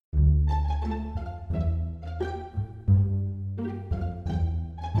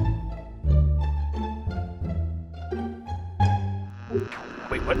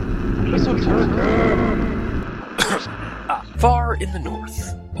what? Esoterica! Far in the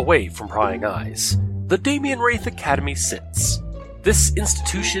north, away from prying eyes, the Damien Wraith Academy sits. This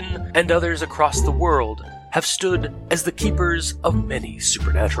institution and others across the world have stood as the keepers of many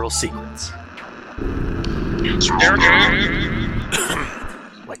supernatural secrets.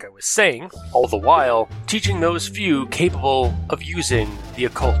 Like I was saying, all the while teaching those few capable of using the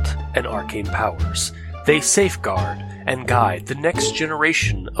occult and arcane powers. They safeguard and guide the next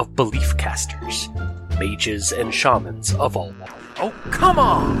generation of belief casters, mages and shamans of all. Oh, come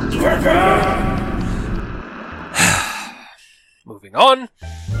on! Moving on.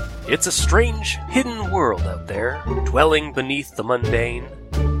 It's a strange, hidden world out there, dwelling beneath the mundane.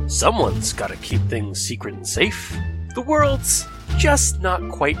 Someone's gotta keep things secret and safe. The world's just not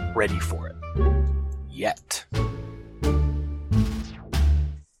quite ready for it. Yet.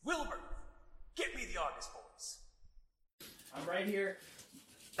 Wilbur, get me the August boys. I'm right here.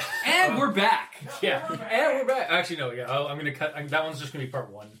 And we're back. Yeah, and we're back. Actually, no, yeah, I'm going to cut. That one's just going to be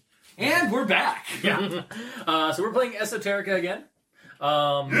part 1. And we're back. Yeah. So we're playing Esoterica again.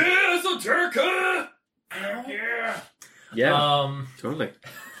 Esoterica! Yeah, totally.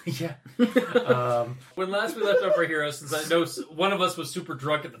 Yeah. When last we left off our heroes, since I know one of us was super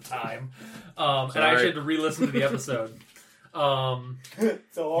drunk at the time, and I actually had to re-listen to the episode.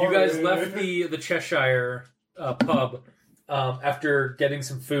 You guys left the Cheshire pub after getting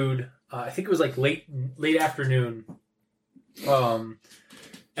some food. I think it was like late afternoon, and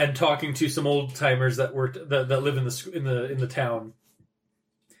talking to some old timers that live in the town.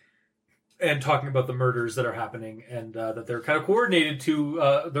 And talking about the murders that are happening, and that they're kind of coordinated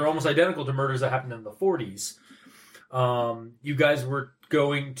to, they're almost identical to murders that happened in the 40s. You guys were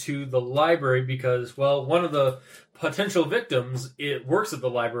going to the library because, well, one of the potential victims, it works at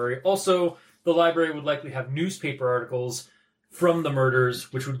the library. Also, the library would likely have newspaper articles from the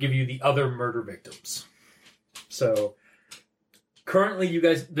murders, which would give you the other murder victims. So, currently, you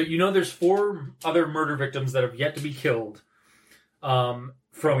guys, there's 4 other murder victims that have yet to be killed.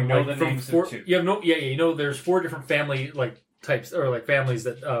 From names of 2. There's 4 different family types or families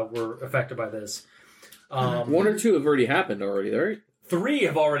that were affected by this. 1 or 2 have already happened right? 3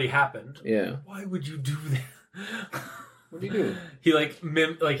 have already happened. Yeah. Why would you do that? What are you doing? He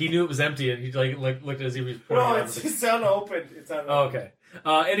he knew it was empty and he looked as he was pointing No, out. it's unopened. It's unopened. Oh, okay.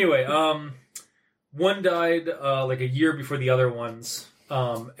 Anyway, one died a year before the other ones.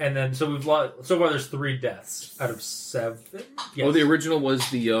 And then so far there's 3 deaths out of 7. Yes. Oh, the original was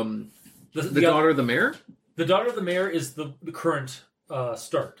the daughter of the mayor? The daughter of the mayor is the current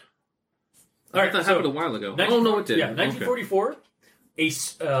start. All right, that happened a while ago. Oh no, it did. Yeah, 1944. Okay.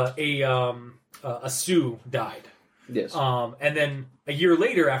 A Sioux died. Yes. And then a year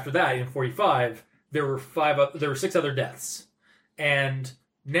later, after that, in 45, there were 6 other deaths, and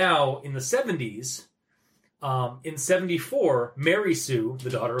now in the 70s. In 74, Mary Sue, the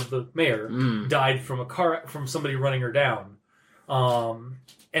daughter of the mayor, died from somebody running her down.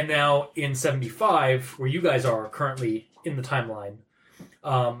 And now in 75, where you guys are currently in the timeline,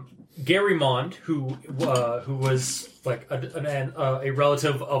 Gary Mond, who was a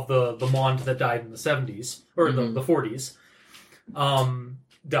relative of the Mond that died in the 70s or the 40s,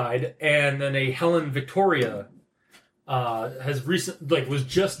 died, and then a Helen Victoria was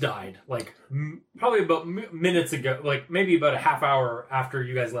just died, probably about minutes ago, maybe about a half hour after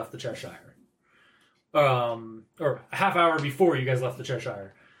you guys left the Cheshire. Or a half hour before you guys left the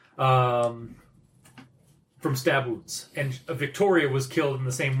Cheshire. From stab wounds. And Victoria was killed in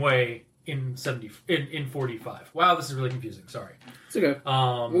the same way in 45. Wow, this is really confusing. Sorry. It's okay.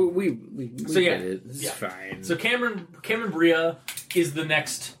 We get it. It's fine. So Cameron Brea is the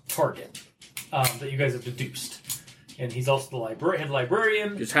next target that you guys have deduced. And he's also the head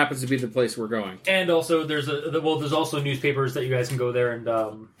librarian. Just happens to be the place we're going. And also, there's also newspapers that you guys can go there and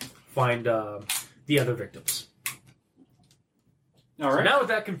find the other victims. All right. So now with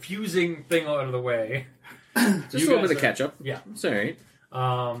that confusing thing out of the way, just a little bit of catch up. Yeah, it's all right.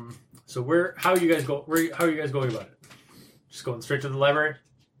 So how are you guys going about it? Just going straight to the library?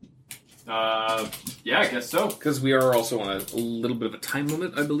 Yeah, I guess so. Because we are also on a little bit of a time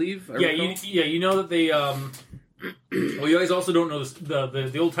limit, I believe. You know that they. Well, you guys also don't know this,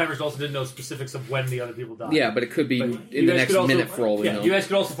 the old timers also didn't know specifics of when the other people died. Yeah, but it could be in the next minute for all we know. You guys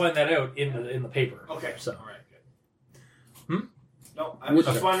could also find that out in the paper. Okay. So. All right. Good. No, I was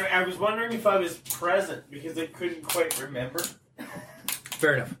just wondering. I was wondering if I was present because I couldn't quite remember.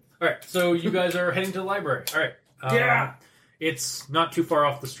 Fair enough. All right. So you guys are heading to the library. All right. Yeah. It's not too far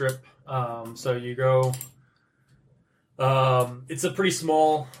off the strip. So you go. It's a pretty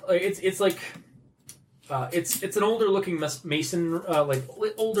small. It's like. It's an older looking mason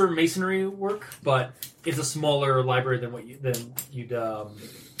older masonry work, but it's a smaller library than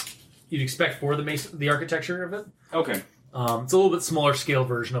you'd expect for the architecture of it. Okay. It's a little bit smaller scale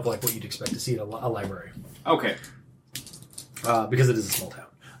version of like what you'd expect to see at a library. Okay. Because it is a small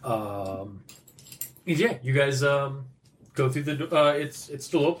town. Yeah, you guys go through the. It's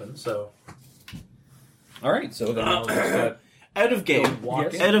still open, so. All right, so then I'll just, out of game.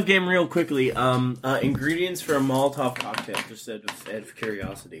 Walk in. Out of game, real quickly. Ingredients for a Molotov cocktail, just out of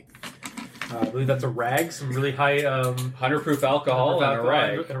curiosity. I believe that's a rag, some really high 100 proof alcohol and a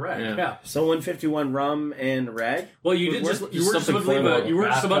rag. And a rag, Yeah. yeah. So 151 rum and a rag. Well, you did Would you work? weren't Something supposed to leave formal. you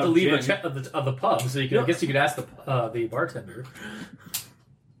weren't just about to leave a Bathtub check of the pub, so I guess you could ask the bartender.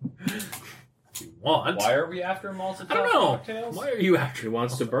 If you want. Why are we after Molotov I don't know. cocktails? Why are you after? He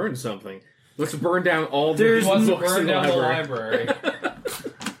wants to burn something. Let's burn down all the There's He wants to books burn in the down the library. library.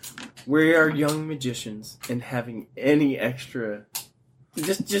 We are young magicians, and having any extra,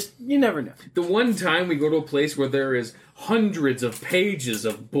 just you never know. The one time we go to a place where there is hundreds of pages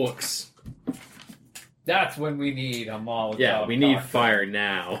of books. That's when we need a Molotov. Yeah, we need cocktail. fire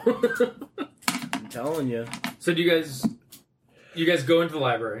now. I'm telling you. So do you guys go into the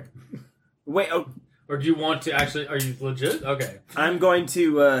library? Wait, Or do you want to actually, are you legit? Okay. I'm going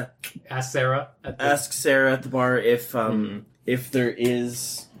to Ask Sarah. ask Sarah at the bar if there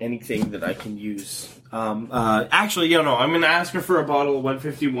is anything that I can use. Actually, I'm going to ask her for a bottle of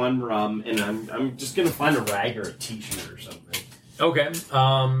 151 rum, and I'm just going to find a rag or a t-shirt or something. Okay.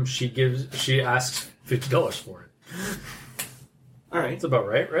 She asks $50 for it. All right. That's about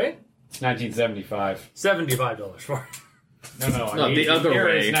right? 1975. $75 for it. No, No, the other here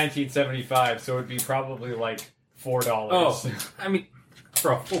way. is 1975, so it'd be probably like $4. Oh, I mean,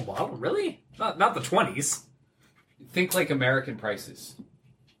 for a full bottle, really? Not the 20s. Think like American prices.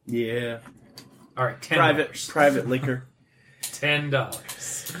 Yeah. All right, $10. Private liquor.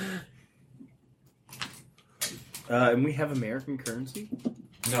 $10. And we have American currency?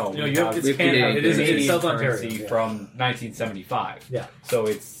 No, No, we you have, have it's Canada. It is Canadian it's South Ontario. currency Yeah. from 1975. Yeah. So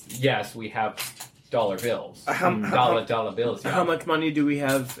it's, yes, we have dollar bills. Dollar bills. How much money do we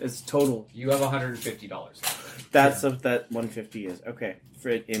have as total? You have $150. That's what that 150 is. Okay. For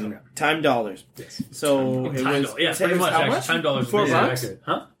it in time dollars. Yes. So it Time was dollars. Yeah, pretty much. how Actually, much? $10 is $4 pretty bucks? accurate.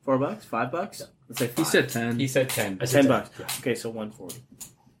 Huh? $4? $5? Let's say He 5. said 10. He said 10. I said $10. Yeah. Okay, so 140.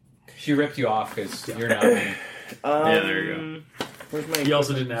 She ripped you off because you're not. Yeah, there you go. Where's my? He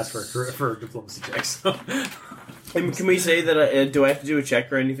also didn't ask for diplomacy checks. So. And can we say that? Do I have to do a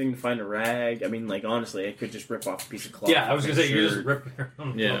check or anything to find a rag? I mean, like honestly, I could just rip off a piece of cloth. Yeah, I was gonna say you Sure. just rip your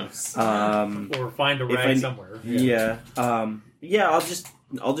own Yeah. clothes. Or find a if rag I- somewhere. Yeah. I'll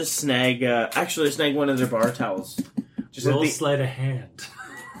just snag. Actually, snag one of their bar towels. Just Roll at the, sleight of hand.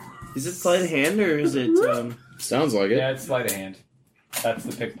 is it sleight of hand or is it? Sounds like it. Yeah, it's sleight of hand. That's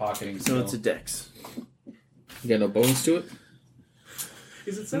the pickpocketing. So skill. it's a dex. You got no bones to it?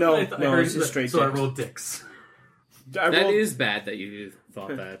 Is it No, I no, heard it's a that- straight So I dex. rolled dicks. That is bad that you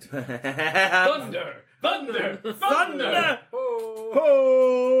thought that. Thunder! Thunder! Thunder!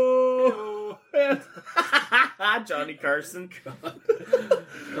 Oh! Oh. Johnny Carson. We've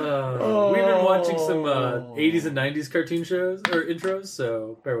been watching some 80s and 90s cartoon shows or intros,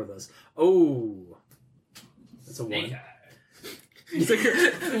 so bear with us. Oh, that's a one. He's like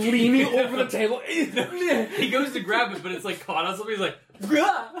leaning over the table. He goes to grab it, but it's like caught on something. He's like,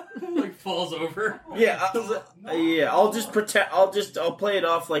 like falls over. Yeah, yeah. I'll just pretend. I'll play it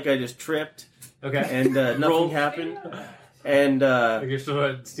off like I just tripped Okay, and nothing Roll. happened. And like you're still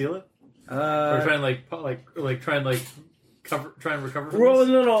trying to steal it, or trying to try and recover. From roll. this?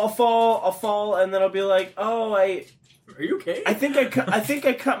 No. I'll fall, and then I'll be like, oh, Are you okay? I think I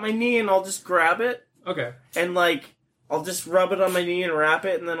cut my knee, and I'll just grab it Okay. and like. I'll just rub it on my knee and wrap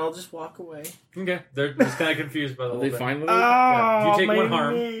it, and then I'll just walk away. Okay. They're just kind of confused by the Are whole they thing. fine with it? Oh, You take my one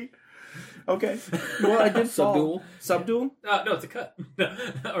harm. knee. Okay. Well, I did fall. Subdual? No, it's a cut.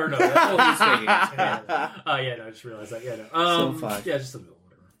 Or no. That's yeah, no, I just realized that. Yeah, no. So 5. Yeah, just a little,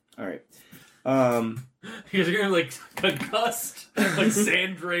 whatever. All right. You guys are gonna like concussed, like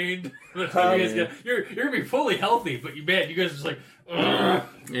sand drained. You're gonna be fully healthy, but you guys are just like. Ugh.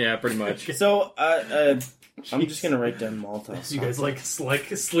 Yeah, pretty much. So, I'm just gonna write down Molotov. You guys like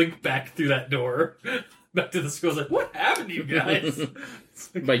slink back through that door, back to the school. It's like, what happened to you guys?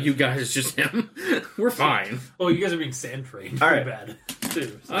 But you guys, just him. We're fine. Oh, you guys are being sand trained. All Pretty right. bad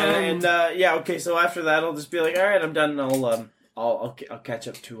too. So. And yeah, okay. So after that, I'll just be like, all right, I'm done. And I'll catch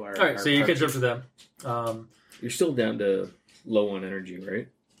up to our. All right, so you our catch up to them. You're still down to low on energy, right?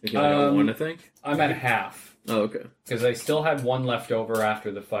 You got one, I think. I'm at half. Oh, okay. Because I still had one left over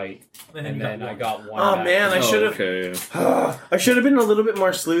after the fight, and then I got one. Oh back. man, I should have. Okay, yeah. I should have been a little bit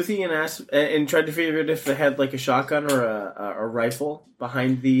more sleuthy and asked and tried to figure out if they had like a shotgun or a rifle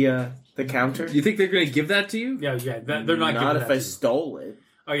behind the counter. You think they're going to give that to you? Yeah. They're not. Not giving if that I to you. stole it.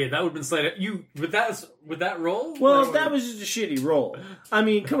 Oh yeah, that would have been slight. You with that roll? Well, Like, that was just a shitty roll. I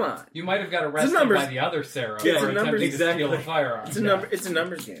mean, come on. You might have got arrested numbers. by the other Sarah Yeah, for it's a numbers. attempting to steal a firearm. It's a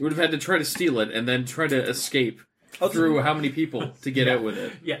numbers game. You would have had to try to steal it and then try to escape through how many people to get out with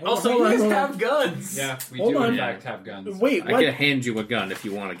it. Yeah. Hold Also, on, you guys hold on. have guns. Yeah, we Hold do on. in fact have guns. Wait, I what? can hand you a gun if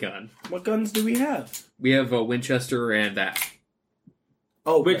you want a gun. What guns do we have? We have a Winchester and that.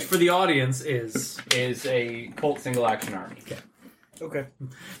 Oh, Which right. for the audience is Is a Colt single action army. Okay.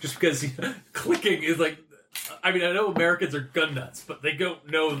 just because clicking is like. I mean, I know Americans are gun nuts, but they don't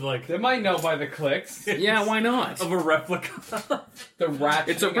know like They might know by the clicks. Yeah, why not? of a replica. The ratcheting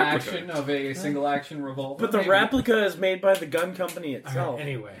It's a replica. action of a single action revolver. But the maybe. replica is made by the gun company itself.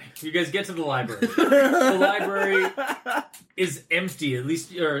 Anyway, you guys get to the library. The library is empty. At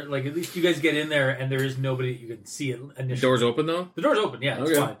least you guys get in there, and there is nobody that you can see initially. Doors open though? The door's open, yeah,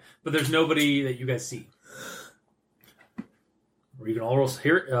 it's Okay. fine. But there's nobody that you guys see. Or you can all roll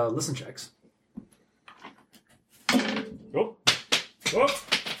listen checks.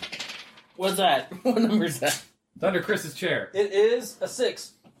 What's that? What number is that? It's under Chris's chair. It is a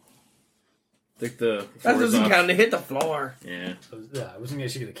 6. I think the That floor is doesn't off. count to hit the floor. Yeah. I wasn't going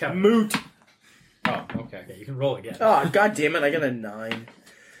to get a count. Moot. Oh, okay. Yeah, you can roll again. Oh, god damn it, I got a 9.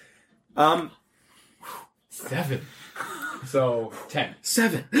 7. So 10.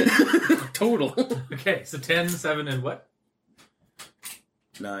 7. Total. Okay, so 10, 7, and what?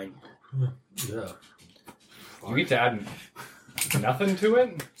 9. Yeah. You get to add nothing to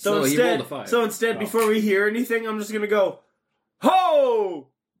it. So So you rolled a 5. instead, before we hear anything, I'm just gonna go, ho!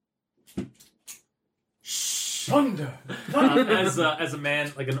 Thunder. As a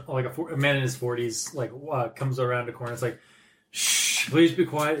man, a man in his 40s, comes around a corner, it's like, shh, please be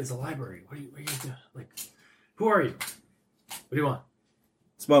quiet. It's a library. What are you doing? Like, who are you? What do you want?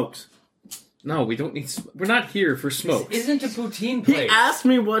 Smokes. No, we don't need... We're not here for smoke. This isn't a poutine He place. asked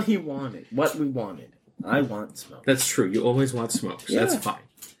me what he wanted. What we wanted. I want smoke. That's true. You always want smoke. So Yeah. That's fine.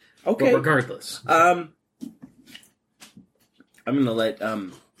 Okay. But regardless. I'm gonna let,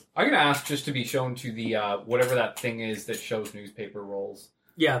 I'm gonna ask just to be shown to the whatever that thing is that shows newspaper rolls.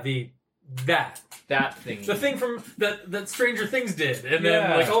 Yeah, That thing. the thing from that Stranger Things did, and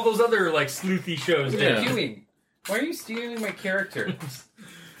then Yeah. all those other sleuthy shows What are did. you doing? Why are you stealing my character?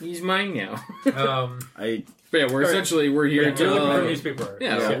 He's mine now. I, But yeah, we're Alright. essentially, we're here Yeah, to... we're looking for newspaper.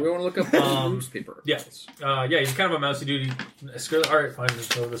 Yeah, Yeah. so we want to look up newspaper. Yes. He's kind of a mousy duty. Alright, fine,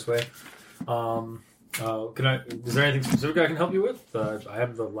 just go this way. Is there anything specific I can help you with? I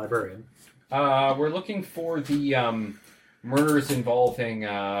am the librarian. We're looking for the murders involving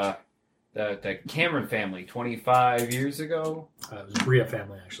the Cameron family 25 years ago. It was Bria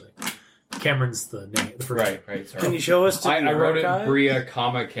family, actually. Cameron's the name. The first name. Right. Sorry. can you show us to the I wrote it archive? Bria,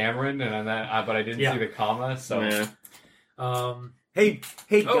 Cameron, and that, but I didn't Yeah. see the comma. So Yeah. Hey,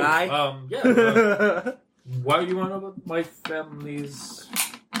 guy. Why do you want to know about my family's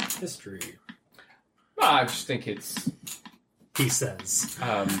history? I just think it's He says,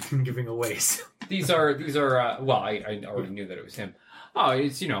 giving away. these are well, I already knew that it was him. Oh,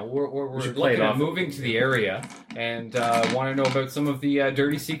 it's we're should play it looking at off. moving to the area and want to know about some of the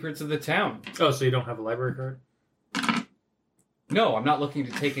dirty secrets of the town. Oh, so you don't have a library card? No, I'm not looking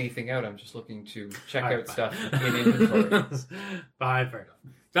to take anything out. I'm just looking to check Alright, out fine. stuff in inventory. Fine, fair enough.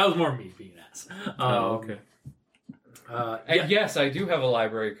 That was more me being an ass. Okay. And yes, I do have a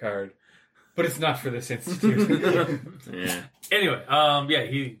library card, but it's not for this institute. Yeah. Anyway,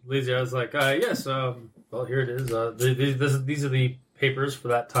 he leads you. I was like, yes, well, here it is. These are the papers for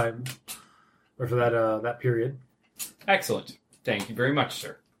that time, or for that period. Excellent. Thank you very much,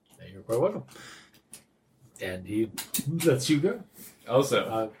 sir. You're quite welcome. And he lets you go.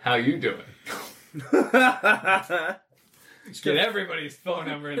 Also, how you doing? Get everybody's phone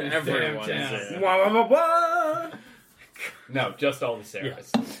number in this Everyone's, damn town. yeah. Wah, wah, wah, wah. No, just all the Sarahs.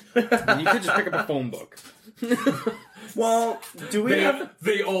 And you could just pick up a phone book. Well, do we have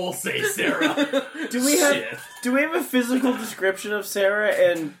They all say Sarah. do we have a physical description of Sarah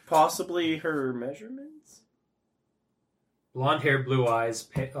and possibly her measurements? Blonde hair, blue eyes,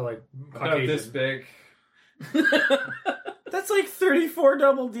 About Caucasian. this big. That's like 34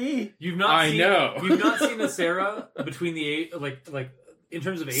 double D. You've not I seen, know. You've not seen a Sarah between the age, like in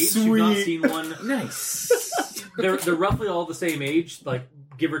terms of age. You've not Sweet. seen one. Nice. They're roughly all the same age, like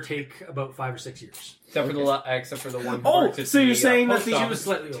give or take about 5 or 6 years. Except for the one. Oh, who works at so you're the, saying that post the- office, She was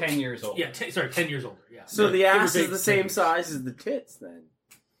slightly older. 10 years old. Yeah, 10 years older. Yeah. So the Give or ass take is the 10 same years. size as the tits, then.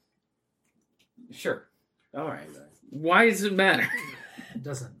 Sure. All right. Why does it matter? It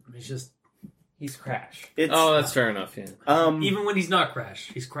doesn't. It's just He's Crash. It's Oh, that's fair enough. Yeah. even when he's not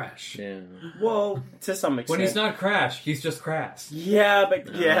Crash, he's Crash. Yeah. well, to some extent. When he's not Crash, he's just Crass. Yeah, but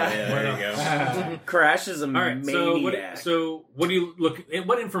Oh, yeah. there you go. Crash is a All right. maniac. So what do you look?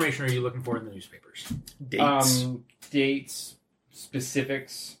 What information are you looking for in the newspapers? Dates. Dates,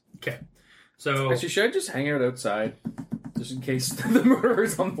 specifics. Okay. So Actually, should I just hang out outside? Just in case the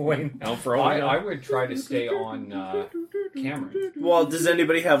murderer's on the way now for all I would try to stay on Cameron. Well, does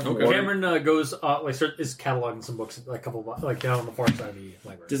anybody have Okay. lore? Cameron goes is cataloging some books, like a couple down on the far side of the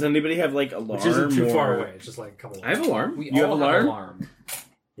library, Does anybody have like alarm? which isn't too far or- away. It's just like a couple. I have alarm. We You have all alarm? alarm.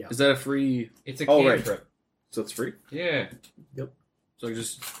 Is that a free? It's a Oh, right. cantrip. So it's free. Yeah. So I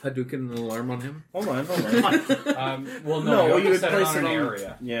just Hadouken an alarm on him. Hold on. Well, No, no, you you have to would set it place on it an on-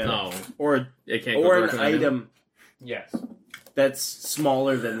 area. Yeah. No, Or it can't. or go an directly on him. item Yes. that's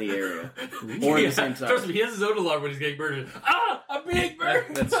smaller than the area, or Yeah, the same size. trust me, he has his own alarm when he's getting murdered. Ah, I'm being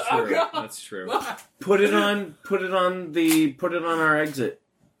murdered. That's Oh, true. God. That's true. Put it on our exit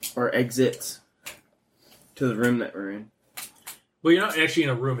or exits to the room that we're in. Well, you're not actually in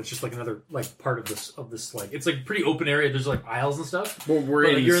a room. It's just like another like part of this like it's like a pretty open area. There's like aisles and stuff. Well, we're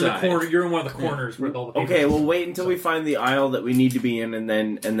But, like, you're in the inside. corner. You're in one of the corners where all the papers Okay, are. we'll wait until we find the aisle that we need to be in, and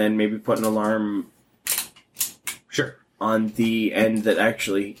then maybe put an alarm Sure. on the end that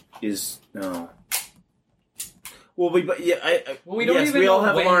actually is no. Well, we don't even we all know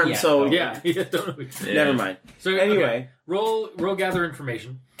have when alarms, yet, so though. Yeah. Don't know. Yeah. never mind. So Anyway, okay. roll gather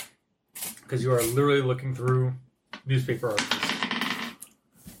information because you are literally looking through newspaper articles.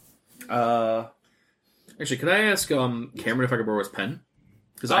 Actually, could I ask Cameron if I could borrow his pen?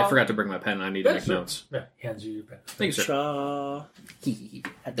 Because I forgot to bring my pen. I need to make notes. Yeah, he hands you your pen. Thank you, sir.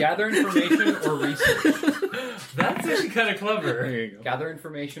 Cha. Gather information or research. That's actually kind of clever. There you go. Gather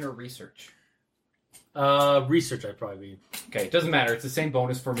information or research. Research, I'd probably be. Okay, it doesn't matter. It's the same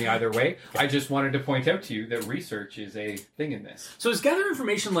bonus for me either way. I just wanted to point out to you that research is a thing in this. So is gather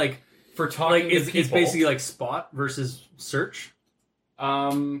information like For talking like to it's people, basically like spot versus search,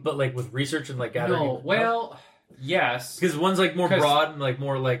 but like with research and like gathering. no, well, yes. because one's like more 'Cause- broad and like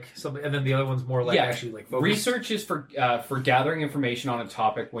more like something, and then the other one's more like Yeah. actually like focused. Research is for gathering information on a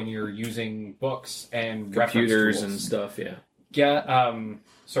topic when you're using books and Computers and reference stuff. Yeah.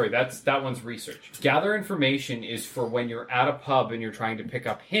 Sorry, that one's research. Gather information is for when you're at a pub and you're trying to pick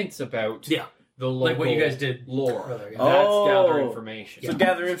up hints about Yeah. the local Like what you guys did lore. earlier, yeah. That's Oh. gather information. So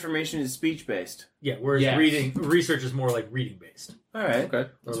gather information is speech based. Yeah, whereas Yes. research is more like reading based. All right. Okay. Or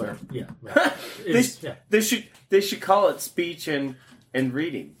That's like, fair. yeah, yeah. It's- yeah. They should call it speech and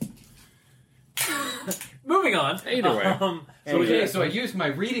reading. Moving on. Either way. Okay, so I used my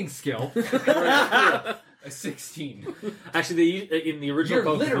reading skill. A 16. Actually, in the original You're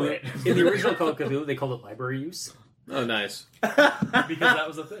Call of Cthulhu, literate. in the original Call of Cthulhu, they called it library use Oh, nice. because that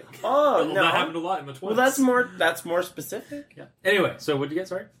was a thing. Oh Well, no. that happened a lot in the 20s. Well, that's more specific. Yeah. Anyway, so what did you get?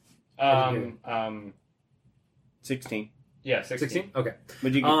 Sorry, 16. Yeah, 16. 16. Okay.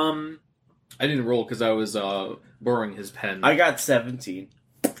 Would you? Get? I didn't roll because I was borrowing his pen. I got 17.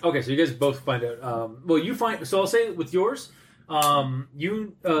 Okay, so you guys both find out. Well, you find. So I'll say with yours. You. Do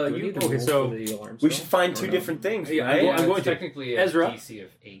I You. need to Okay, roll so for the alarm We spell? should find Or two no? different things. Yeah, right? I'm going to. technically a Ezra? DC of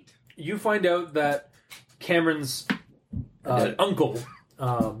 8. you find out that Cameron's uncle,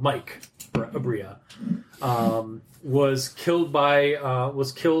 Mike Abria, was killed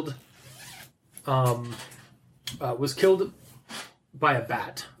by a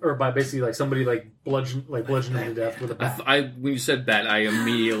bat, or by basically like somebody like bludgeoned him to death with a bat. When you said bat, I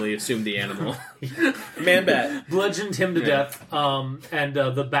immediately assumed the animal. Man bat. Bludgeoned him to death, and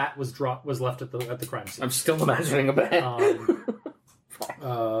the bat was left at the crime scene. I'm still imagining a bat.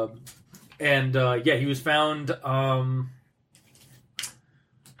 Yeah, he was found.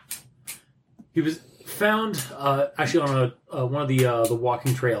 He was found actually on one of the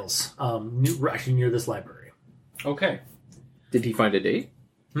walking trails, actually near this library. Okay. Did he find a date?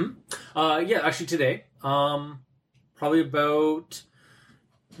 Yeah, actually today, probably about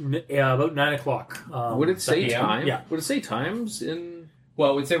 9 o'clock. Would it say PM? time? Yeah. Would it say times in?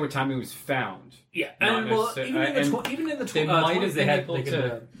 Well, it would say what time he was found. Yeah, Not and well, necessarily- even in the They might 20s, have they been had able they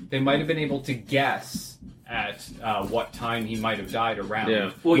could, they might have been able to guess at what time he might have died around.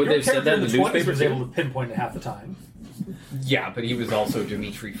 Yeah. well, Would your they have said character that in in the the 20s newspaper was too? able to pinpoint it half the time. Yeah, but he was also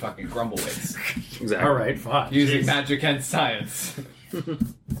Dimitri fucking Grumblewitz. Exactly. All right, fine. Using Jeez. magic and science.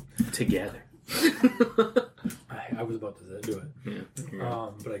 Together. I I was about to do it,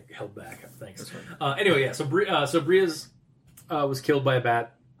 Yeah. but I held back. Thanks. Anyway, yeah. So Bria's was killed by a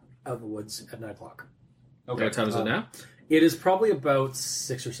bat out in the woods at 9 o'clock. Okay. What time is it now? It is probably about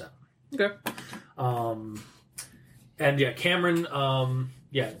 6 or 7. Okay. And yeah, Cameron.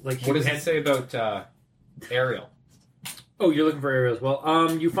 Like What does it say about Ariel? Oh, you're looking for Ariel as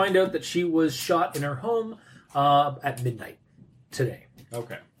well. You find out that she was shot in her home at midnight today.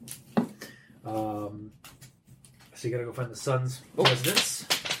 Okay. So you gotta go find the son's residence.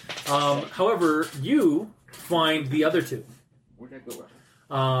 However, you find the other two. Where'd I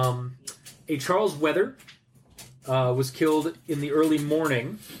go? A Charles Weather was killed in the early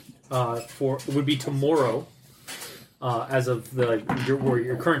morning. It would be tomorrow, as of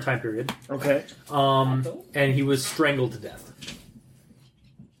your current time period. Okay. And he was strangled to death.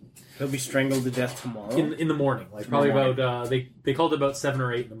 He'll be strangled to death tomorrow. In the morning, like probably about they called it about 7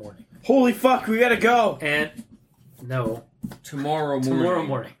 or 8 in the morning. Holy fuck, we gotta go! And no, Tomorrow morning.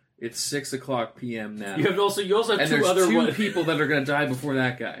 morning. It's 6 o'clock p.m. now. You also have and two there's other two people that are going to die before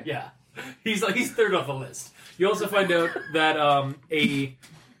that guy. Yeah, he's third off the list. You also find out that a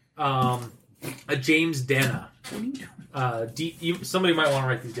James Dana. Somebody might want to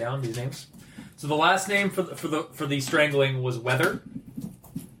write these down. These names. So the last name for the strangling was Weather.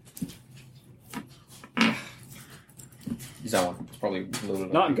 He's that one. It's probably loaded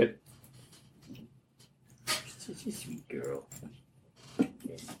up. Not good. Such a sweet girl.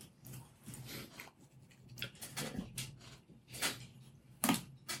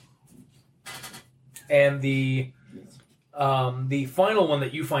 And the final one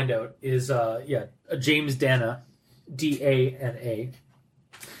that you find out is a James Dana, Dana.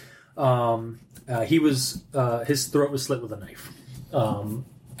 He was his throat was slit with a knife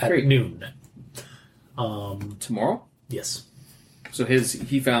at noon. Tomorrow? Yes. So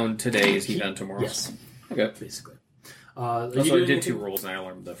he found today, is he found tomorrow? Yes. Okay. Basically. Also, I did 2 rolls and I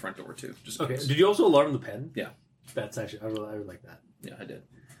alarmed the front door too. Just okay. Did you also alarm the pen? Yeah. That's actually I really like that. Yeah, I did.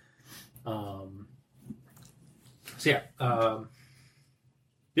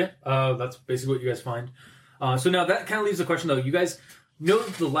 That's basically what you guys find. So now that kind of leaves the question though. You guys know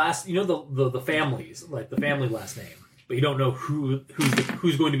the families, like the family last name, but you don't know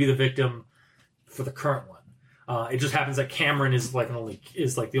who's going to be the victim for the current one. It just happens that Cameron is the only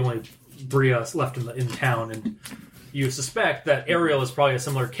Bria left in town, and you suspect that Ariel is probably a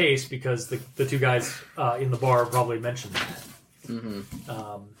similar case because the two guys in the bar probably mentioned that. Mm-hmm.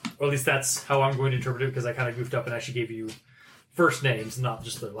 Or at least that's how I'm going to interpret it because I kind of goofed up and actually gave you first names, not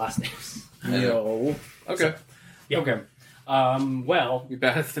just their last names. No. Okay. So, yeah. Okay. Well, You're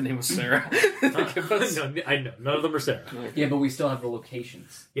bad if the name was Sarah. No, I know none of them are Sarah. yeah, but we still have the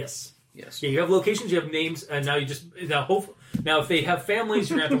locations. Yes. Yes. Yeah, you have locations, you have names, and now now if they have families,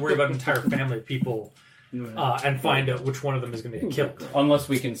 you're gonna have to worry about an entire family of people and find out which one of them is gonna get killed Unless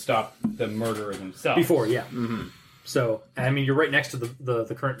we can stop the murderer himself. before. Yeah. Mm-hmm. So I mean, you're right next to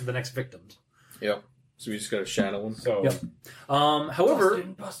the next victims. Yep. So we just got to shadow him. So Yep. However,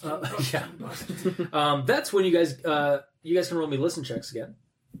 that's when you guys can roll me listen checks again.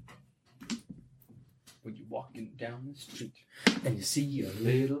 when you're walking down the street And you see a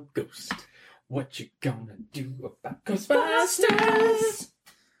little ghost. what you gonna do about Ghostbusters?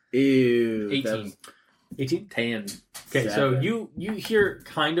 Ew. 18. 18? 10. Okay, so 7. you hear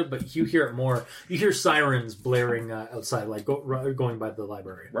kind of, but you hear it more. You hear sirens blaring outside, like going by the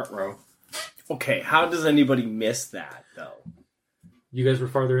library. Ruh-roh. Okay, how does anybody miss that, though? You guys were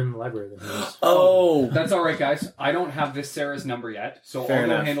farther in the library than he was. Oh! That's all right, guys. I don't have this Sarah's number yet, so Fair I'll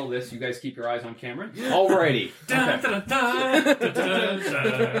go enough. handle this. You guys keep your eyes on Cameron. Alrighty.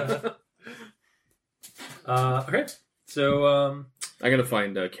 Okay, so I gotta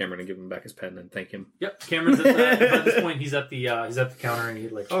find Cameron and give him back his pen and thank him. yep, Cameron's at this point. He's at the counter, and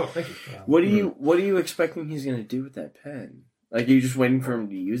he's like, "Oh, thank you." What are you expecting he's gonna do with that pen? Like, are you just waiting for him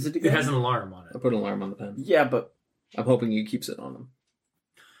to use it It again? has an alarm on I it. put an alarm on the pen. Yeah, but I'm hoping he keeps it on him.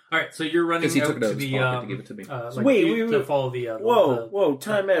 All right, so you're running Because he out took it out to of his the pocket to give it to me. Wait, to follow the whoa,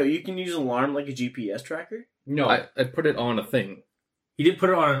 time out. You can use alarm like a GPS tracker? No, I put it on a thing. He did put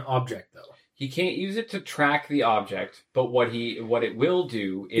it on an object though. he can't use it to track the object, but what it will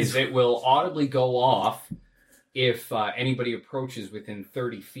do is it will audibly go off if anybody approaches within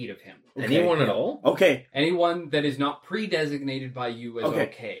 30 feet of him. Okay. Anyone at all? Okay, Anyone that is not pre-designated by you as Okay.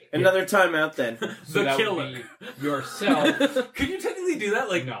 okay. another timeout then. So The that would killer. be yourself. Could you technically do that?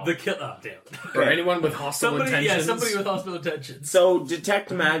 Like No. the kill? Oh, damn. Or anyone with hostile intentions? Yeah, somebody with hostile intentions. So,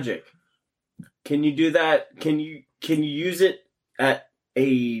 detect magic. Can you do that? Can you use it at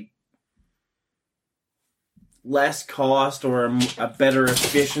a less cost or a better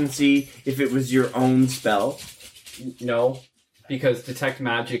efficiency if it was your own spell? No, because detect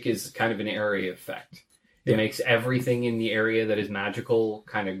magic is kind of an area effect. It makes everything in the area that is magical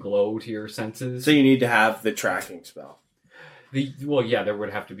kind of glow to your senses. So you need to have the tracking spell. There would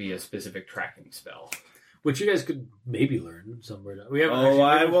have to be a specific tracking spell. Which you guys could maybe learn somewhere.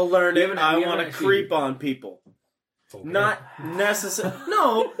 I will learn it. I we want to haven't creep on people. Okay. Not necessarily.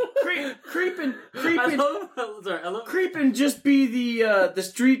 No, creeping. Creeping just be the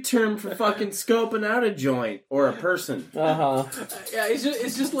street term for fucking scoping out a joint or a person. Yeah,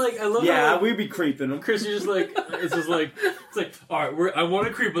 it's just like I love. Yeah, how, we'd be creeping them. Chris, you're just like it's like all right. I want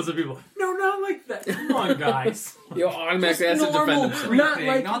to creep on some people. No, not like that. Come on, guys. You automatically has to defend Normal himself.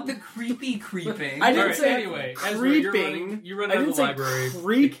 creeping, not the creepy creeping. I didn't Right, say anyway, Ezra, creeping. you run I out of didn't the say library.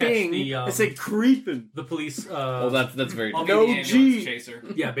 creeping. To catch I said creeping. the police. Well, that's very. I'll be No the ambulance G. chaser.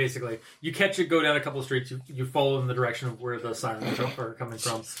 Yeah, basically, you catch it, go down a couple of streets. You follow in the direction of where the sirens are coming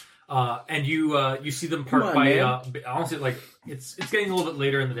from, and you see them parked Come by. on, Honestly, like it's getting a little bit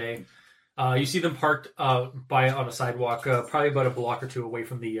later in the day. You see them parked on a sidewalk, probably about a block or two away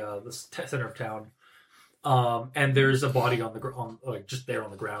from the center of town. And there's a body on the ground, like just there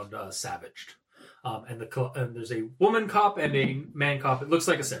on the ground, savaged. And there's a woman cop and a man cop. It looks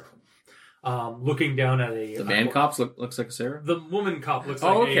like a Sarah. Looking down at a The man cops looks like a Sarah. The woman cop looks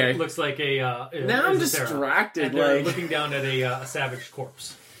Oh, like okay. looks like a. Now I'm is a Sarah. distracted. And they're Like looking down at a savaged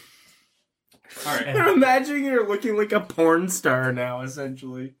corpse. All right. And, I'm imagining you're looking like a porn star now,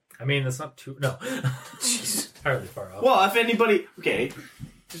 essentially. I mean, that's not too jeez, entirely far off. Well, if anybody, okay,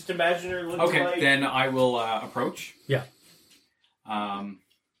 just imagine her looking Okay, like. then I will approach. Yeah.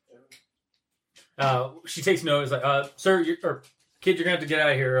 She takes notice, like, sir, kid, you're gonna have to get out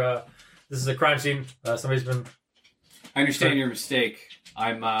of here. This is a crime scene. Somebody's been. I understand your mistake.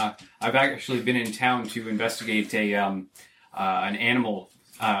 I've actually been in town to investigate an animal,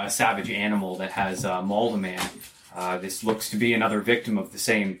 a savage animal that has mauled a man. This looks to be another victim of the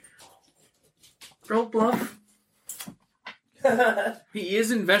same. Roll bluff. He is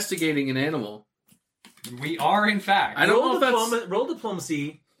investigating an animal. We are, in fact. I don't know if that's... Roll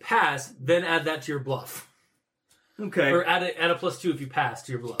diplomacy, pass, then add that to your bluff. Okay. Or add a +2 if you pass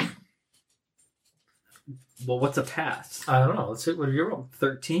to your bluff. Well, what's a pass? I don't know. Let's see. What did you roll?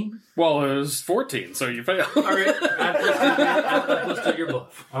 13? Well, it was 14, so you failed. All right. Add +2 to your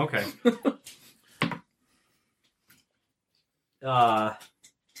bluff. Okay.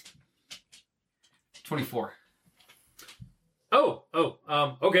 24.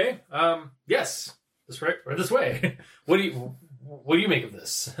 Okay. Yes. That's right. Right this way. What do you make of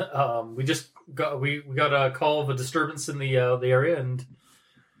this? We just got a call of a disturbance in the area, and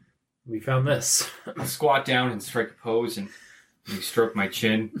we found this. I squat down and strike a pose and stroke my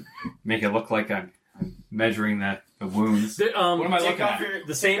chin, make it look like I'm measuring the wounds. What am I looking at?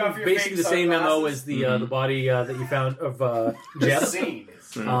 The same, basically the same MO as the body that you found of Jeb.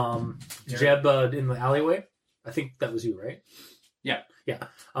 Jeb in the alleyway. I think that was you, right? Yeah. Yeah.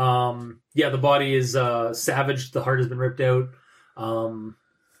 The body is savaged. The heart has been ripped out.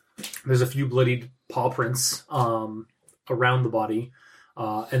 There's a few bloodied paw prints around the body.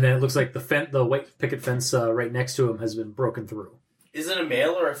 And then it looks like the white picket fence right next to him has been broken through. Is it a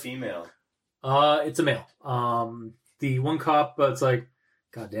male or a female? It's a male. The one cop, it's like,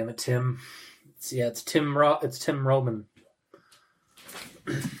 God damn it, Tim. It's Tim Roman.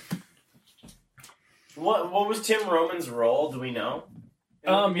 What was Tim Roman's role? Do we know?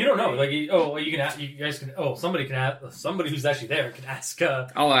 You don't know. Like, you can. You guys can. Oh, somebody can ask. Somebody who's actually there can ask.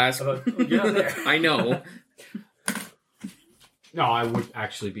 I'll ask. You're not there. I know. No, I would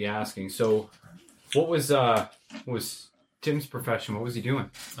actually be asking. So, what was Tim's profession? What was he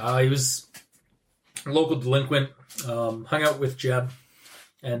doing? He was a local delinquent. Hung out with Jeb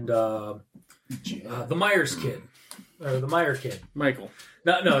and the Myers kid, or the Meyer kid. Michael.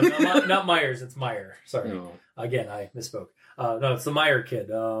 No, not Myers. It's Meyer. Sorry. No. Again, I misspoke. No, it's the Meyer kid.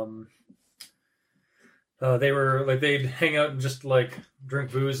 They were like they'd hang out and just like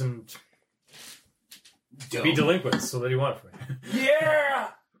drink booze and be delinquents. So what do you want from me? Yeah.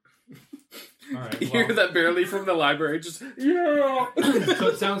 All right. You hear that barely from the library, just, yeah! So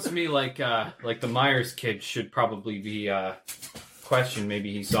it sounds to me like the Myers kid should probably be questioned.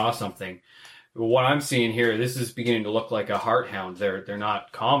 Maybe he saw something. What I'm seeing here, this is beginning to look like a heart hound. They're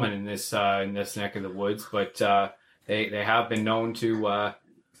not common in this neck of the woods, but they have been known to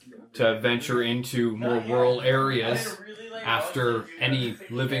venture into more rural areas after any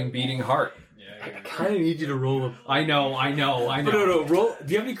living, beating heart. I kind of need you to roll a. I know. No. Roll.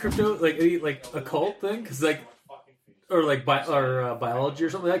 Do you have any crypto, like any occult thing? Because or biology or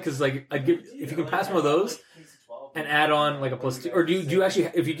something like that. Because I'd give if you can pass one of those. and add on like a +2, or do you actually,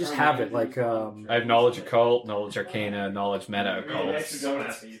 if you just have it like I have knowledge occult, knowledge arcana, knowledge meta occult.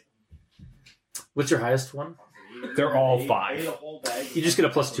 what's your highest one? They're all 5. You just get a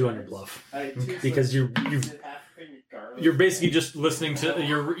 +2 on your bluff because you're basically just listening to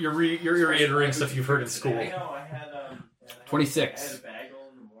you're reiterating stuff you've heard in school. 26.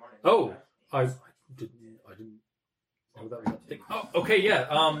 Oh, I didn't know that was a thing. Oh, okay, yeah.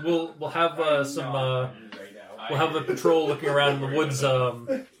 We'll have we'll have the patrol looking around in the woods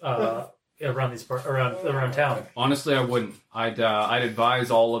around town. Honestly, I wouldn't. I'd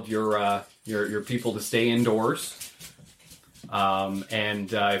advise all of your people to stay indoors.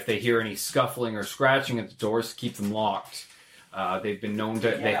 And if they hear any scuffling or scratching at the doors, keep them locked. They've been known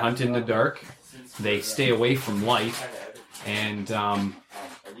to they hunt in the dark. They stay away from light, and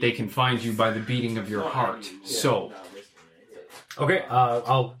they can find you by the beating of your heart. So, okay,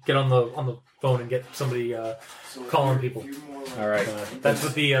 I'll get on the phone and get somebody calling people. All right, that's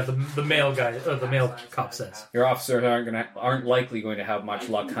what the male guy, the male cop says. Your officers aren't likely going to have much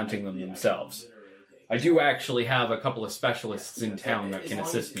luck hunting them themselves. I do actually have a couple of specialists in town that can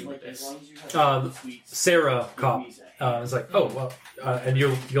assist me with this. Sarah cop is like, oh well, and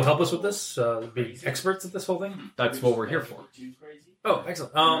you'll help us with this? Be experts at this whole thing? That's what we're here for. Oh,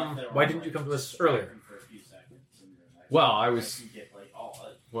 excellent. Why didn't you come to us earlier? Well, I was.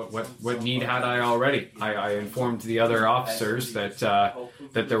 What need had I already? I informed the other officers that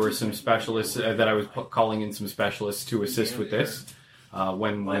there were some specialists that I was calling in some specialists to assist with this.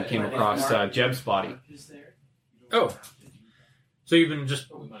 When I came across Jeb's body. Oh, so you've been just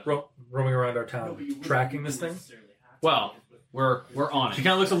roaming around our town, tracking this thing? Well, we're on it. She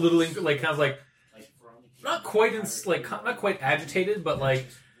kind of looks a little not quite agitated, but like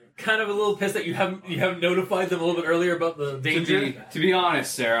kind of a little pissed that you haven't notified them a little bit earlier about the danger. To be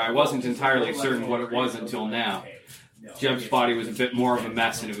honest, Sarah, I wasn't entirely certain what it was until now. Jeb's body was a bit more of a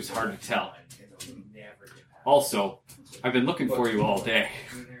mess, and it was hard to tell. Also, I've been looking for you all day.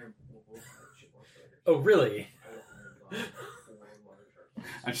 Oh, really?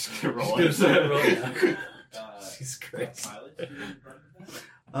 I'm just gonna roll it. Yeah. Jesus Christ.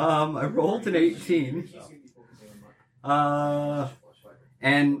 I rolled an 18.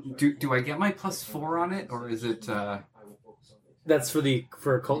 And do I get my +4 on it, or is it? That's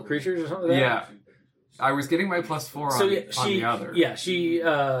for occult creatures or something like that? Yeah, I was getting my +4 on the other. Yeah, she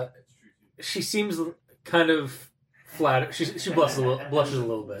seems kind of flat. She blushes a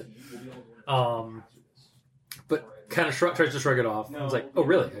little bit, but kind of tries to shrug it off. I was like, "Oh,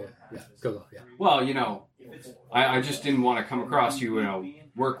 really? Yeah, go. Yeah." Well, I just didn't want to come across you in a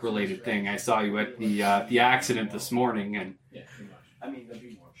work-related thing. I saw you at the accident this morning, and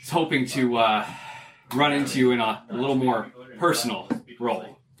was hoping to run into you in a little more personal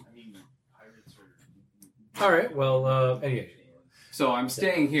role. All right. Well, anyway. So I'm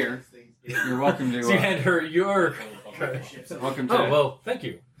staying here. You're welcome to. So you hand her your. Welcome to. Oh well, thank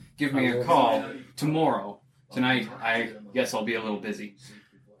you. Give me a call tomorrow. Tonight, I guess I'll be a little busy.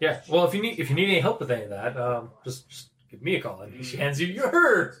 Yeah. Well, if you need any help with any of that, just give me a call, and she hands you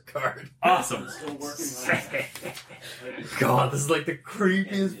your card. Awesome. God, this is like the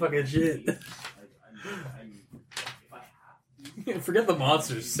creepiest fucking shit. Forget the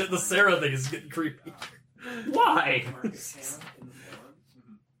monsters. The Sarah thing is getting creepy. Why?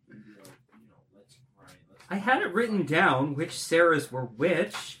 I had it written down which Sarahs were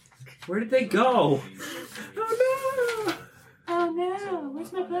which. Where did they go? Oh no! Oh no!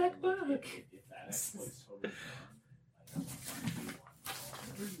 Where's my black book?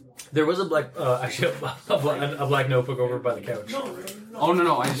 There was a black, actually a black notebook over by the couch. Oh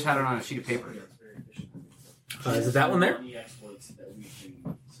no! I just had it on a sheet of paper. Is it that one there?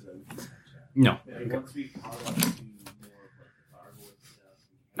 No. Okay.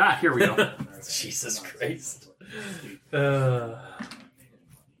 Ah, here we go. Jesus Christ.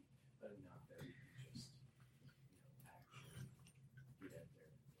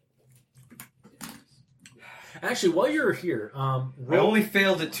 Actually, while you're here, I only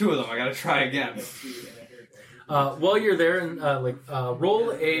failed at 2 of them. I gotta try again. While you're there, and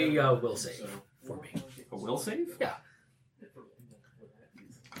roll a will save for me. A will save? Yeah.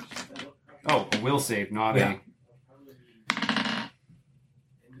 Oh, a will save, not Yeah.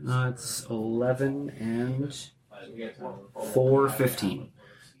 It's 11 and 4, 15.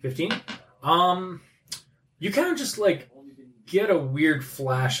 15? You kind of just get a weird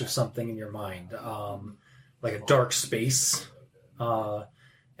flash of something in your mind, like a dark space,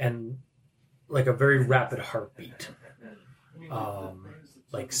 and like a very rapid heartbeat,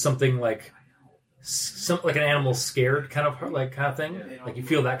 like something like an animal scared kind of thing. Like you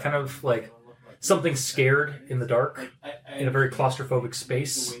feel that kind of something scared in the dark in a very claustrophobic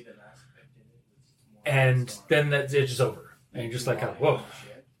space, and then it's just over, and you're just like, kind of, whoa.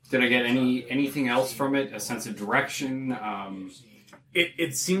 Did I get anything else from it? A sense of direction?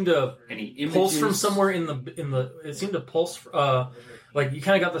 It seemed to Any images? pulse from somewhere in the. It seemed to pulse. Like you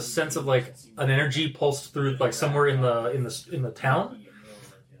kind of got the sense of like an energy pulsed through like somewhere in the town,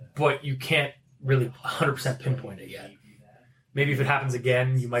 but you can't really 100% pinpoint it yet. Maybe if it happens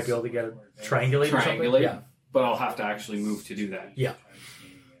again, you might be able to get it triangulate or something. Yeah. But I'll have to actually move to do that. Yeah.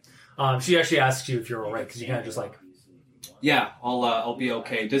 She actually asks you if you're all right because you kind of just like. Yeah, I'll be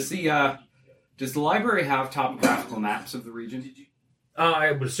okay. Does the library have topographical maps of the region?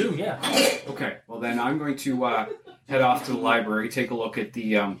 I would assume, yeah. Okay. Well, then I'm going to head off to the library, take a look at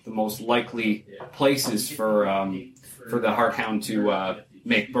the most likely places for the Hearthound to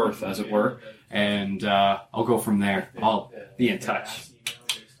make birth, as it were, and I'll go from there. I'll be in touch.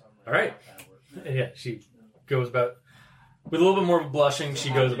 All right. Yeah, she goes about with a little bit more of blushing. She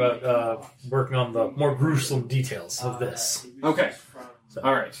goes about working on the more gruesome details of this. Okay.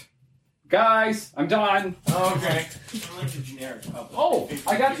 All right. Guys, I'm done. Okay. Oh,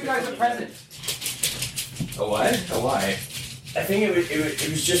 I got you guys a present. A what? A why? I think it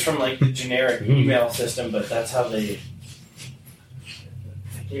was just from like the generic email system, but that's how they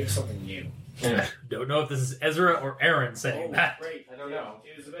gave us something new. Don't know if this is Ezra or Aaron saying that. Great. I don't know.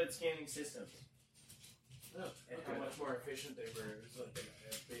 It was about scanning systems. And how much more efficient they were. It was like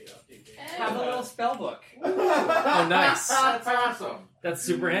they update data. Have a little spell book. Oh, nice. That's awesome. That's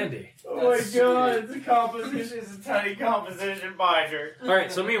super handy. Oh my god, it's a composition. It's a tiny composition binder. All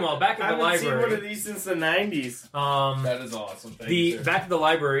right. So meanwhile, back I at the haven't seen one of library. these since the 90s. That is awesome. Thank you, sir. Back at the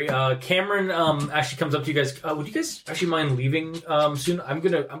library, Cameron actually comes up to you guys. Would you guys actually mind leaving soon? I'm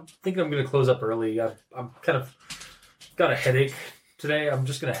thinking I'm gonna close up early. I'm kind of got a headache today. I'm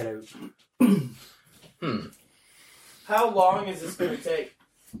just gonna head out. How long is this going to take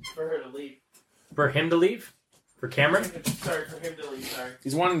for her to leave? For him to leave? For Cameron? Sorry, for him to leave, sorry.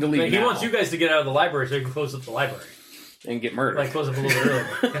 He's wanting to leave He now wants you guys to get out of the library so he can close up the library. and get murdered. Like close up a little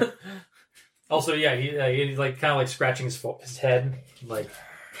bit earlier. Also, yeah, he's like kind of like scratching his head, like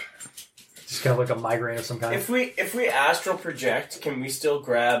just kind of like a migraine of some kind. If we astral project, can we still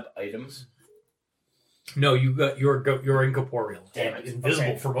grab items? No, you're incorporeal. Damn it. Invisible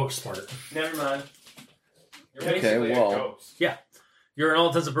Okay. for most part. Never mind. You're Okay, basically a well. ghost. You're in all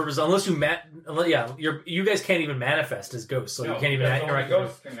intents and purposes, unless you guys can't even manifest as ghosts, so you can't even only interact with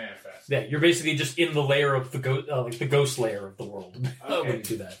ghosts can manifest. Yeah, you're basically just in the layer of the ghost, like the ghost layer of the world when you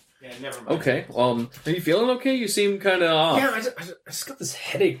do that. Yeah, never mind. Okay. Are you feeling okay? You seem kind of off. Yeah, I just got this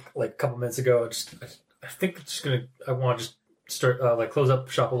headache like a couple minutes ago. I think I'm just I want to just start like close up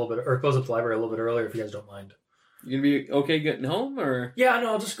shop a little bit or close up the library a little bit earlier if you guys don't mind. You gonna be okay getting home, or Yeah,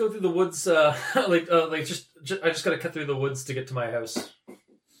 no, I'll just go through the woods. I just gotta cut through the woods to get to my house.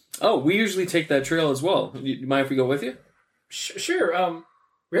 oh, we usually take that trail as well. You mind if we go with you? Sure.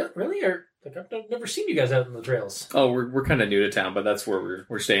 Really? Or like I've never seen you guys out in the trails. Oh, we're kind of new to town, but that's where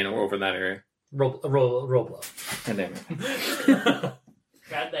we're staying over in that area. Roll bluff. God damn it.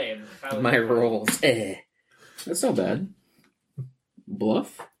 God damn. My rolls. That's not bad.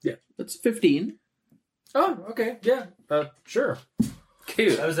 Bluff? Yeah. That's 15. Oh, okay. Yeah. Sure.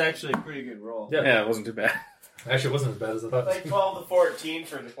 Cute. That was actually a pretty good roll. Yeah, it wasn't too bad. Actually, it wasn't as bad as I thought. Like 12 to 14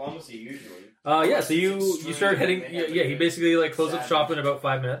 for diplomacy usually. Yeah, so you start heading. Yeah, he basically like closed up shop in about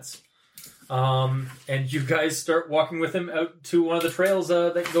 5 minutes, and you guys start walking with him out to one of the trails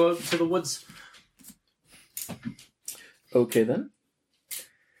that go out to the woods. Okay, then.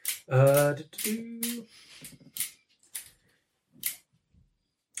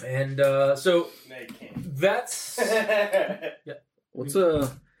 And so No, you can't. that's What's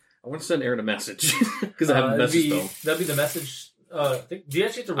I want to send Aaron a message because I have a message spell. that'd be the message. Do you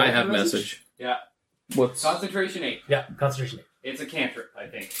actually have to roll I have the message. Yeah. What's? Concentration 8. Yeah, concentration 8. It's a cantrip, I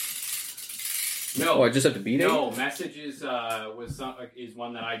think. Oh, No. I just have to beat it. No, message is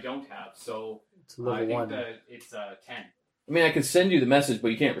one that I don't have, so It's level I think 1. that it's 10. I mean, I can send you the message, but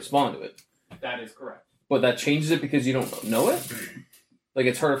you can't respond to it. That is correct. But that changes it because you don't know it. Like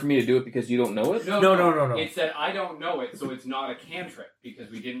it's harder for me to do it because you don't know it. No. It's that I don't know it, so it's not a cantrip because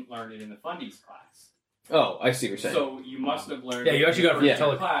we didn't learn it in the fundies class. Oh, I see what you're saying. So you must have learned. Yeah, you actually got it from in the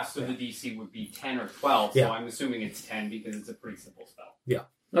tele- class, so the DC would be 10 or 12. Yeah. So I'm assuming it's 10 because it's a pretty simple spell.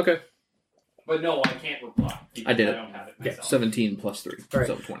 Okay. But no, I can't reply. I did I it. don't have it Yeah. myself. 17 plus 3. All right.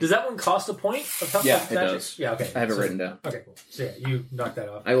 So 20. Does that one cost a point of health? Yeah, of it magic? does. Yeah, okay. I have it So- written down. Okay, cool. So yeah, you knocked that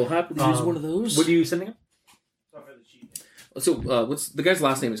off. I will happily use one of those. What are you sending him? Not for the cheap. So, what's the guy's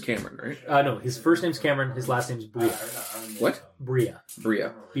last name is Cameron, right? No, his first name's Cameron. His last name's Bria. What? Bria.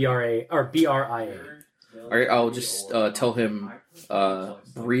 Bria. B-R-A or B-R-I-A. All right, I'll just tell him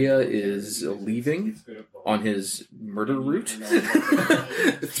Bria is leaving on his murder route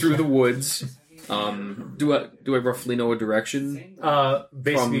through the woods. Do I roughly know a direction?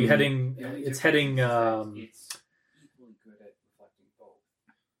 Basically heading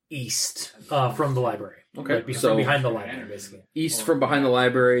east from the library. Okay, Like, so from behind the library, basically. East from behind the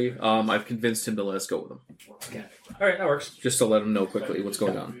library. I've convinced him to let us go with him, All right, that works. just to let him know quickly what's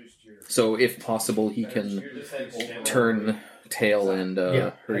going on. So, if possible, he can turn tail and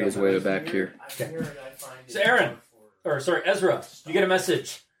hurry his way back here. Okay. So Ezra, you get a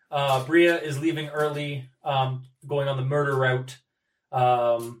message. Bria is leaving early, going on the murder route,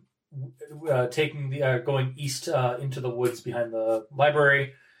 going east into the woods behind the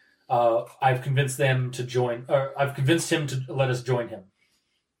library. I've convinced them to join, or I've convinced him to let us join him.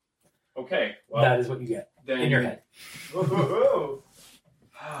 Okay, well, That is what you get in your head.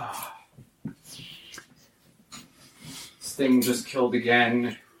 This thing just killed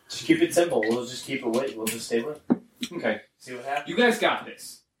again. Just keep it simple. We'll just keep it wait. We'll just stay with. Okay, See what happens. you guys got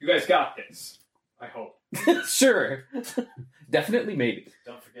this. I hope. Sure. Definitely, maybe.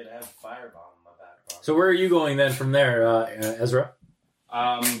 Don't forget I have a firebomb in my back pocket. So where are you going then from there, Ezra?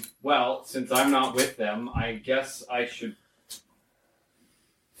 Well, since I'm not with them, I guess I should.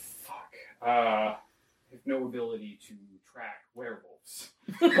 Fuck. I have no ability to track werewolves.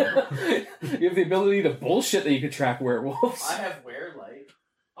 You have the ability to bullshit that you could track werewolves. I have wear light.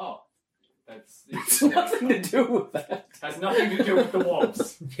 Oh, that's It's nothing to do with that. has nothing to do with the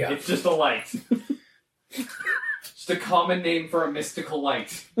wolves. Yeah. It's just a light. Just a common name for a mystical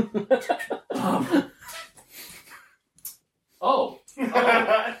light. Oh.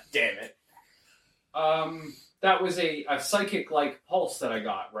 Damn it. That was a psychic-like pulse that I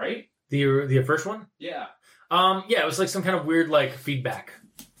got, right? The first one? Yeah. Yeah, it was like some kind of weird like feedback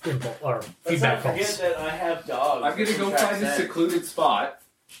impulse or Let's feedback not forget pulse. that I have dogs. I'm gonna go find a secluded spot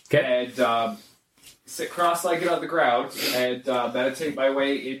Okay. and sit cross-legged on the ground and meditate my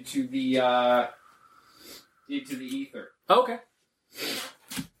way into the ether. Okay.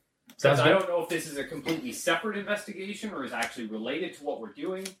 Sounds I good. don't know if this is a completely separate investigation or is actually related to what we're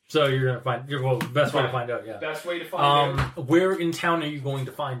doing. So you're gonna find best way to find out. Yeah. Best way to find out. Where in town are you going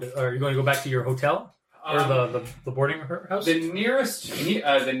to find it? Are you going to go back to your hotel or the boarding house? The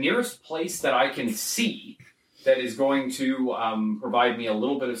nearest place that I can see that is going to provide me a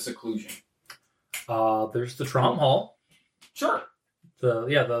little bit of seclusion. There's the Trom Hall. Sure.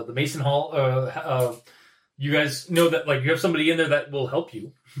 The Mason Hall. You guys know that like you have somebody in there that will help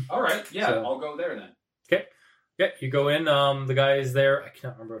you. All right. Yeah, So- I'll go there then. Okay. Yeah, you go in. The guy is there. I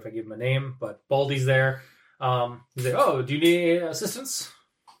can't remember if I gave him a name, but Baldy's there. He's like, "Oh, do you need assistance?"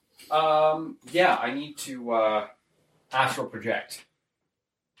 Yeah, I need to astral project.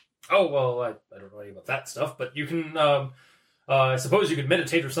 Oh well, I don't know any about that stuff, but you can. I suppose you could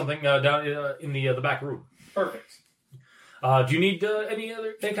meditate or something down in the back room. Perfect. Do you need any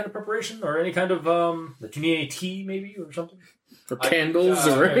kind of preparation or any kind of do you need any tea maybe or something? Or candles,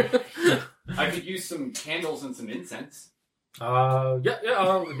 or... I could use some candles and some incense. Yeah.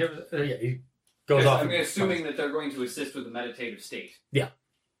 He goes off. I'm assuming that they're going to assist with the meditative state.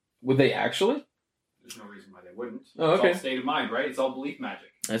 Would they actually? There's no reason why they wouldn't. Oh, It's okay. all state of mind, right? It's all belief magic.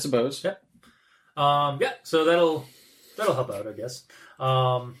 I suppose. Yeah. So that'll help out, I guess.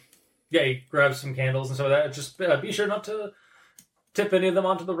 Yeah, he grabs some candles and some of that. Just be sure not to tip any of them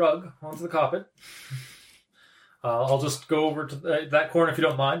onto the rug, onto the carpet. I'll just go over to that corner if you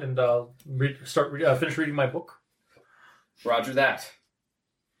don't mind, and finish reading my book. Roger that.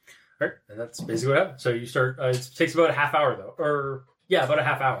 All right, and that's basically what happens. So you start. It takes about a half hour though, about a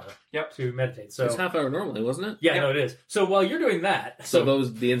half hour. Yep. To meditate. So It's half hour normally, wasn't it? yeah, no, it is. So while you're doing that, So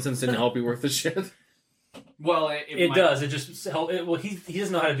the incense didn't help you worth the shit? Well, it does. It just help. Well, he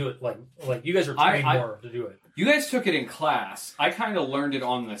doesn't know how to do it. Like you guys are trained more to do it. You guys took it in class. I kind of learned it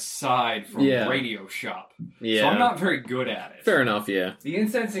on the side from Radio Shop. Yeah. So I'm not very good at it. Fair enough, yeah. The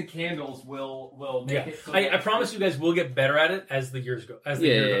incense and candles will make it. So I promise you guys will get better at it as the years go. As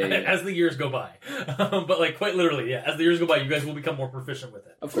the years go by. But like quite literally, yeah. As the years go by, you guys will become more proficient with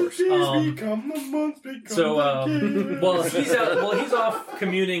it. Of course. Become the months, become So the while he's off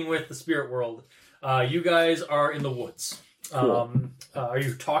communing with the spirit world, you guys are in the woods. Cool. Are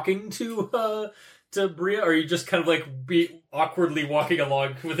you talking to Bria, or are you just kind of like awkwardly walking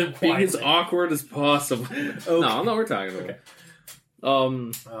along with him quietly? Being as awkward as possible. No, we're talking about.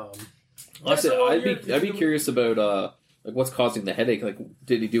 Okay. I'd be curious about Like, what's causing the headache? Like,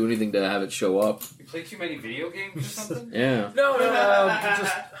 did he do anything to have it show up? You play too many video games or something? Yeah. No,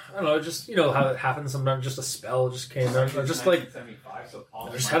 just I don't know, just how it happens sometimes. Just a spell just came in, or just like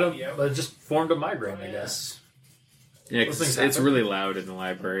just formed a migraine, I guess. Yeah, 'cause it's really loud in the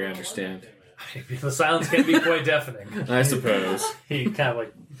library. I understand. The silence can be quite deafening. I suppose. He kind of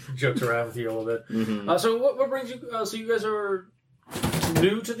like jokes around with you a little bit. Mm-hmm. So what brings you? So you guys are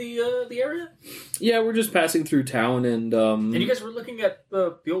new to the area? Yeah, we're just passing through town, and And you guys were looking at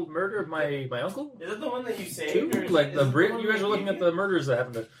the old murder of my uncle. Is it the one that you saved? Too? Like the Brit? You guys were looking at the murders that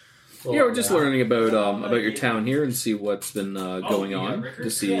happened. Yeah, we're just learning about your town here and see what's been going on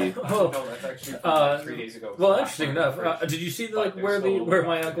to see. No, that's actually 3 days ago. Well, interesting enough. Did you see where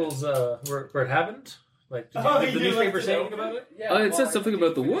my uncle's where it happened? Like, did the newspaper say anything about it? It said something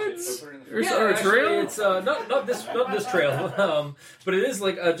about the woods or a actually, trail. It's not this trail, but it is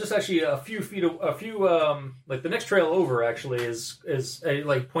like just actually a few like the next trail over actually is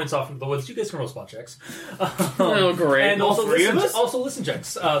like points off into the woods. You guys can roll spot checks. Oh, great! And also listen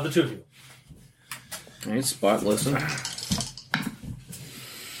checks. The two of you. All right, spot listen.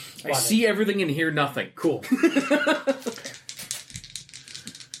 I see everything and hear nothing. Cool.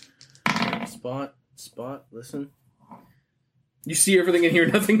 Spot, listen. You see everything and hear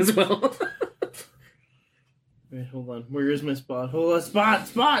nothing as well. Wait, hold on. Where is my spot? Hold on.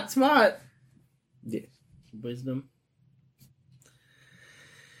 Spot! Yeah. Wisdom.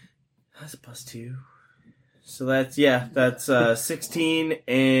 That's a +2. So that's 16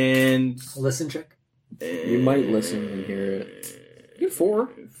 and... Listen check. You might listen and hear it. You 4.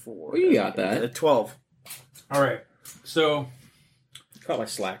 Well, you got that. 12. All right. So... Caught my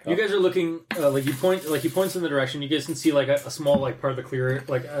slack. You guys are looking he points in the direction. You guys can see like a small like part of the clear,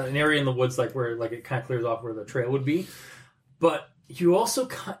 like an area in the woods, like where like it kind of clears off where the trail would be. But you also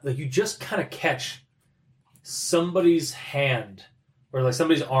you just kind of catch somebody's hand or like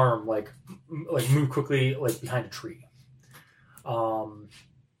somebody's arm like move quickly like behind a tree.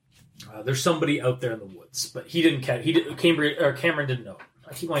 There's somebody out there in the woods, but he didn't catch. Cameron didn't know.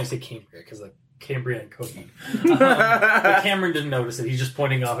 I keep wanting to say Cambria because like. Cambria and Cody. But Cameron didn't notice it. He's just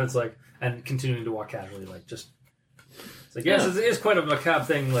pointing off. It's like and continuing to walk casually, like just. It's like yes, it is quite a macabre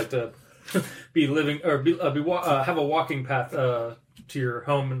thing, like to be living or have a walking path to your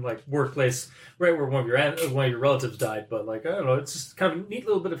home and like workplace, right where one of your relatives died. But like I don't know, it's just kind of a neat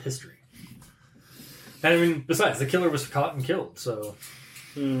little bit of history. And I mean, besides, the killer was caught and killed, so.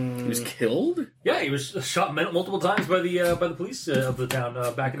 He was killed? Yeah, he was shot multiple times by the police of the town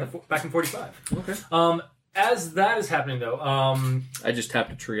back in 45. Okay. As that is happening, though, I just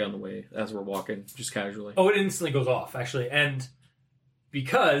tapped a tree on the way as we're walking, just casually. Oh, it instantly goes off, actually, and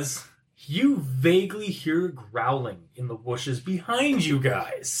because you vaguely hear growling in the bushes behind you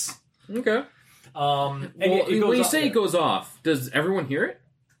guys. Okay. And when you say it goes off, does everyone hear it?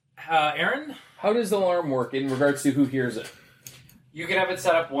 Aaron? How does the alarm work in regards to who hears it? You can have it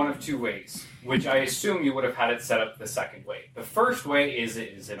set up one of two ways, which I assume you would have had it set up the second way. The first way is it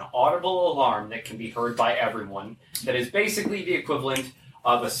is an audible alarm that can be heard by everyone that is basically the equivalent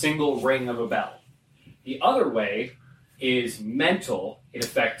of a single ring of a bell. The other way is mental. It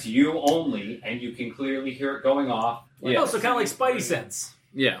affects you only, and you can clearly hear it going off. Yeah. Oh, so kind of like Spidey sense.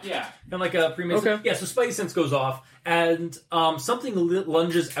 Yeah. Yeah. Kind of like a Freemason. Okay. Yeah, so Spidey sense goes off, and something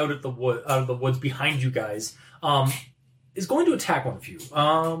lunges out of the woods behind you guys. Is going to attack one of you.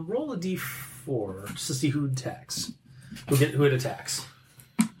 Roll a d4 just to see who attacks. Who it attacks.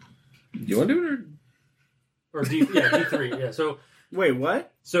 Do you want to do it or D3? Yeah. So wait,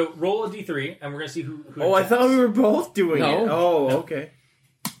 what? So roll a d3, and we're gonna see who Oh, attacks. I thought we were both doing it. Oh, no. Okay.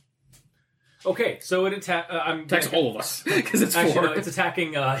 Okay, so it attacks all of us because it's actually 4. no, it's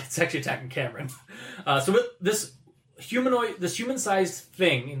attacking. It's actually attacking Cameron. So this human-sized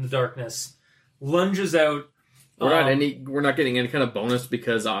thing in the darkness lunges out. We're not getting any kind of bonus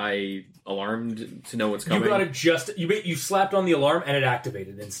because I alarmed to know what's coming. You got it you slapped on the alarm and it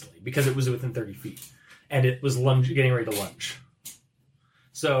activated instantly because it was within 30 feet and it was getting ready to lunge.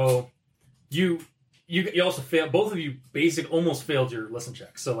 So you also failed. Both of you almost failed your listen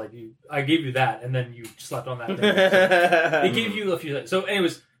check. So like I gave you that and then you slapped on that. So it gave you a few. So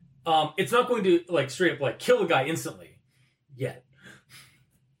anyways, it's not going to like straight up like kill a guy instantly yet.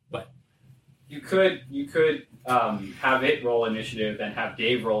 But you could have it roll initiative and have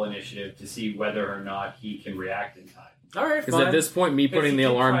Dave roll initiative to see whether or not he can react in time. All right, because at this point, me putting the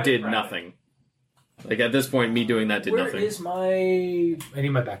alarm did nothing. Like at this point, me doing that did nothing. Where is I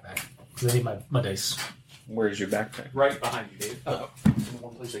need my backpack because I need my dice. Where's your backpack? Right behind you, Dave. Oh, it's in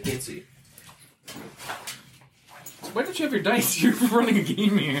one place I can't see. So why don't you have your dice? You're running a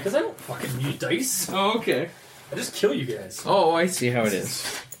game here. Because I don't fucking use dice. Oh, okay. I just kill you guys. Oh, I see how it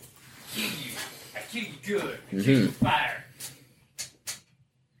is. Kill you. I kill you good. I Mhm. kill you with fire.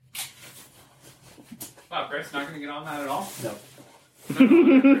 Wow, Chris, not going to get on that at all? No. Chris.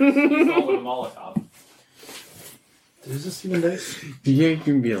 He's all with a Molotov. Is this even dice? Yeah, you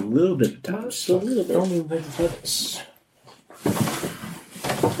can be a little bit tough. Just a little bit. Only dice.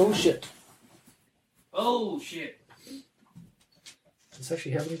 Oh shit. Oh, shit. Does this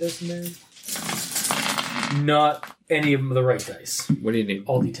actually have any dice in there? Not any of the right dice. What do you need?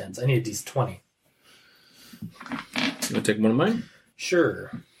 All D10s. I need a D20. You want to take one of mine?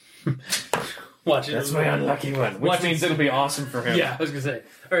 Sure. Watch it. That's my unlucky one, which Watch means it'll be awesome for him. Yeah, I was gonna say.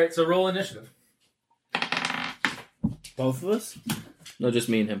 All right, so roll initiative. Both of us? No, just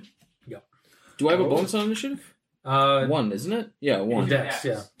me and him. Yep. Do I have a bonus on initiative? 1, isn't it? Yeah, 1. Dex,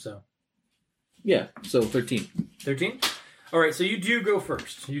 yeah. So Yeah, so 13. 13. All right, so you do go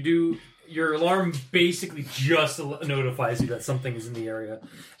first. You do. Your alarm basically just notifies you that something is in the area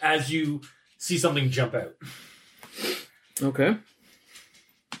as you see something jump out. Okay.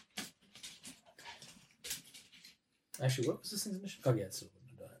 Actually, what was this thing's initiative? Oh, yeah, it's still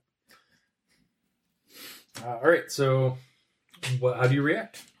done it. All right, so how do you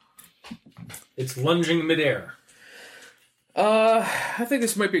react? It's lunging midair. I think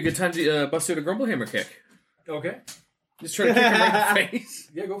this might be a good time to bust out a Grumblehammer kick. Okay. Just try to kick him right in the face.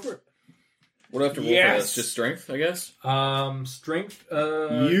 Yeah, go for it. What do I have to roll for this? Just strength, I guess? Strength.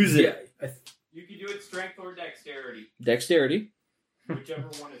 Use it. Yeah, You can do it strength or dexterity, Dexterity. whichever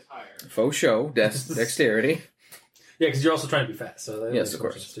one is higher. Faux show. Dexterity. yeah, because you're also trying to be fast. So that Yes, makes of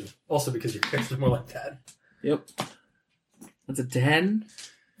more course. sense, too. Also because your character's more like that. Yep. That's a 10.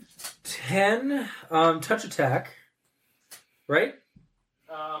 10. Touch attack. Right?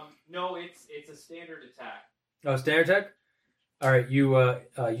 No, it's a standard attack. Oh, standard attack. All right, you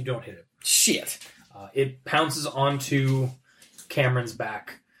don't hit it. Shit. It pounces onto Cameron's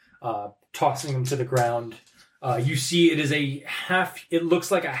back, tossing him to the ground. You see, it is it looks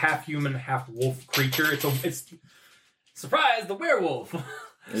like a half human, half wolf creature. It's surprise, the werewolf.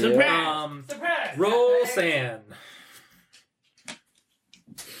 Surprise! Surprise! Roll sand.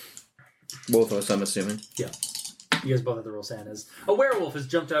 Both of us, I'm assuming. You guys both have to roll sand. As a werewolf has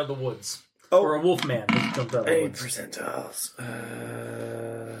jumped out of the woods, or a wolf man has jumped out of the 8 woods. percentiles.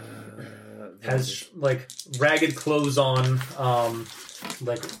 Has like ragged clothes on,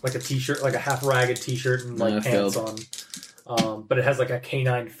 like a t-shirt, like a half ragged t-shirt and like I pants failed. on. But it has like a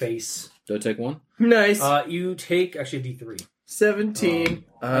canine face. Do I take one? Nice. You take actually a D3. 17.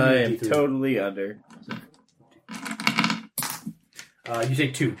 I am D3. totally under. You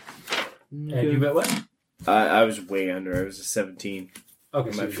take 2. And you got what? I was way under. I was a 17. Okay,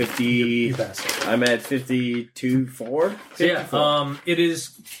 I'm so at you 50. You passed. I'm at 52.4. So yeah, it is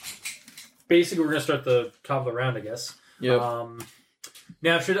basically we're gonna start the top of the round, I guess. Yep.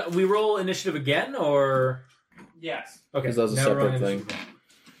 Now, should we roll initiative again, or Yes. okay? 'Cause that was a now we're rolling separate thing. initiative again.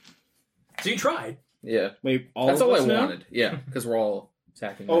 So you tried. Yeah. Wait, That's of all us I now? wanted. Yeah, because we're all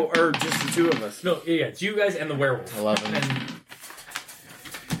attacking. Oh, or just the two of us. No, yeah, it's you guys and the werewolf. 11. And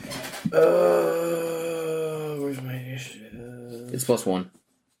Where's my initiative? It's +1.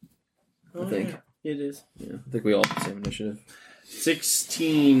 I think. It is. Yeah, I think we all have the same initiative.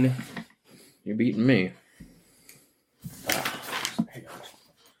 16. You're beating me.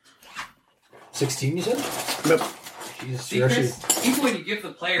 16, you said? Nope. Jesus, See, you're actually Chris, even when you give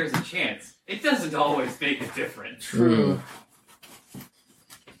the players a chance, it doesn't always make a difference. true.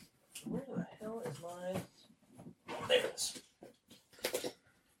 Where the hell is my? There it is.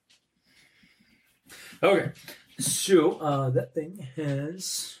 Okay, so that thing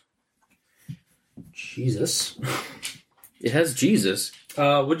has Jesus. It has Jesus.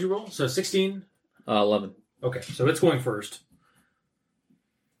 What'd you roll? So 16. 11. Okay, so it's going first.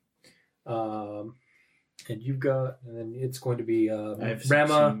 And you've got, and then it's going to be I have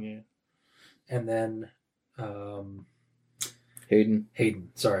Rama, 16, yeah. and then Hayden. Hayden.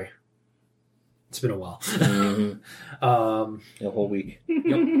 Sorry, it's been a while. Mhm. A whole week.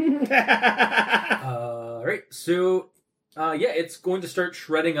 All right, so yeah, it's going to start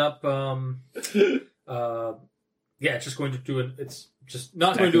shredding up. Yeah, it's just going to do it. It's just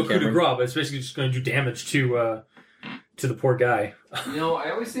not going to do a coup de grace, but it's basically just going to do damage to the poor guy. You know,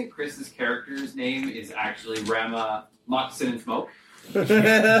 I always think Chris's character's name is actually Rama Moccasin and Smoke. His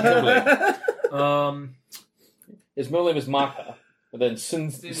middle name is Maka, but then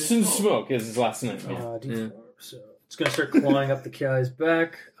Sin Smoke is his last name. D4. So it's going to start clawing up the guy's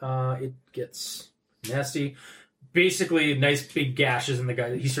back. It gets nasty. Basically, nice big gashes in the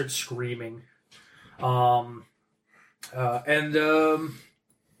guy. He starts screaming. Then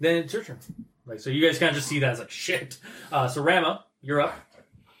it's your turn. Like, so you guys kind of just see that as like, shit. So Rama, you're up.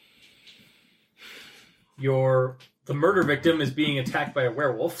 The murder victim is being attacked by a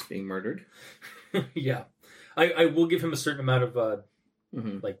werewolf. Being murdered. Yeah. I will give him a certain amount of,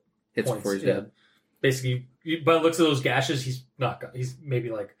 like, hits points. before he's Yeah. dead. Basically, by the looks of those gashes, he's not. He's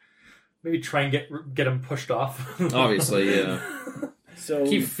maybe try and get him pushed off. Obviously, yeah. So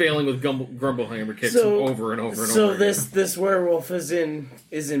Keep failing with Grumblehammer kicks So- over and over and over. So again. this werewolf is in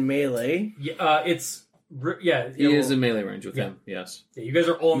melee. Yeah, He is in melee range with Yeah. him. Yes. Yeah, you guys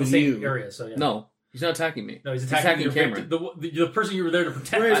are all in the With same you. area, so yeah. No, he's not attacking me. No, he's attacking your Cameron. victim, the person you were there to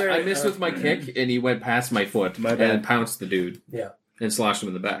protect. I missed with my kick, and he went past my foot My bad. and pounced the dude. Yeah. And slashed him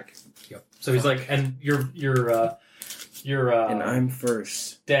in the back. Yep. So he's like, and your And I'm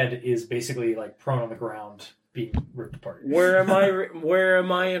first. dead is basically like prone on the ground, being ripped apart. Where am I? Where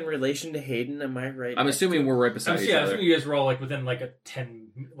am I in relation to Hayden? Am I right? I'm next assuming to we're right I'm beside each assuming other. you guys were all like within like a 10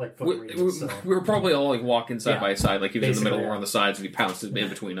 foot radius. So. We were probably all like walking side Yeah. by side, like he was in the Basically, middle yeah. or on the sides, and he pounced in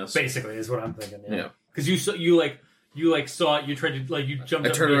between us. Basically, is what I'm thinking. Yeah. Because you saw it. You tried to you jumped.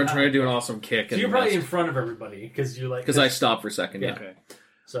 I up turned around behind- trying to do an awesome kick, So and you're probably in front of everybody because you're like because I stopped for a second. Yeah. Okay.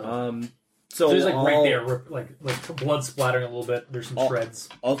 so. So So he's like right I'll- there, like blood splattering a little bit. There's some shreds.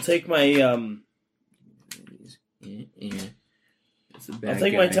 I'll take my It's a bad I'll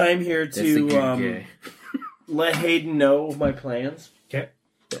take guy. my time here That's the good to guy. let Hayden know of my plans. Okay.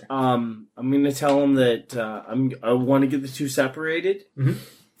 I'm going to tell him that I want to get the two separated.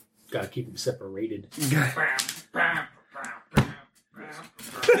 Gotta keep them separated. Please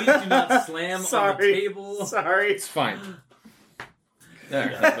do not slam on the Sorry. table. Sorry. It's fine.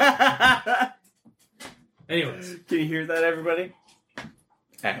 There. Anyways, Can you hear that, everybody?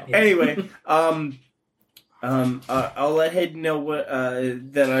 Ow. Anyway, I'll let Hayden know what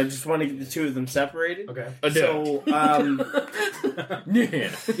that I just want to get the two of them separated. okay. So, Yeah.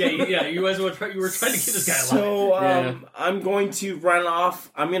 You guys were trying to get this guy alive. so Yeah. I'm going to run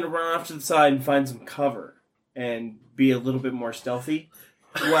off. I'm going to run off to the side and find some cover and be a little bit more stealthy.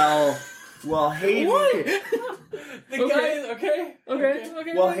 Well, Hayden. The guy, okay.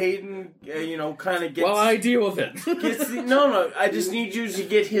 Well, Hayden, kind of gets. Well, I deal with it. gets the, no. I just need you to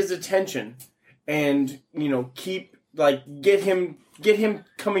get his attention, and get him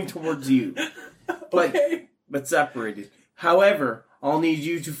coming towards you, but separated. However, I'll need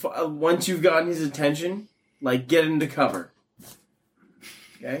you to once you've gotten his attention, get into cover.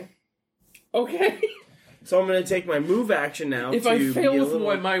 Okay. Okay. So I'm going to take my move action now. If to I be fail a with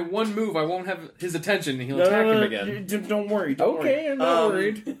little... my one move, I won't have his attention, and he'll No, attack no, him no, again. Don't worry. Don't Okay, worry. I'm not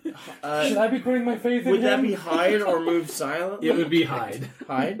worried. Should I be putting my faith in Would that him? be hide or move silently? It would be hide.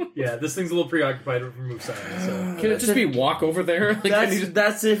 Hide. Yeah, this thing's a little preoccupied with move silence. So. Can it just be walk over there? Like, I need to-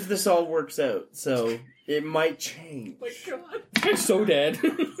 That's if this all works out. So it might change. I'm so dead.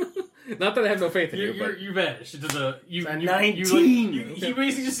 Not that I have no faith in you, but You vanished into the you. A you 19. You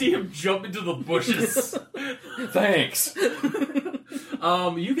basically just see him jump into the bushes. thanks. You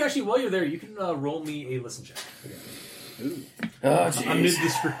can actually, while you're there, you can roll me a listen check. Oh, Amid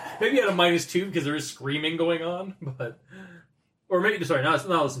jeez. the maybe at a -2 because there is screaming going on, but or maybe not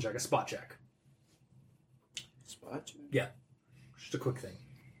a listen check, a spot check. Spot check. Yeah, just a quick thing.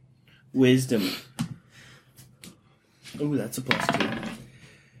 Wisdom. Ooh, that's a +2.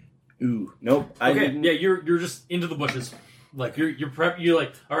 Ooh, nope. I Okay, didn't. yeah, you're just into the bushes, like you're prep. You're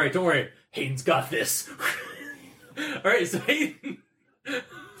like, all right, don't worry, Hayden's got this. All right, so Hayden.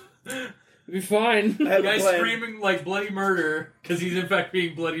 It'll be fine. I have The a guy's plan. screaming like bloody murder because he's in fact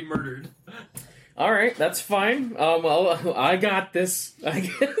being bloody murdered. All right, that's fine. Well, I got this, I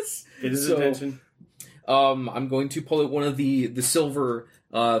guess. Get his So, attention. I'm going to pull out one of the silver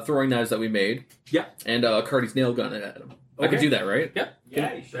throwing knives that we made. Yeah. And Cardi's nail gun it at him. I Okay. can do that, right? Yeah,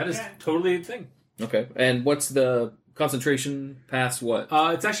 Yeah, you that is can. totally a thing. Okay. And what's the concentration past what?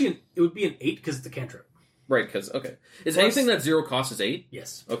 It's actually it would be an 8 because it's a cantrip. Right, because, okay. Is Plus- anything that's 0 cost is 8?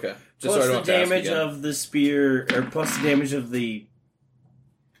 Yes. Okay. Plus so I don't the have to ask damage again. of the spear, or plus the damage of the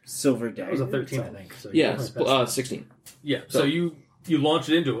silver dagger. That was a 13, I think. So Yeah, definitely passed. 16. Yeah. So So- you launch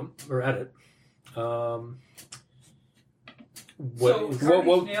it into him or at it. What So is-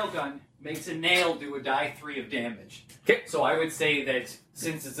 Cardi's nail gun makes a nail do a die 3 of damage. 'Kay. So I would say that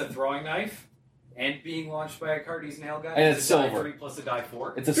since it's a throwing knife and being launched by a Cardi's nail gun, And it's it's a die silver. 3 plus a die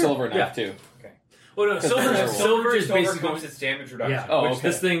 4. It's a silver knife, Yeah. too. Oh no, silver is just basically overcomes its damage reduction. yeah. Oh, which okay.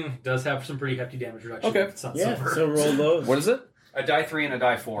 this thing does have some pretty hefty damage reduction. Okay. It's not Yeah, silver. so roll those. What is it? A die 3 and a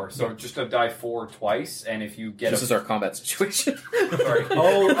die 4. So just a die 4 twice, and if you get This is our combat situation. Sorry.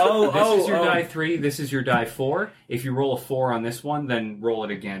 Oh, This is your die 3, this is your die 4. If you roll a 4 on this one, then roll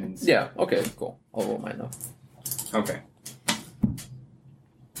it again. And Yeah, okay, cool. I'll roll mine, though. Okay.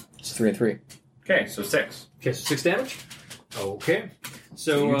 It's 3 and 3. Okay, so 6. Okay, so 6 damage. Okay,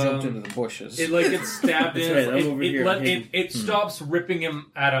 so You jumped into the bushes. it like gets stabbed in. That's right, I'm over here hidden. It stops ripping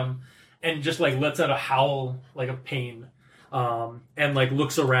him at him, and just like lets out a howl like of pain, and like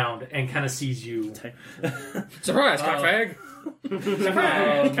looks around and kind of sees you. Surprise, cockfag!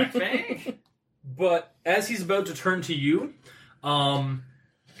 But as he's about to turn to you,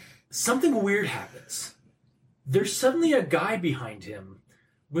 something weird happens. There's suddenly a guy behind him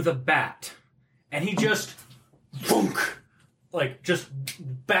with a bat, and he just boonk, like just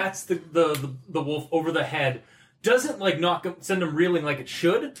bats the wolf over the head. Doesn't like knock him, send him reeling like it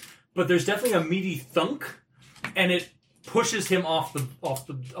should, but there's definitely a meaty thunk, and it pushes him off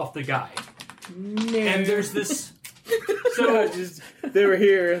the guy. And there's this. So they were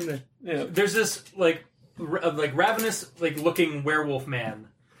here, and there's this like ravenous like looking werewolf man,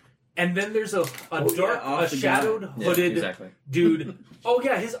 and then there's a shadowed hooded dude. Oh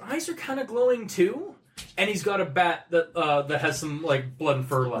yeah, his eyes are kind of glowing too, and he's got a bat that has some like blood and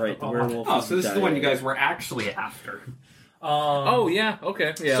fur left. Right, the werewolf. Oh, so this is the one you guys were actually after. Oh yeah,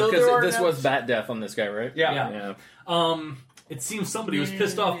 okay, yeah. So Because this was bat death on this guy, right? Yeah. It seems somebody was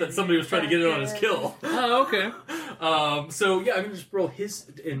pissed off that somebody was trying to get in on his kill. Oh, okay. So yeah, I'm gonna just roll his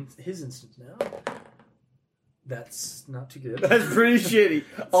instance now. That's not too good. That's pretty shitty.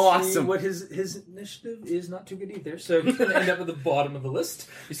 Awesome. See what his initiative is not too good either. So he's gonna end up at the bottom of the list.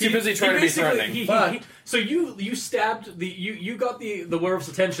 He's too busy trying to be threatening. So you stabbed you got the werewolf's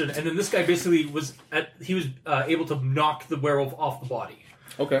attention, and then this guy basically was able to knock the werewolf off the body.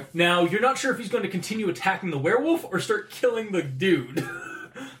 Okay. Now you're not sure if he's going to continue attacking the werewolf or start killing the dude.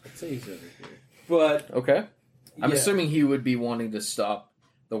 But okay, I'm yeah. assuming he would be wanting to stop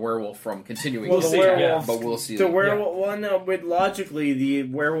the werewolf from continuing. Well, to the see, werewolf, but we'll see. The werewolf. Well, no, but logically, the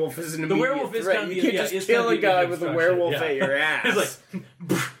werewolf is an immediate werewolf is threat. gonna be- You can't yeah, just it's kill gonna a be guy the with a destruction, werewolf yeah. at your ass. He's like,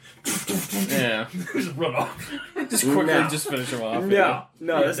 yeah, just run off. just quickly just finish him off.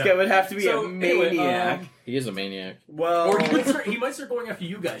 No, this guy would have to be So, a maniac. anyway, He is a maniac. Well, or he might start going after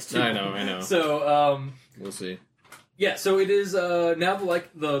you guys too. I know. So We'll see. yeah, so it is now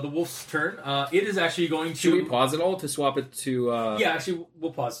the wolf's turn. It is actually going to. Should we pause it all to swap it to? Yeah, actually,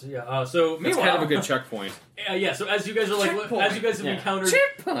 we'll pause. Yeah. So It's meanwhile, kind of a good checkpoint. yeah. So as you guys are like, as you guys have encountered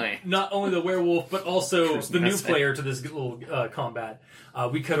Checkpoint. not only the werewolf but also Christmas. the new player to this little combat,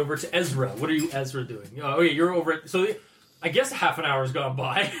 we cut over to Ezra. What are you, Ezra, doing? Oh yeah, you're over. So I guess half an hour has gone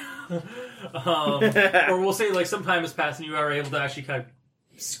by, or we'll say like some time has passed and you are able to actually kind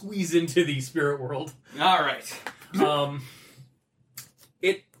of squeeze into the spirit world. All right.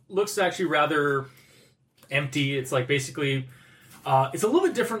 It looks actually rather empty. It's like basically, it's a little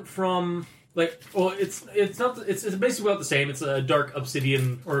bit different from like, well, it's not. It's basically about the same. It's a dark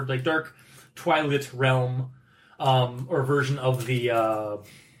obsidian or like dark twilight realm, or version of the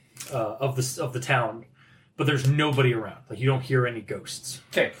town, but there's nobody around. Like you don't hear any ghosts.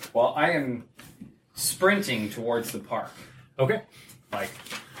 Okay. Well, I am sprinting towards the park. Okay. Like,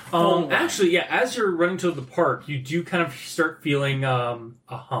 Actually, yeah, as you're running to the park, you do kind of start feeling a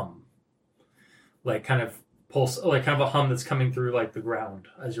hum. Like kind of pulse, like kind of a hum that's coming through like the ground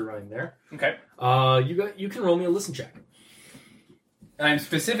as you're running there. okay. You can roll me a listen check. I'm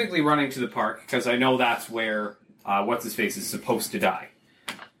specifically running to the park because I know that's where what's his face is supposed to die.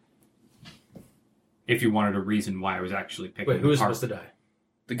 If you wanted a reason why I was actually picking. Wait, who the was park. supposed to die?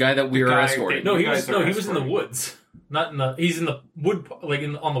 The guy that we The were guy escorting. No, You he guys was are he was in the escorting. woods, not in the. He's in the wood, like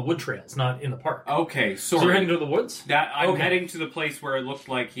on the wood trails, not in the park. Okay, So you're sorry. heading to the woods. That I'm Okay. heading to the place where it looked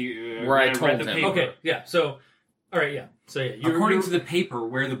like he Where I read told the him. paper. Okay, yeah. So, all right, yeah. So yeah, According to the paper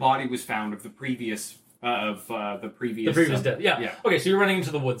where the body was found of the previous the previous death. Yeah. yeah. Okay, so you're running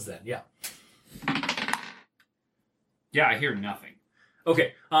into the woods then. Yeah. Yeah, I hear nothing.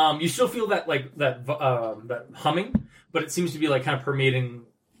 Okay. You still feel that like that humming, but it seems to be like kind of permeating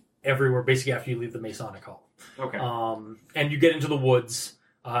everywhere. Basically, after you leave the Masonic Hall. Okay. And you get into the woods.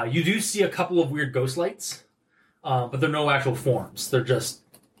 You do see a couple of weird ghost lights, but they're no actual forms. They're just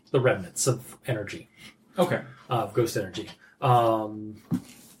the remnants of energy, Okay. of ghost energy.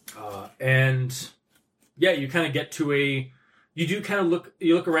 And yeah, you kind of get to a. You do kind of look.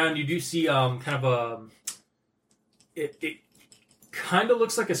 You look around. You do see kind of a. It kind of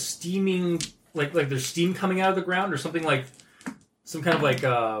looks like a steaming, like there's steam coming out of the ground or something like. Some kind of like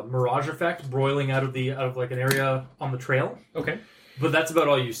mirage effect broiling out of like an area on the trail. Okay. But that's about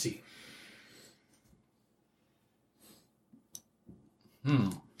all you see.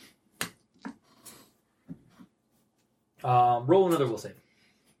 Roll another will save.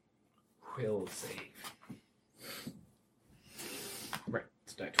 Will save. Right.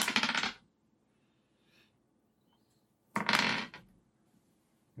 It's die 20.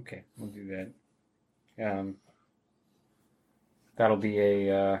 Okay, we'll do that. That'll be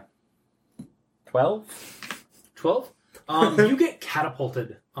a 12. 12. You get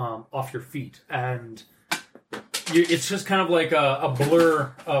catapulted off your feet, and it's just kind of like a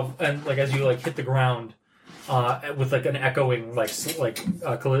blur of, and like as you like hit the ground with like an echoing like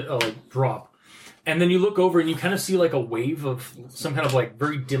drop, and then you look over and you kind of see like a wave of some kind of like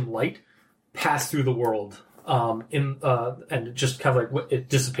very dim light pass through the world, and it just kind of like it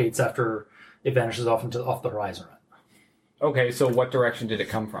dissipates after it vanishes off the horizon. Okay, so what direction did it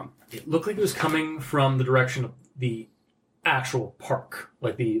come from? It looked like it was coming from the direction of the actual park,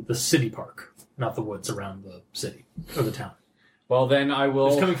 like the city park, not the woods around the city or the town. Well, then I will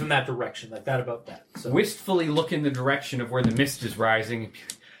It's coming from that direction, like that about that. So. wistfully look in the direction of where the mist is rising.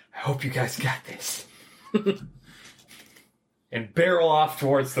 I hope you guys got this. And barrel off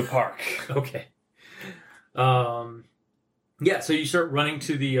towards the park. Okay. Yeah, so you start running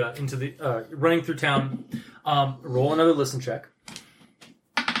to the running through town. Roll another listen check.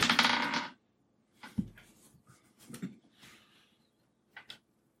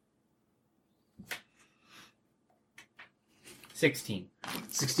 16.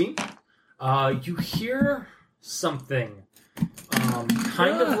 16. You hear something,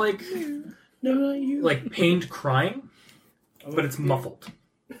 kind of like No, not you. like pained crying, but it's muffled.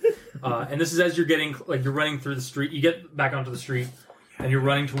 And this is as you're getting, like, you're running through the street. You get back onto the street, and you're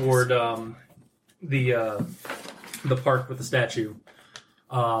running toward the park with the statue.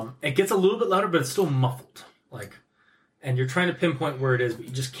 It gets a little bit louder, but it's still muffled. Like, and you're trying to pinpoint where it is, but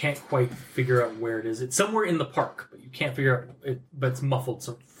you just can't quite figure out where it is. It's somewhere in the park, but you can't figure out it. But it's muffled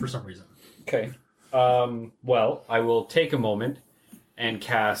for some reason. Okay. Well, I will take a moment and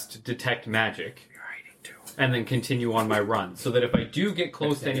cast Detect Magic. And then continue on my run, so that if I do get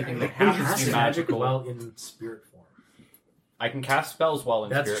close to anything that happens to be magical, while in spirit form. I can cast spells while in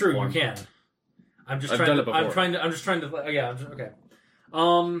That's spirit true. form. You can. I'm just I've trying done to. it before. I'm just trying to. Yeah. Okay.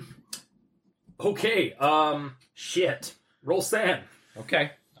 Okay. Shit. Roll sand.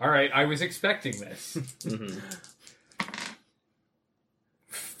 Okay. All right. I was expecting this.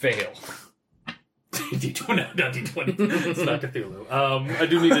 Fail. D20, not D20. It's not Cthulhu. I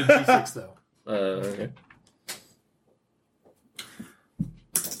do need a D6 though. Okay.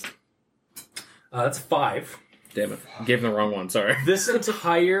 That's 5. Damn it. Gave him the wrong one, sorry. This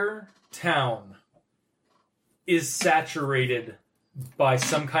entire town is saturated by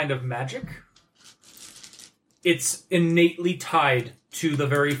some kind of magic. It's innately tied to the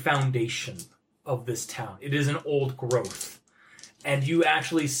very foundation of this town. It is an old growth. And you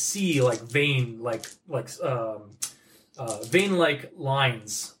actually see like vein-like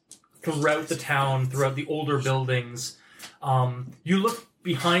lines throughout the town, throughout the older buildings. You look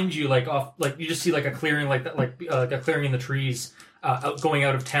behind you, like off, like you just see like a clearing, like that, like a clearing in the trees, going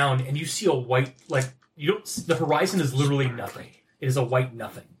out of town, and you see a white, like you don't. The horizon is literally nothing. It is a white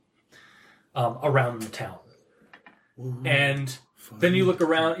nothing around the town. And then you look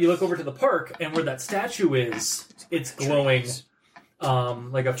around. You look over to the park, and where that statue is, it's glowing,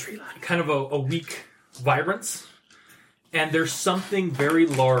 like a kind of a weak vibrance. And there's something very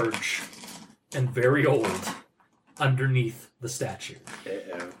large and very old underneath the statue.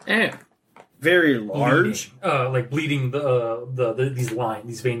 Very large. Bleeding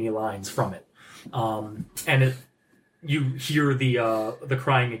these veiny lines from it. And you hear the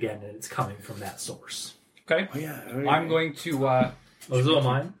crying again, and it's coming from that source. Okay. Oh, yeah. I'm going to... Those are all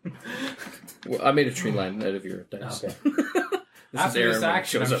mine? Well, I made a tree line out of your dice. Okay. After this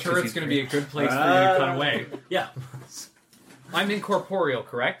action, I'm sure it's going to be a good place for you to cut away. Yeah. I'm incorporeal,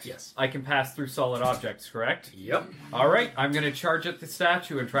 correct? Yes. I can pass through solid objects, correct? Yep. All right, I'm going to charge at the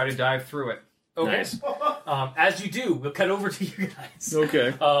statue and try to dive through it. Okay. Nice. As you do, we'll cut over to you guys.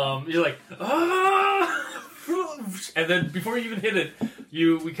 Okay. You're like, ah! And then before you even hit it,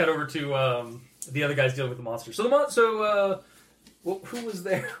 we cut over to the other guys dealing with the monster. So who was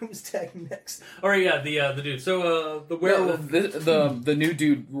there? Who was tagging next? All right, yeah, the dude. So the werewolf. The new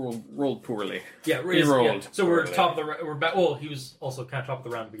dude rolled poorly. Yeah, he rolled. Yeah. So we're top of the. We're back. Well, he was also kind of top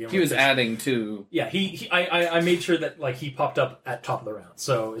of the round to begin with. He was adding to. Yeah, I made sure that like he popped up at top of the round.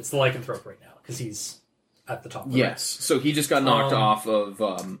 So it's the lycanthrope right now because he's at the top. Of the round. So he just got knocked off of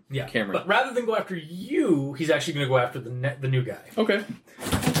Cameron. But rather than go after you, he's actually going to go after the new guy. Okay.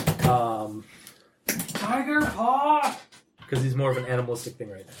 Tiger Paw! Because he's more of an animalistic thing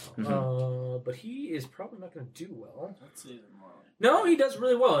right now. But he is probably not going to do well. No, he does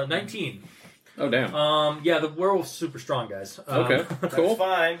really well. 19. Oh, damn. Yeah, the werewolf's super strong, guys. Okay, cool. That's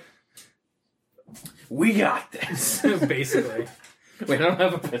fine. We got this. Basically. Wait, I don't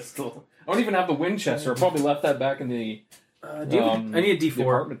have a pistol. I don't even have the Winchester. I probably left that back in the Do you have, I need a The D4.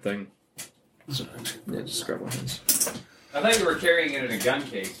 apartment thing. Yeah, just grab my hands. I thought you were carrying it in a gun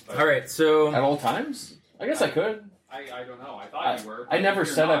case. But All right, so At all times? I guess I could. I don't know. I thought you were. I never If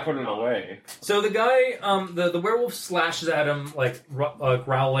you're said I not, put it you're not. away. So the guy, the werewolf slashes at him like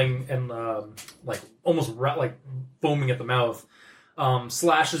growling and like almost like foaming at the mouth.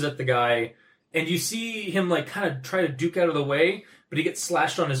 Slashes at the guy, and you see him like kind of try to duke out of the way, but he gets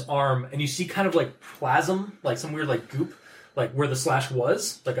slashed on his arm, and you see kind of like plasm, like some weird like goop, like where the slash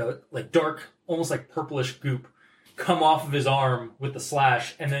was, like a dark, almost like purplish goop, come off of his arm with the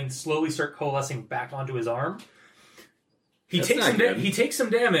slash, and then slowly start coalescing back onto his arm. He That's takes not good. he takes some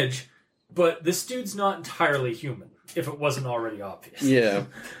damage, but this dude's not entirely human. If it wasn't already obvious, Yeah.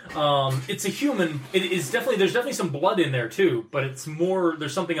 it's a human. It is definitely there's definitely some blood in there too, but it's more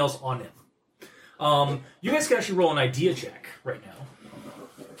there's something else on him. You guys can actually roll an idea check right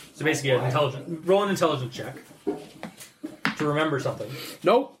now. So basically, roll an intelligence check to remember something.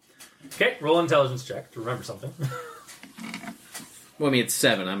 Nope. Okay, roll an intelligence check to remember something. Well, I mean, it's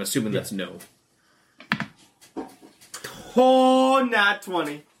 7. I'm assuming that's no. Oh, not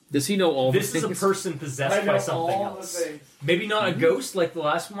 20. Does he know all This the is a things? person possessed by something else. Maybe not a ghost like the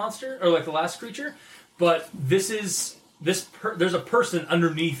last monster or like the last creature, but there's a person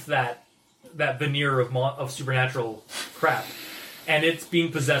underneath that veneer of supernatural crap, and it's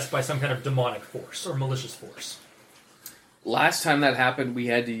being possessed by some kind of demonic force or malicious force. Last time that happened, we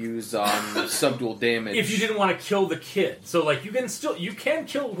had to use subdual damage. If you didn't want to kill the kid, so like you can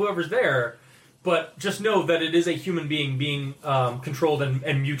kill whoever's there, but just know that it is a human being controlled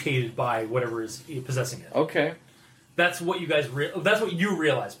and mutated by whatever is possessing it. Okay. That's what you guys. That's what you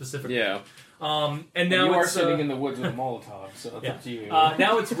realize specifically. Yeah. And now you are it's, sitting in the woods with a Molotov, so it's up to you.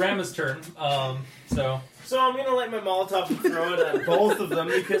 now it's Rama's turn. So I'm gonna let my Molotov and throw it at both of them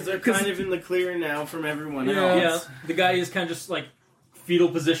because they're kind of in the clear now from everyone else. The guy is kind of just like fetal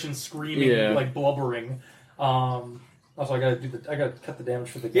position, screaming, like blubbering. Also, I gotta cut the damage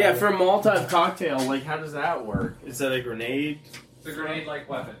for the guy. Yeah, for a Molotov cocktail, like how does that work? Is that a grenade? It's a grenade-like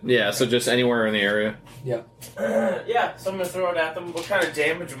weapon. Yeah, so just anywhere in the area. Yeah. Yeah, so I'm gonna throw it at them. What kind of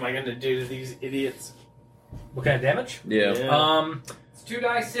damage am I gonna do to these idiots? What kind of damage? Yeah. It's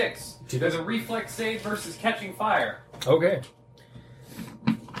 2d6. There's a reflex save versus catching fire. Okay.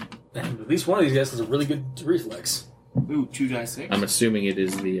 And at least one of these guys has a really good reflex. Ooh, 2d6. I'm assuming it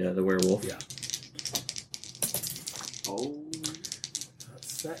is the werewolf. Yeah. Oh.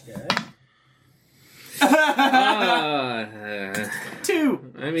 That's that guy.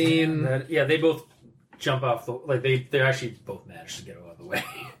 2. I mean, they both jump off the they actually both managed to get out of the way.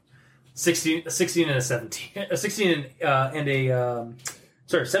 16 and a 17. 16 and a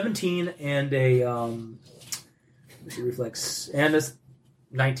 17 and a reflex and a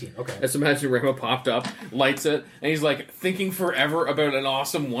 19. Okay. let's imagine Rama popped up, lights it, and he's like thinking forever about an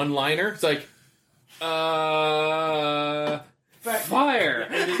awesome one-liner. It's like, fire!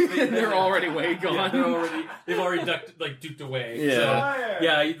 And they're already way gone. Yeah, they've already duked away.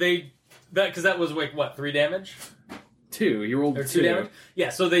 Yeah. So, because that was like what, 3 damage 2. You rolled or 2 2 damage. Yeah,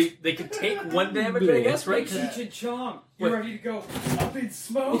 so they could take 1 damage, I guess, right? Chomp. What? You ready to go up in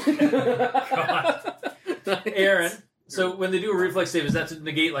smoke? God. Aaron. So when they do a reflex save, is that to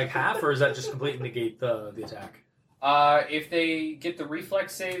negate like half, or is that just completely negate the attack? If they get the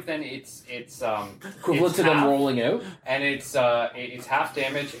reflex save, then it's Equivalent it's to them half, rolling out. and it's half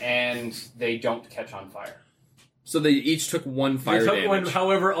damage, and they don't catch on fire. So they each took 1 fire They took damage. one.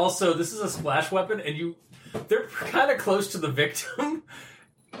 However, also this is a splash weapon, and they're kind of close to the victim.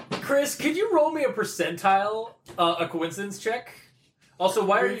 Chris, could you roll me a percentile, a coincidence check? Also,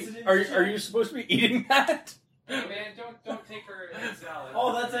 why are you supposed to be eating that? Hey man, don't take her salad.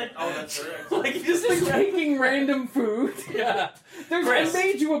 Oh, that's it. Oh, that's correct. Like you just Just taking random food. yeah, I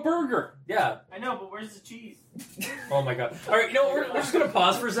made you a burger. yeah. I know, but where's the cheese? Oh my god! All right, you know what, we're just gonna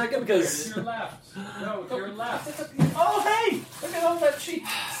pause for a second To because your left. No, to your left. Oh, hey! look at all that cheese.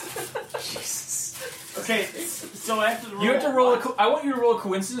 Okay, so I have to roll. You have to roll I want you to roll a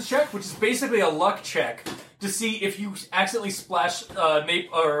coincidence check, which is basically a luck check to see if you accidentally splash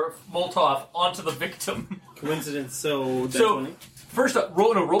or Molotov onto the victim. Coincidence, so... So, first up,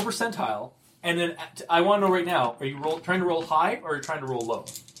 roll percentile, and then I want to know right now, are you trying to roll high or are you trying to roll low?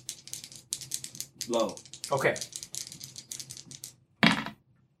 Low. Okay.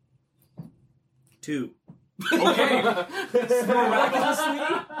 2. Okay. Miraculously,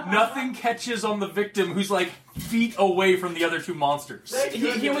 nothing catches on the victim who's like feet away from the other 2 monsters.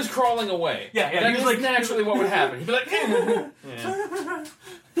 He was crawling away. Yeah, That he was is like naturally what would happen. He'd be like,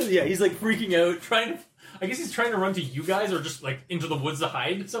 Yeah, he's like freaking out, trying to. I guess he's trying to run to you guys, or just like into the woods to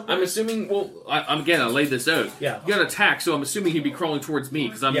hide somewhere. I'm assuming. Well, I laid this out. Yeah. You got attack, so I'm assuming he'd be crawling towards me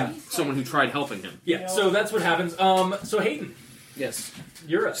because I'm Yeah. someone who tried helping him. Yeah. So that's what happens. So Hayden, Yes.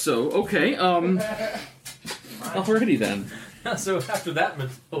 you're up. So okay. Alrighty then. So after that,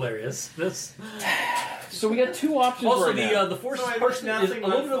 hilarious. This. So we got two options. Also, right now. the forest So I portion put is a nothing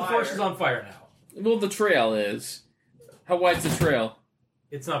little on bit of the forest fire. is on fire now. Well, the trail is. How wide's the trail?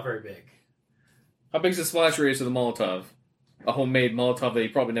 It's not very big. How big's the splash radius of the Molotov? A homemade Molotov that you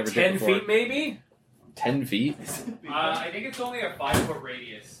probably never did 10 before. feet, maybe. 10 feet? I think it's only a 5-foot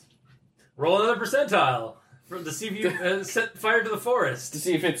radius. Roll another percentile to see if you set fire to the forest. To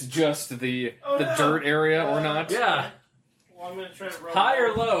see if it's just the Oh, no. dirt area or not. Yeah. Well, I'm gonna try to roll High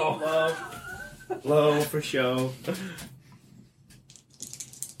or low? low. Low for show.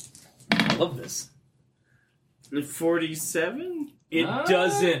 I love this. 47? It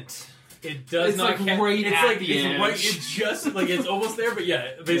doesn't. It does It's not like count. right it's at like the it's edge. right. It's just like it's almost there, but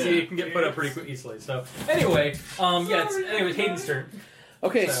yeah, basically Yeah. it can get put up pretty quick easily. So anyway, it's Hayden's turn.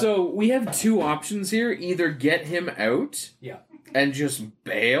 Okay, So- so we have two options here. Either get him out Yeah. and just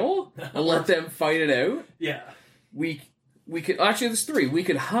bail and let them fight it out. Yeah. We could actually there's three. We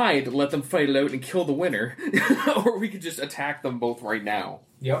could hide, let them fight it out and kill the winner. Or we could just attack them both right now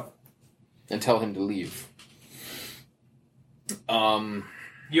Yep. and tell him to leave.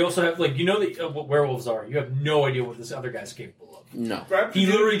 You also have what werewolves are. You have no idea what this other guy's capable of. No. Grab He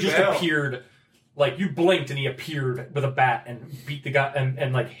the literally just bell. appeared. Like you blinked and he appeared with a bat and beat the guy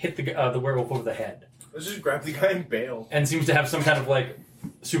and like hit the werewolf over the head. Let's just grab the guy and bail. And seems to have some kind of like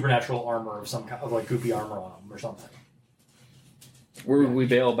supernatural armor of some kind of like goopy armor on him or something. Where would we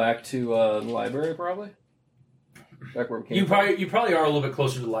bail back to the library probably? Back where we came You from? probably are a little bit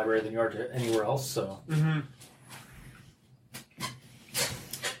closer to the library than you are to anywhere else. So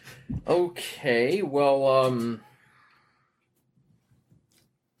Okay, well,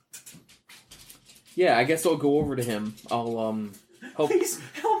 yeah, I guess I'll go over to him. I'll, help. please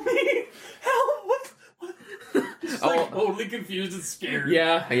help me! Help! What? Just like I'll- totally confused and scared.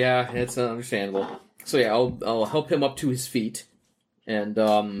 Yeah, it's understandable. So yeah, I'll help him up to his feet, and,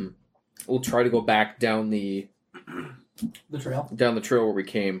 we'll try to go back down the The trail. where we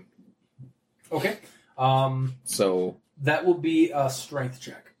came. Okay. So, That will be a strength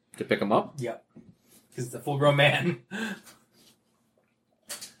check. to pick him up? Yep. Because it's a full-grown man.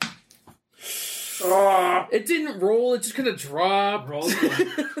 It didn't roll, it just kind of dropped. Roll again.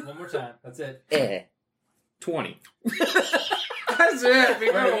 One more time. That's it. 20. That's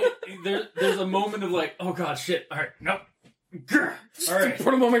it. Right. There's a moment of like, oh god, shit. All right, nope. Grr. All right.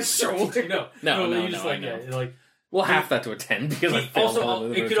 Put him on my shoulder. No, No, you just I like know. yeah, like We'll half that to a 10 because I he failed all also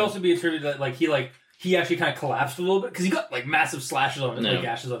of it could also be attributed that like he actually kind of collapsed a little bit because he got like massive slashes on his No. like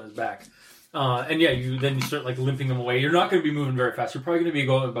gashes on his back. And yeah, you start like limping him away. You're not going to be moving very fast. You're probably going to be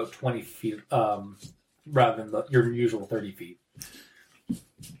going about 20 feet rather than your usual 30 feet.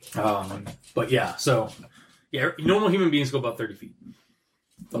 But yeah, so yeah, normal human beings go about 30 feet.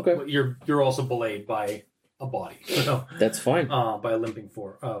 Okay. But you're also belayed by a body, so, That's fine. by a limping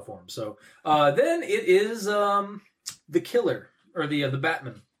form. So then it is the killer or the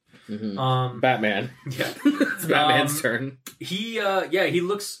Batman. Mm-hmm. Batman. Yeah, It's Batman's turn. he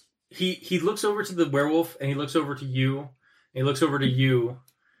looks over to the werewolf and he looks over to you. And he looks over to you.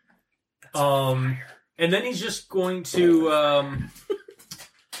 And then he's just going to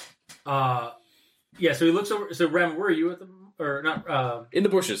so he looks over. So Ram, where are you at the or not? In the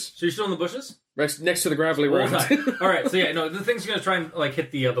bushes. So you're still in the bushes? Right next to the gravelly All road. right. All right. So yeah, no, the thing's gonna try and like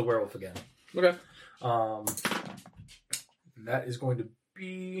hit the werewolf again. Okay. That is going to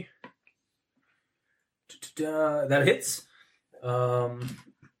be that hits.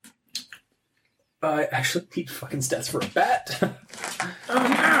 I actually need fucking stats for a bat.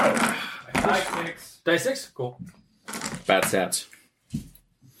 Die 6. Die 6? Cool. Bad stats.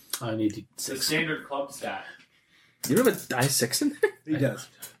 I need It's a 6. standard club stat. You don't have a die 6 in there? He does.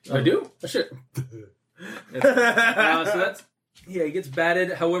 I do? Oh, shit. So that's... Yeah, he gets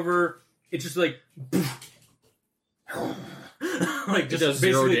batted. However, it's just like... like just does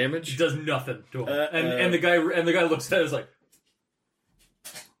zero basically damage? Does nothing to him. And the guy looks at it as like...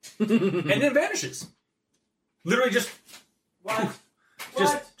 and then vanishes. Literally just... What?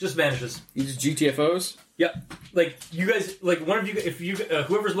 Just vanishes. You just GTFOs? Yep. Like you guys, like one of you, if you,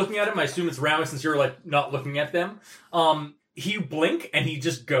 whoever's looking at him, I assume it's Rami since you're like not looking at them. He blink and he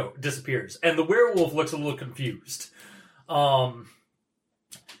just disappears, and the werewolf looks a little confused. You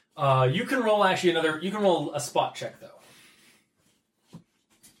can roll you can roll a spot check though.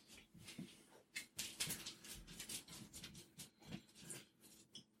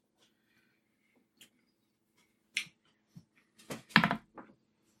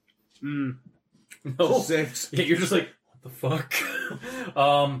 No. 6. Yeah, you're just like, what the fuck?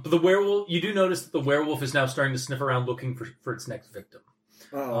 But the werewolf, you do notice that the werewolf is now starting to sniff around looking for its next victim.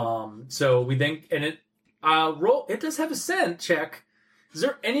 So we think, and it does have a scent check. Is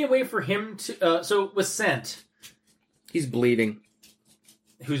there any way for him to, so with scent, He's bleeding.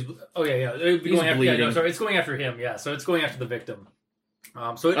 who's, oh yeah, it'd be He's going after, yeah, no, bleeding. sorry, it's going after him, yeah, so it's going after the victim.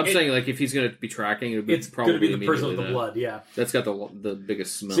 So I'm saying, like, if he's going to be tracking, it would be it's probably going to be the person with the immediately that. blood, yeah. That's got the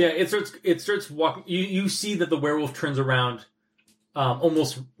biggest smell. So yeah, it starts walking. You see that the werewolf turns around,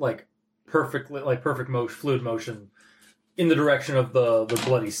 almost like perfect motion, fluid motion, in the direction of the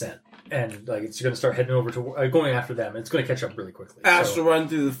bloody scent, and like it's going to start heading over to going after them. It's going to catch up really quickly. Has to run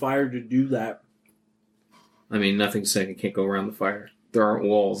through the fire to do that. I mean, nothing's saying it can't go around the fire. There aren't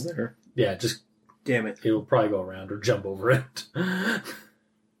walls there. Yeah, just Damn it. it'll probably go around or jump over it.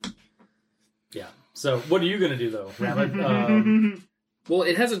 Yeah. So what are you going to do though, Rabbit? Well,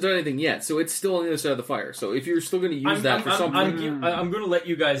 it hasn't done anything yet, so it's still on the other side of the fire. So if you're still going to use that for something... I'm going to let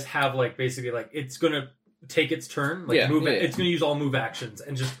you guys have, like, basically, like, it's going to take its turn. Like, it's going to use all move actions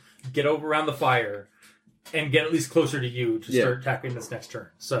and just get over around the fire and get at least closer to you to start attacking this next turn.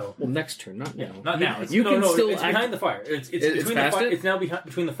 So... Well, next turn, not now. Not now. It's, you can still it's behind the fire. It's between past the fire. it? It's now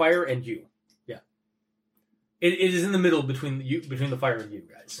between the fire and you. Yeah. It is in the middle between the fire and you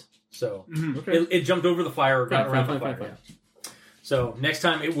guys. So it jumped over the fire or got around the fire. Yeah. So next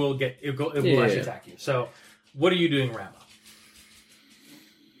time it will actually attack you. So what are you doing, Rama?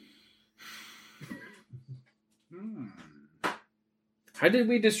 How did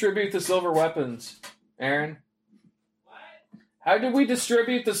we distribute the silver weapons, Aaron? What? How did we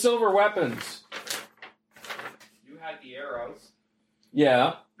distribute the silver weapons? You had the arrows.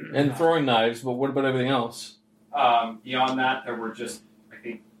 Yeah, and throwing knives, but what about everything else? Beyond that, there were just, I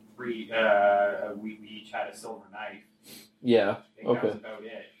think, 3. We each had a silver knife. Yeah, I think that was about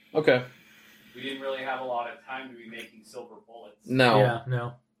it. Okay. We didn't really have a lot of time to be making silver bullets. No. Yeah,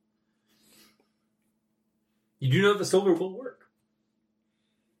 no. You do know the silver will work.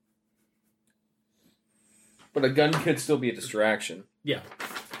 But a gun could still be a distraction. Yeah.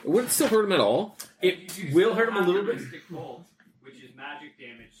 It wouldn't still hurt him at all. It will hurt him a little bit. Bolt, which is magic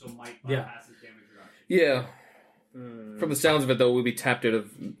damage, so might Yeah. bypass his damage reduction. Yeah. From the sounds of it, though, we'll be tapped out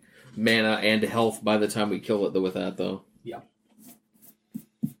of mana and health by the time we kill it with that, though. Yeah.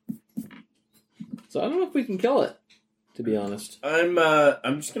 So I don't know if we can kill it, to be honest. I'm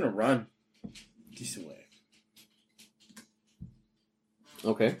just gonna run. Decent way.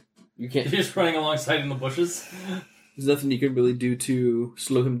 Okay. You can't. You're just running alongside in the bushes. There's nothing you can really do to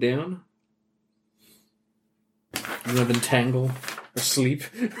slow him down. You have entangle or sleep.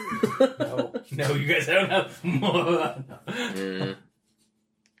 No, you guys don't have. Yeah.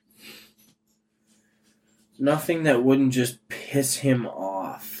 Nothing that wouldn't just piss him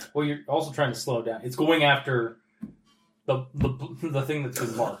off. Well, you're also trying to slow it down. It's going after the thing that's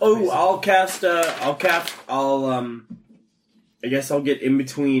been marked. Oh, basically. I guess I'll get in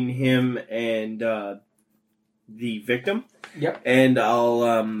between him and the victim. Yep. And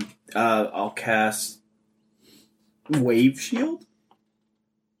I'll cast Wave Shield.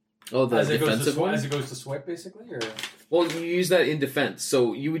 Oh, the as it defensive one? as it goes to swipe, basically, or Well, you use that in defense,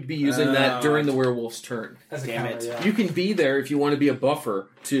 so you would be using that during the werewolf's turn. as a Damn counter, it. yeah. You can be there if you want to be a buffer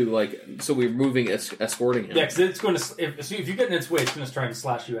to, like, so we're moving, escorting him. Yeah, because it's going to. If you get in its way, it's going to try and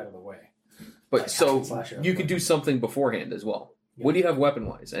slash you out of the way. But like, so slash it. you could do something beforehand as well. Yeah. What do you have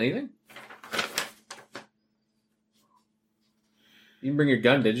weapon-wise? Anything? You didn't bring your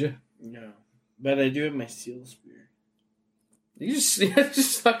gun, did you? No. But I do have my Seal Spear. You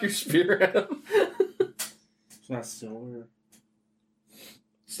just suck your spear at him. It's not silver.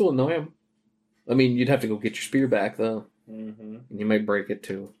 Still annoy him. I mean, you'd have to go get your spear back, though. Mm-hmm. And you might break it,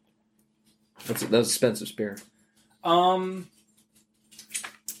 too. That's an expensive spear. Rama,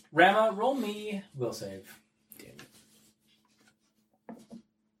 roll me. Will save.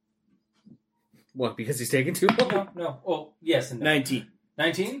 What, because he's taking too long? No. Oh, yes and no. 19.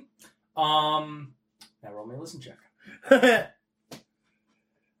 19. Now roll me a listen check.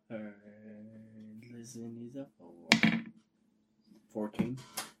 Listen, he's a 14.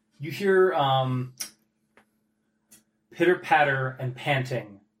 You hear pitter patter and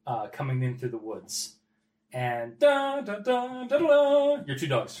panting coming in through the woods, and da da da da da. Your 2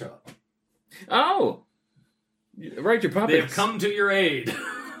 dogs show up. Oh! Right, your puppets. They have come to your aid.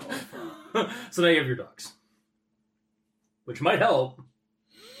 So now you have your dogs, which might help.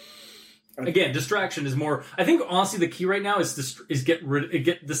 Again, distraction is more. I think honestly, the key right now is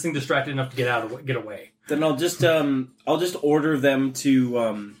get this thing distracted enough to get away. Then I'll just order them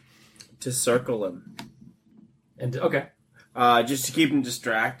to circle him. And okay, just to keep him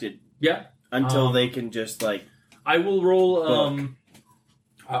distracted. Yeah. until they can just like. I will roll.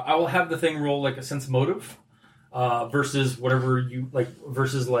 I will have the thing roll like a sense motive versus whatever you like.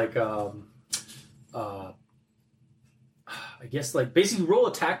 Versus like I guess like basically roll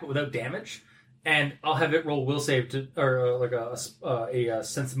attack but without damage, and I'll have it roll will save to or like a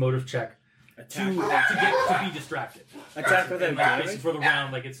sense motive check to be distracted. Attack without And, damage? basically for the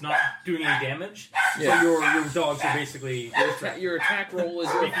round, like it's not doing any damage. Yeah. So your dogs are basically Your attack roll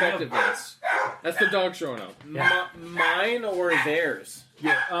is your effectiveness. That's the dog showing up. Yeah. Mine or theirs?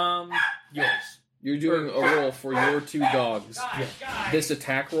 yours. You're doing a roll for your 2 dogs. This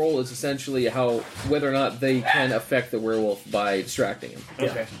attack roll is essentially whether or not they can affect the werewolf by distracting him.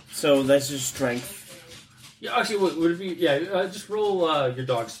 Okay. So that's just strength. Yeah, actually, would it be? Yeah, just roll your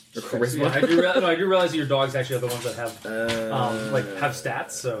dogs. Or charisma. Yeah, I do realize that your dogs actually are the ones that have have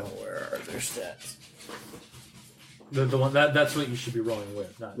stats. So Where are their stats? the one that's what you should be rolling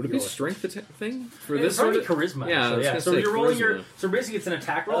with. Not Would it be yours. strength thing for It's this sort already of charisma. Yeah, I actually, was yeah. gonna So say you're rolling your. charisma. So basically, it's an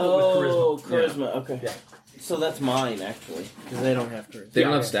attack roll Oh, with charisma. charisma. Okay. Yeah. So that's mine actually, because they don't have charisma. They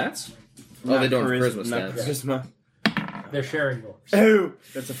don't have stats? Oh, they don't have charisma Not stats. charisma. They're sharing yours. Oh,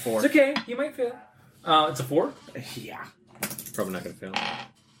 that's a 4. It's okay. You might fail. It's a 4. Yeah. Probably not going to fail.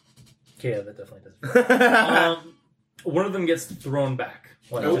 Okay, yeah, that definitely does. One of them gets thrown back,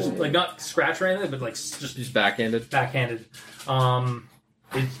 just, like not scratch or anything, but like just backhanded. Backhanded.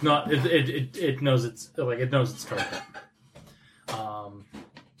 It's not. It knows it's like it knows its target.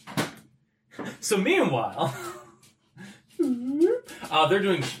 So meanwhile, they're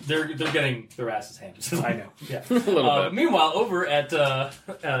getting their asses handed. I know. Yeah. A little bit. Meanwhile, over at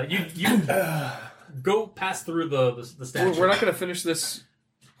you go pass through the statue. We're not going to finish this.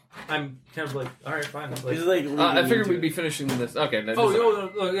 I'm kind of like, all right, fine. Like, He's like I figured we'd be finishing this. Okay.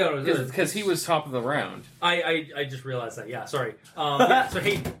 yeah, Because he was top of the round. I just realized that. Yeah, sorry. Yeah, so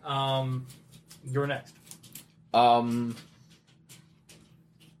hey, you're next. I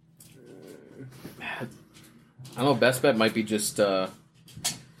don't know. Best bet might be just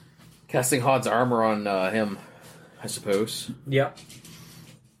casting Hod's armor on him. I suppose. Yep.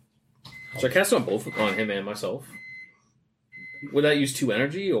 Should I cast on both on him and myself? Would that use 2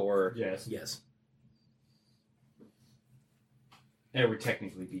 energy or? Yes. Yes. It would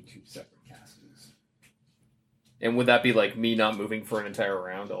technically be 2 separate castings. And would that be like me not moving for an entire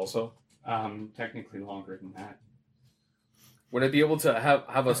round also? Technically longer than that. Would I be able to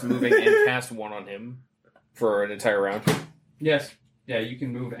have us moving and cast one on him for an entire round? Yes. Yeah, you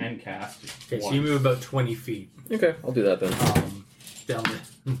can move and cast. Okay, so once. you move about 20 feet Okay, I'll do that then. down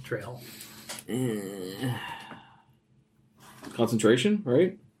the trail. Concentration,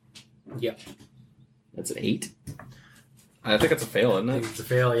 right? Yep. That's an 8. I think that's a fail, isn't I it? think it's a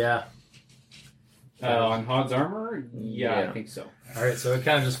fail, yeah. On Hod's armor? Yeah, Yeah. I think so. Alright, so it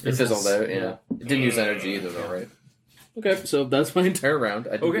kind of just It fizzles. fizzled out, yeah. It didn't use energy either, though, right? Okay, so that's my entire round.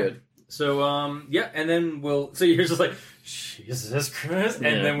 I did Okay. good. So, yeah, and then so you're just like, Jesus Christ,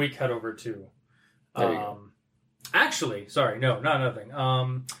 and Yeah. then we cut over to, There you go. actually, sorry, no, not nothing.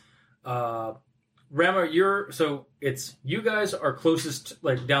 Rama, so it's, you guys are closest,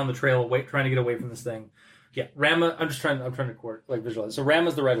 like, down the trail, trying to get away from this thing. Yeah, Rama, I'm trying to visualize. So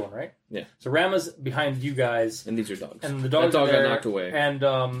Rama's the red one, right? Yeah. So Rama's behind you guys, And these are dogs. and the dogs that dog are there, got knocked away. and,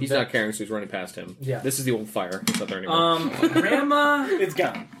 He's not carrying, so he's running past him. Yeah. This is the old fire. It's not there anymore. Rama, It's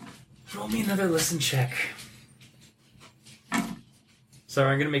gone. roll me another listen check.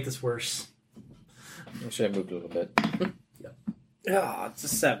 Sorry, I'm gonna make this worse. I should have moved a little bit. Ah, it's a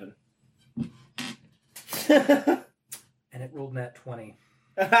 7. And it rolled nat 20.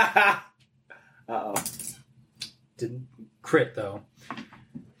 Uh-oh. Didn't crit, though.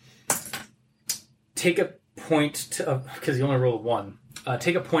 Take a point because you only rolled 1.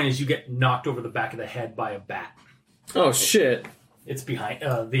 Take a point as you get knocked over the back of the head by a bat. Oh, shit. It's behind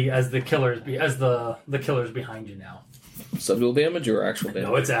the killer's behind you now. Subdual damage or actual damage?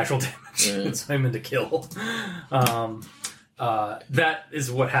 No, it's actual damage. Yeah. It's him to kill. That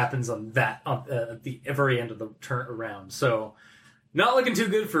is what happens at the very end of the turn around. So, not looking too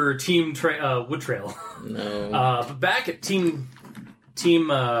good for Team Wood Trail. No. But back at Team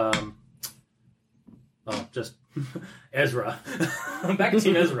just Ezra. Back at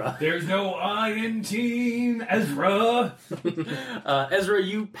Team Ezra. There's no I in Team Ezra. Ezra,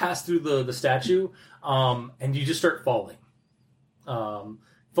 you pass through the statue, and you just start falling. Fall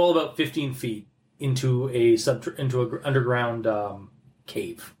about 15 feet into a underground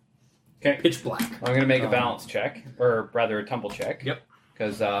cave. Okay. Pitch black. I'm going to make a balance check, or rather a tumble check. Yep.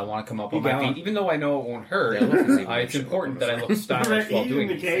 Because I want to come up You on my got feet. Even though I know it won't hurt, Yeah, look, it's even it's important that I look stylish while doing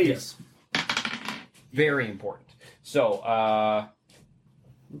these things. Yes. Very important. So,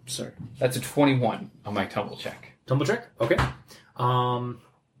 Sorry. That's a 21 on my tumble check. Tumble check? Okay.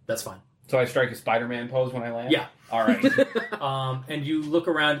 That's fine. So I strike a Spider-Man pose when I land? Yeah. All right. And you look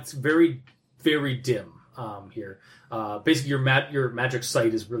around. It's very, very dim here. Basically, your magic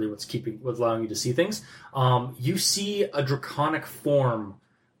sight is really what's allowing you to see things. You see a draconic form,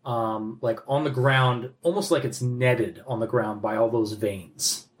 like on the ground, almost like it's netted on the ground by all those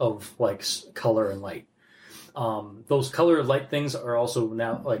veins of like color and light. Those color and light things are also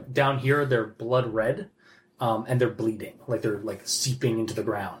now like down here. They're blood red, and they're bleeding, like they're like seeping into the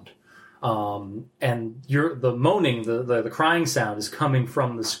ground. And the moaning, the crying sound is coming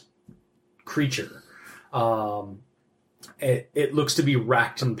from this creature. It looks to be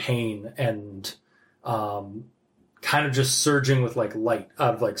racked in pain and kind of just surging with like light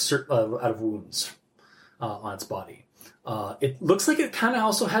out of wounds on its body. It looks like it kind of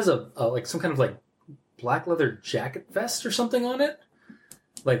also has a like some kind of like black leather jacket vest or something on it,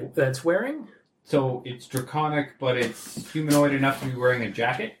 like that's wearing. So it's draconic, but it's humanoid enough to be wearing a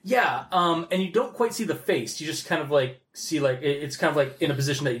jacket? Yeah, and you don't quite see the face. You just kind of like see like it's kind of like in a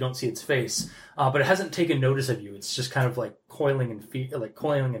position that you don't see its face, but it hasn't taken notice of you. It's just kind of like coiling in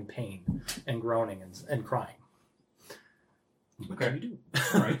pain and groaning and crying. What can you do?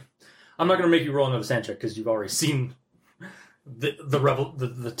 All right. I'm not going to make you roll another sand check because you've already seen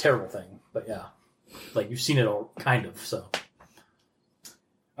the terrible thing. But yeah, like you've seen it all kind of. So.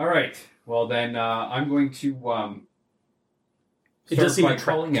 All right. Well, then I'm going to it does seem by like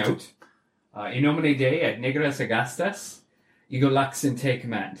calling out in nomine Dei et negras agastas, ego laxente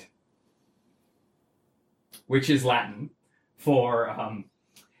command, which is Latin for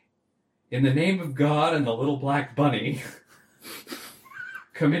in the name of God and the little black bunny,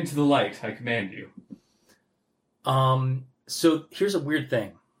 come into the light, I command you. So here's a weird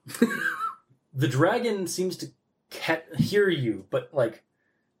thing. The dragon seems to hear you, but like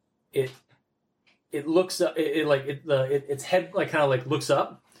it looks up. Its head like kind of like looks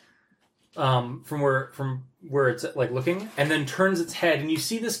up from where it's like looking, and then turns its head, and you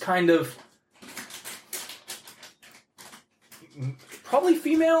see this kind of probably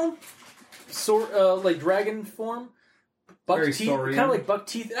female like dragon form, buck teeth, kind of like buck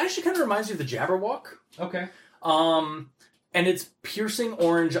teeth. It actually kind of reminds you of the Jabberwock. Okay. And its piercing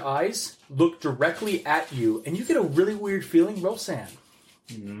orange eyes look directly at you, and you get a really weird feeling. Roll sand.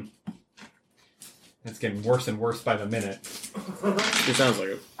 Mm-hmm. It's getting worse and worse by the minute. It sounds like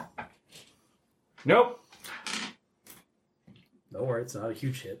it. Nope. Don't worry, it's not a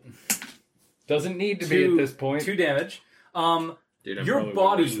huge hit. Doesn't need to be at this point. 2 damage. Dude, your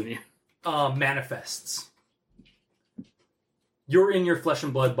body manifests. You're in your flesh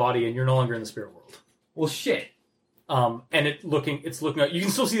and blood body, and you're no longer in the spirit world. Well, shit. And it's looking at, you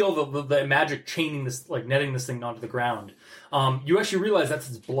can still see all the magic chaining this, like netting this thing onto the ground. You actually realize that's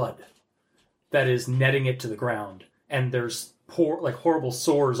its blood that is netting it to the ground, and there's horrible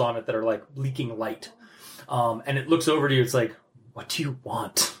sores on it that are like leaking light. And it looks over to you. It's like, what do you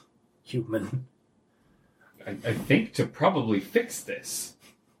want, human? I think to probably fix this.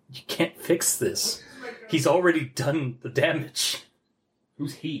 You can't fix this. He's already done the damage.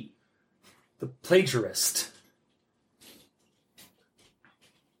 Who's he? The plagiarist.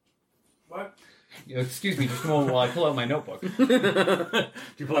 What? Excuse me, just a moment while I pull out my notebook. Do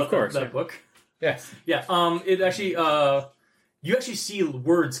you pull out that book? Yes. Yeah. It actually. You actually see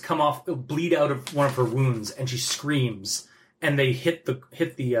words come off, bleed out of one of her wounds, and she screams, and they hit the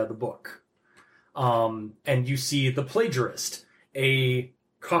book. And you see the plagiarist, a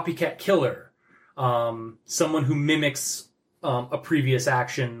copycat killer, someone who mimics a previous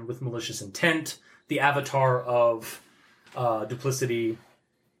action with malicious intent, the avatar of duplicity.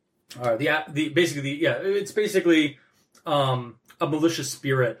 It's basically a malicious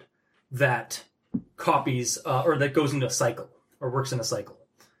spirit that copies or that goes into a cycle or works in a cycle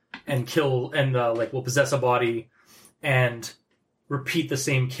and will possess a body and repeat the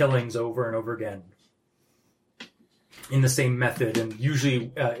same killings over and over again in the same method. And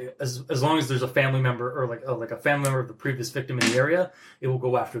usually, as long as there's a family member or like a family member of the previous victim in the area, it will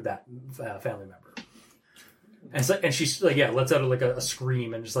go after that family member. And she's like, lets out like a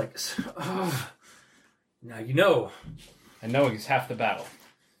scream and just like, oh, now you know. And knowing is half the battle.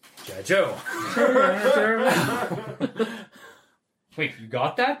 G.I. Joe. Wait, you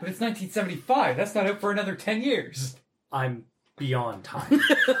got that? But it's 1975. That's not out for another 10 years. I'm beyond time.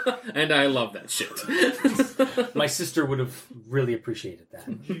 And I love that shit. My sister would have really appreciated that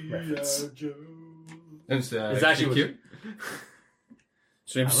reference. It's actually cute.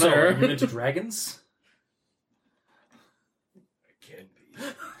 His name's Are Sarah. you into dragons? Can be.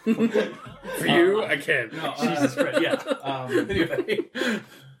 For you, I can. No, Jesus Christ, yeah. Anyway.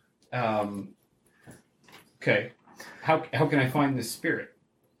 Okay. How can I find this spirit?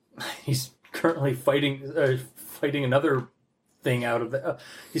 He's currently fighting another thing out of the...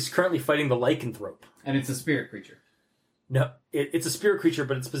 he's currently fighting the lycanthrope. And it's a spirit creature. No, it's a spirit creature,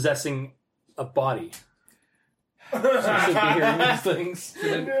 but it's possessing a body. So you should be hearing these things.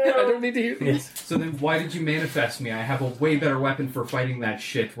 I don't need to hear these. So then why did you manifest me? I have a way better weapon for fighting that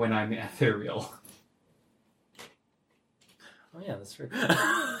shit when I'm ethereal. Oh yeah, that's true.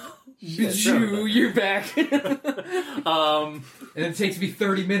 Bijou, you're back. And it takes me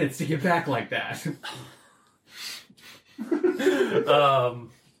 30 minutes to get back like that.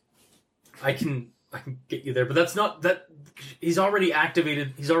 I can get you there, but that's not that. He's already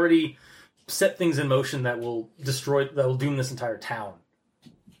activated. He's already set things in motion that will doom this entire town.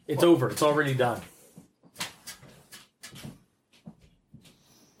 It's over. It's already done.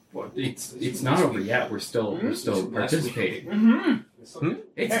 Well, it's not over yet. We're still participating. Mm-hmm.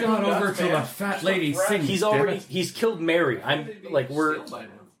 It's not over till a fat lady sings. He's killed Mary. I'm like we're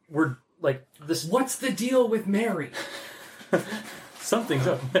like this. What's the deal with Mary? Something's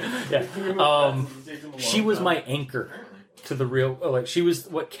up. Yeah. She was my anchor to the real. Like she was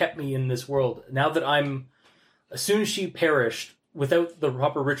what kept me in this world. Now that as soon as she perished, without the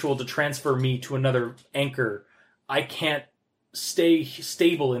proper ritual to transfer me to another anchor, I can't stay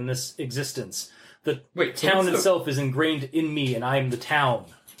stable in this existence. The town itself is ingrained in me, and I am the town.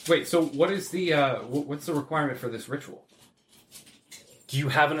 Wait, so what is the what's the requirement for this ritual? Do you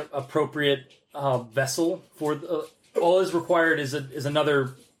have an appropriate vessel for all is required is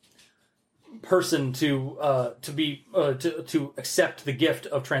another person to accept the gift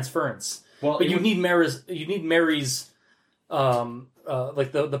of transference. Well, but you need Mary's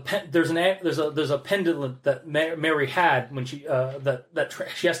like there's a pendant that Mary had when she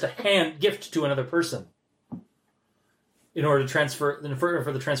she has to gift to another person in order to transfer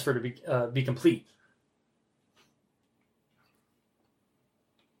for the transfer to be complete.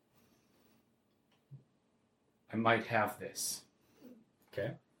 I might have this.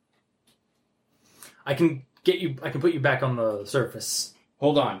 Okay. I can put you back on the surface.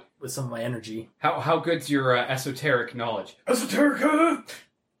 Hold on. With some of my energy. How good's your esoteric knowledge? Esoterica!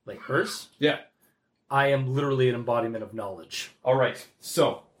 Like hers? Yeah. I am literally an embodiment of knowledge. All right.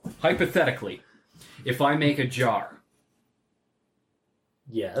 So, hypothetically, if I make a jar.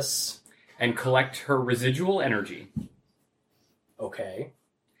 Yes. And collect her residual energy. Okay.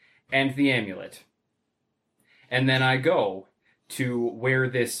 And the amulet. And then I go to where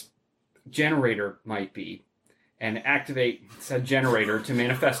this generator might be and activate said generator to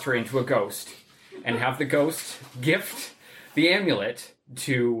manifest her into a ghost and have the ghost gift the amulet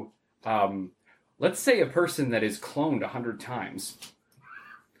to, let's say, a person that is cloned 100 times.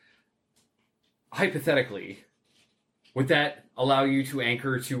 Hypothetically, would that allow you to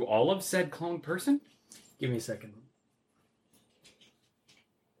anchor to all of said cloned person? Give me a second.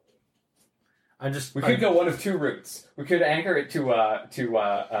 We could go one of two routes. We could anchor it to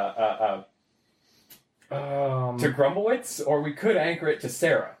Grumblewitz, or we could anchor it to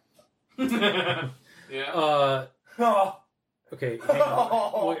Sarah. Yeah. Okay. Hang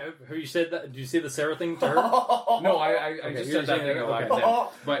on. Wait, have you said that? Did you say the Sarah thing to her? No, I just said that thing aloud.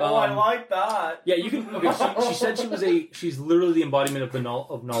 But I like that. Yeah, you can. Okay, she said she's literally the embodiment of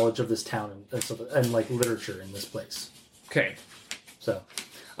of knowledge of this town and like literature in this place. Okay. So,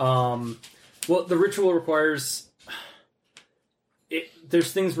 well, the ritual requires.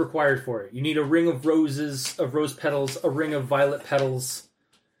 There's things required for it. You need a ring of rose petals, a ring of violet petals.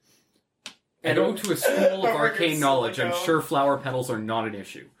 And go to a school of arcane knowledge. I'm sure flower petals are not an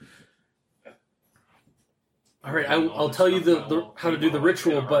issue. All right, I'll tell you the how to do the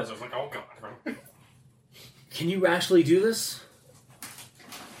ritual, but can you actually do this?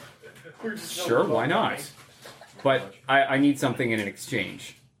 Sure, why not? But I need something in an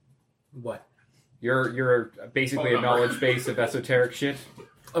exchange. What? You're basically a knowledge base of esoteric shit?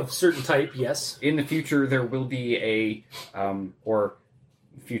 Of certain type, yes. In the future, there will be a, or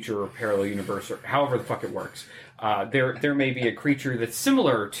future or parallel universe, or however the fuck it works. There may be a creature that's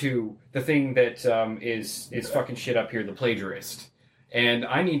similar to the thing that is fucking shit up here, the plagiarist. And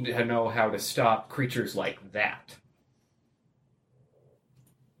I need to know how to stop creatures like that.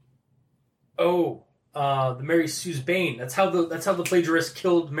 Oh, the Mary Sue's Bane. That's how the plagiarist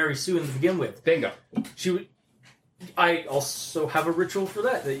killed Mary Sue to begin with. Bingo. I also have a ritual for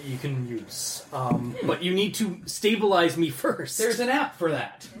that you can use. But you need to stabilize me first. There's an app for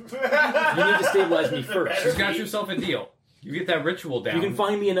that. You need to stabilize me first. You've got yourself a deal. You get that ritual down. If you can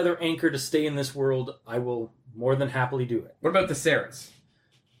find me another anchor to stay in this world, I will more than happily do it. What about the Sarahs?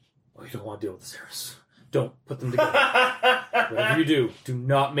 Oh, you don't want to deal with the Sarahs. Don't put them together. Whatever you do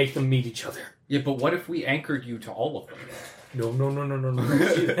not make them meet each other. Yeah, but what if we anchored you to all of them? No.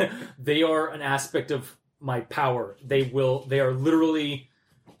 They are an aspect of my power. They are literally...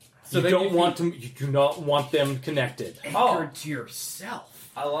 So you do not want them connected. Anchored to yourself.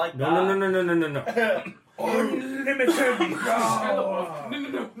 I like No. Unlimited power.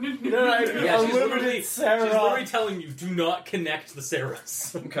 Unlimited Sarah. She's literally telling you, do not connect the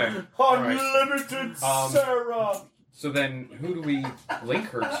Sarahs. Okay. Unlimited Sarah. So then, who do we link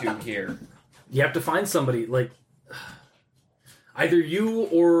her to here? You have to find somebody, like, either you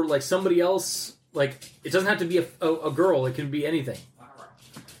or, like, somebody else. Like, it doesn't have to be a girl. It can be anything.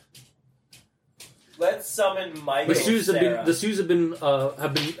 Let's summon Michael. The Sioux have been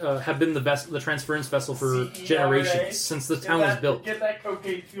the transference vessel for generations since the town was built. Get that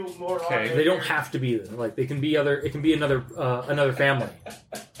cocaine fueled more. Okay. They don't have to be there. Like they can be other. It can be another family.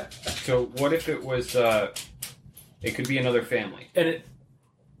 So what if it was? It could be another family. And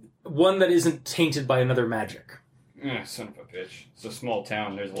one that isn't tainted by another magic. Son of a bitch! It's a small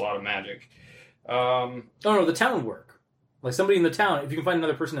town. There's a lot of magic. No, the town would work. Like somebody in the town. If you can find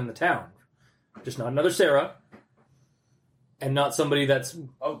another person in the town. Just not another Sarah, and not somebody that's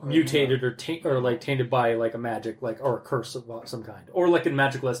mutated or tainted by like a magic, or a curse of some kind, or like a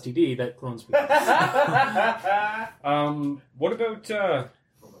magical STD that clones people. What about good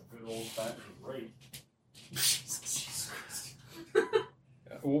old fashioned rape.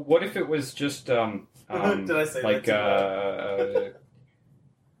 what if it was just Did I say like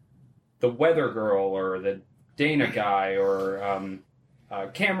the weather girl or the Dana guy or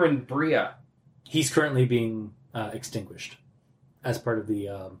Cameron Bria? He's currently being extinguished as part of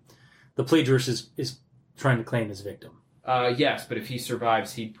the plagiarist is trying to claim his victim. Yes, but if he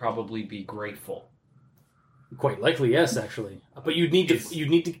survives, he'd probably be grateful. Quite likely, yes, actually. But you'd need to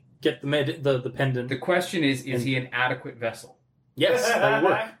get the pendant. The question is he an adequate vessel? Yes, that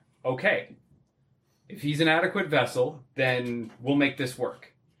would work. Okay. If he's an adequate vessel, then we'll make this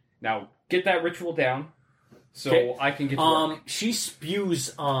work. Now, get that ritual down so I can get to work. She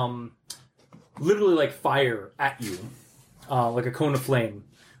spews literally like fire at you, like a cone of flame,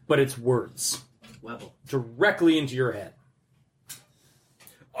 but it's words. Level. Directly into your head.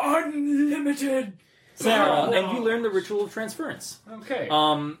 Unlimited! And you learn the ritual of transference. Okay.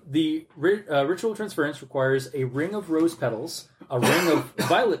 The ritual of transference requires a ring of rose petals, a ring of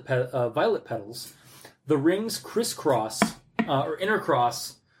violet petals. The rings crisscross or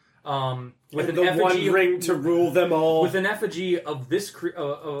intercross with an effigy one ring to rule them all. With an effigy of this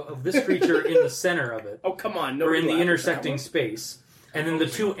creature in the center of it. Oh come on! Or in the intersecting space, and then the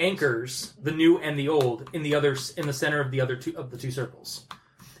two anchors, the new and the old, in the center of the two circles,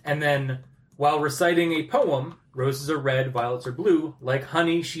 and then. While reciting a poem, roses are red, violets are blue, like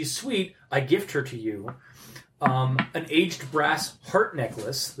honey, she's sweet, I gift her to you. An aged brass heart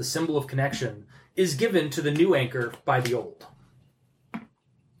necklace, the symbol of connection, is given to the new anchor by the old.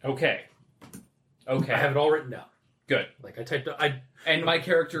 Okay. I have it all written down. Good. Like I typed and my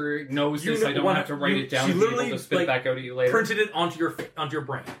character knows this. I don't have to write it down she to be literally able to spit it back out at you later. Printed it onto your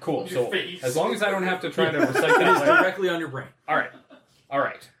brain. Cool. So as long as I don't have to try to recite it that is directly on your brain. All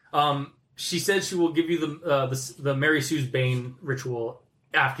right. She said she will give you the Mary Sue's Bane ritual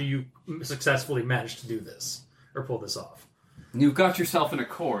after you successfully manage to do this or pull this off. You've got yourself an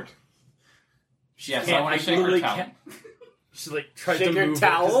accord. Yes, I want to shake her towel. She like tries shake to her move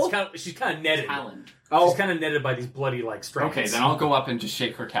towel. She's kind of netted. Talon. She's kind of netted by these bloody like strands. Okay, then I'll go up and just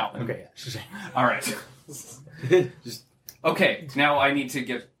shake her talon. Okay, yeah. All right. Okay, now I need to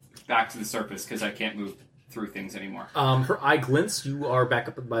get back to the surface because I can't move through things anymore. Her eye glints. You are back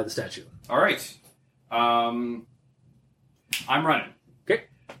up by the statue. All right. I'm running. Okay.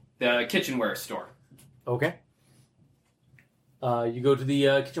 The kitchenware store. Okay. You go to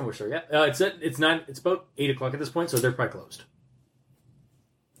the kitchenware store. Yeah. It's about 8:00 at this point, so they're probably closed.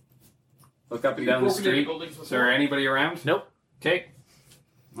 Look up and down the street. Is there anybody around? Nope. Okay.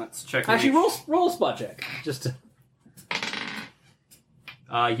 Let's check. Actually, roll a spot check. Just to...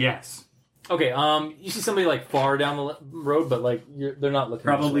 Yes. Okay, you see somebody like far down the road, but like they're not looking.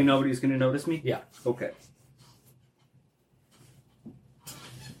 Probably nobody's going to notice me? Yeah. Okay.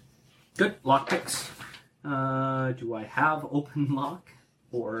 Good. Lockpicks. Do I have open lock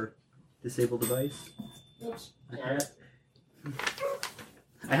or disable device? Oops.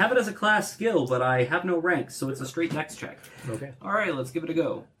 I have it as a class skill, but I have no rank, so it's a straight dex check. Okay. Alright, let's give it a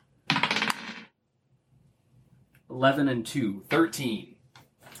go. 11 and 2. 13.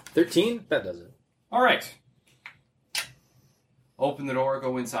 13? That does it. All right. Open the door,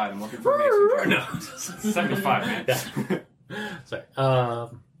 go inside. I'm looking for Mason. No. 75 minutes. Yeah. Sorry.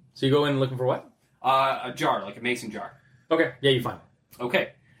 So So you go in looking for what? A jar, like a mason jar. Okay. Yeah, you find it.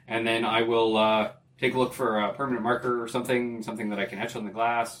 Okay. And then I will take a look for a permanent marker or something that I can etch on the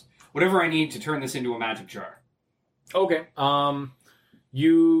glass. Whatever I need to turn this into a magic jar. Okay.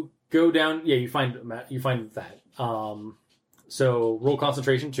 You go down. Yeah, you find that. So roll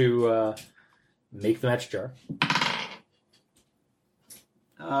concentration to make the magic jar.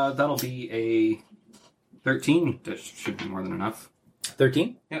 That'll be a 13. That should be more than enough.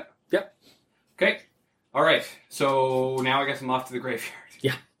 13. Yeah. Yep. Okay. All right. So now I guess I'm off to the graveyard.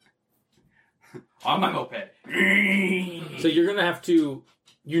 Yeah. On my moped. So you're gonna have to.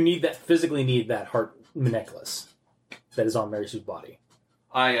 You physically need that heart necklace that is on Mary Sue's body.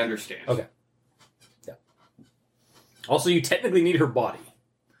 I understand. Okay. Yeah. Also, you technically need her body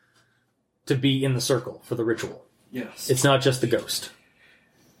to be in the circle for the ritual. Yes. It's not just the ghost.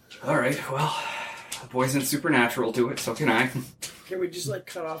 All right. Well, the poison's supernatural to it, so can I. Can we just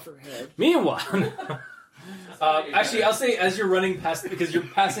cut off her head? Meanwhile, actually, I'll say as you're running past, because you're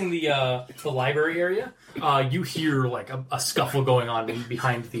passing the library area, you hear a scuffle going on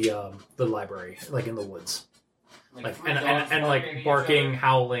behind the library, in the woods, and barking,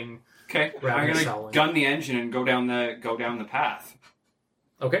 howling. Okay, I'm ravenous gonna howling. gun the engine and go down the path.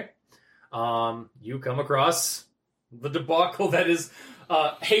 Okay, you come across the debacle that is.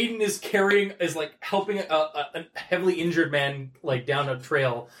 Hayden is helping a heavily injured man down a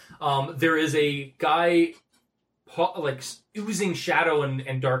trail. There is a guy oozing shadow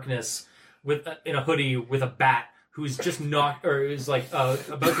and darkness in a hoodie with a bat who's just about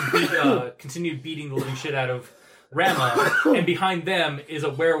to continue beating the living shit out of Rama, and behind them is a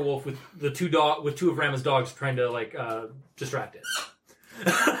werewolf with two of Rama's dogs trying to distract it.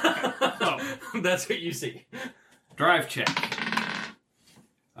 That's what you see. Drive check.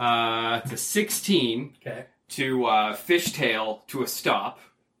 It's a 16 to fishtail to a stop.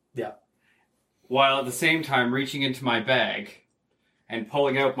 Yeah. While at the same time reaching into my bag and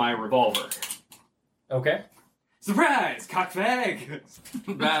pulling out my revolver. Okay. Surprise! Cocked bag!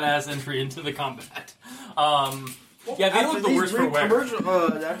 Badass entry into the combat. Yeah, they look the worst for wear.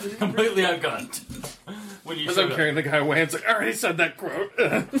 Completely outgunned. When you As I'm carrying the guy away, it's I already said that quote.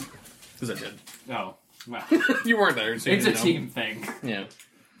 Because I did. No. Well. You weren't there. So It's a team thing. Yeah.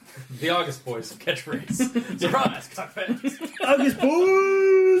 The August Boys catchphrase. Surprise! August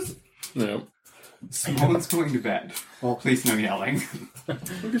Boys! No. Someone's going to bed. Oh, please no yelling.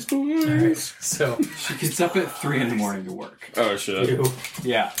 August Boys! So she gets up at 3 in the morning to work. Oh, shit.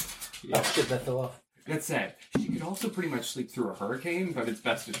 Yeah. Let's get that fill off. That's sad. She could also pretty much sleep through a hurricane, but it's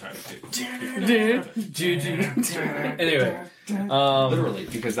best to try to do. Anyway. Literally,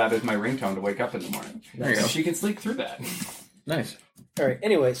 because that is my ringtone to wake up in the morning. There you go. She can sleep through that. Nice. All right.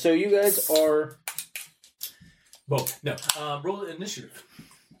 Anyway, so you guys are both. No. Roll initiative.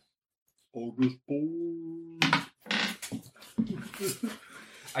 August Boys.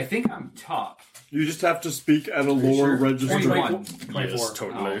 I think I'm top. You just have to speak at a lower register. 21. 24. Yes,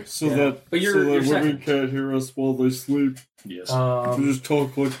 totally. So that, But you're women second. can't hear us while they sleep. Yes. You just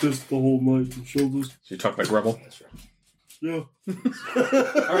talk like this the whole night and she'll just... So you talk like Rebel? Yeah.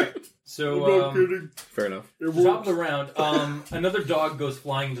 All right. So I'm not kidding. Fair enough. It top of works. the round, another dog goes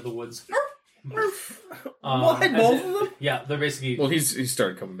flying into the woods. What? as Both it- of them? Yeah, they're basically. Well, he's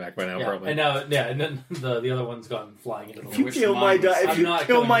started coming back by now, yeah, probably. and now, and then the other one's gone flying into the If you woods. kill my dog, if I'm you not kill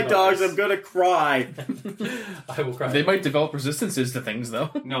killing my the dogs, dogs. I'm gonna cry. I will cry. They might develop resistances to things, though.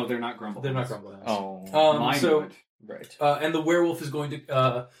 No, they're not grumbling. They're not grumbling. Oh. Mine So, would. Right. and the werewolf is going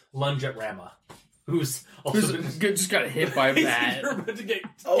to lunge at Rama, who's also been Just got hit by a bat. about to get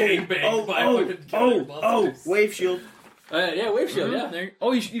Oh, gangbanged by a fucking killer monsters. wave shield. Yeah, wave shield. Yeah. There-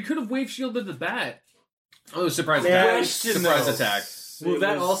 Oh, you could have wave shielded the bat. Oh, surprise Yeah, attack. question, Surprise though. attack. Will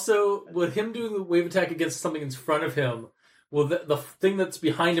that also, with him doing the wave attack against something in front of him, will the thing that's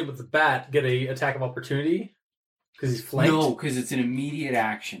behind him with the bat get a attack of opportunity? Because he's flanked? No, because it's an immediate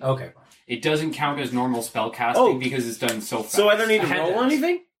action. Okay. It doesn't count as normal spell casting Oh. because it's done so fast. So I don't need I to had roll to.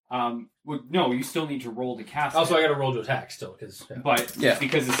 anything? No, you still need to roll to cast Also, it. I got to roll to attack still, because... Yeah. But Yeah.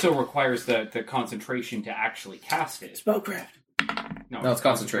 because it still requires the concentration to actually cast it. Spellcraft. No, it's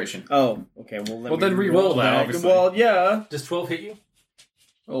concentration. Oh, okay. Well, Then re-roll that, obviously. Well, yeah. Does 12 hit you?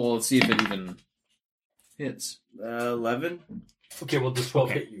 Oh, well, let's see if it even hits. 11. Okay, well, does 12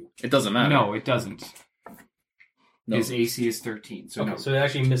 Okay. hit you? It doesn't matter. No, it doesn't. No. His AC is 13. So Okay, no. so it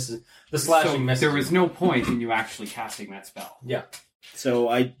actually misses. The slashing So misses. there was no point in you actually casting that spell. Yeah. So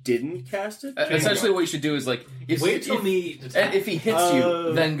I didn't cast it? Essentially, what you should do is like if he hits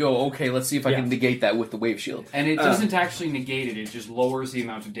you, then go. Okay, let's see if I can negate that with the wave shield. And it doesn't actually negate it; it just lowers the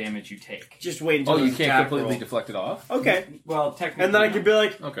amount of damage you take. Just wait until you can't completely roll. deflect it off. Okay. Well, technically, And then I could be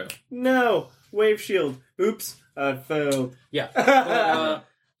like, Okay. no, wave shield. Oops, I failed. Yeah.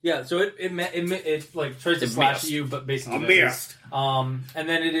 Yeah, so it like tries to slash at you, but basically missed. And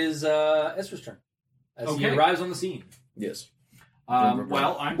then it is Ezra's turn as he arrives on the scene. Yes.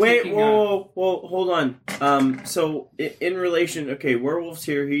 Well, I'm Wait, taking whoa, hold on. So in relation, werewolf's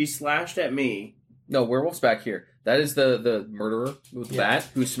here. He slashed at me. No, werewolf's back here. That is the murderer with the bat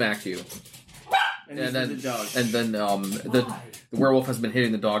who smacked you. And then the dog. And then the werewolf has been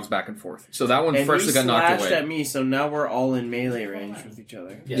hitting the dogs back and forth. So that one And firstly he got knocked slashed away. at me, so now we're all in melee range with each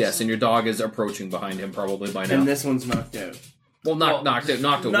other. Yes, and your dog is approaching behind him probably by now. And this one's knocked out. Well, knocked away.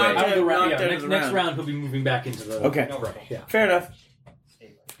 Out of the round, Knocked out of the next round. round he'll be moving back into the Okay. right. Yeah. Fair enough.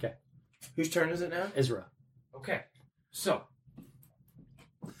 Okay. Whose turn is it now? Ezra. Okay, so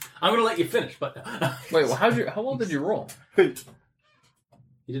I'm gonna let you finish, but Wait, well, how well did you roll? you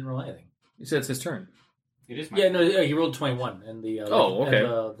didn't roll anything. You said it's his turn. it is my Yeah, no, he rolled 21, and the okay. and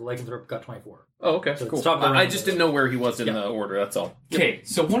the lycanthrope got 24. Oh, okay, So cool. it's top of the I round. just didn't know where he was in the order. That's all. Okay,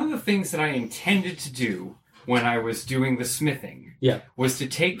 so one of the things that I intended to do when I was doing the smithing was to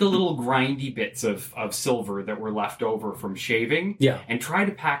take the little grindy bits of silver that were left over from shaving and try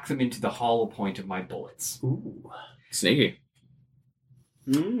to pack them into the hollow point of my bullets. Ooh. Sneaky.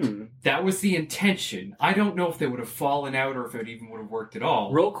 That was the intention. I don't know if they would have fallen out or if it even would have worked at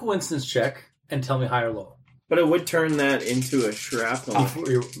all. Roll coincidence check and tell me high or low. But it would turn that into a shrapnel.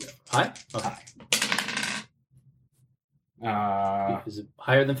 High? Okay. Is it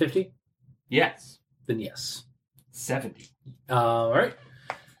higher than 50? Yes. Then yes. 70. All right.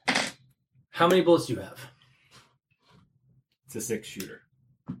 How many bullets do you have? It's a 6-shooter.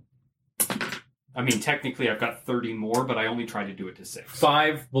 I mean, technically I've got 30 more, but I only tried to do it to 6.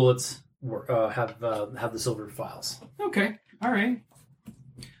 5 bullets have the silver files. Okay. All right.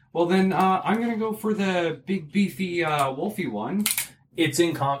 Well, then I'm going to go for the big, beefy, wolfy one. It's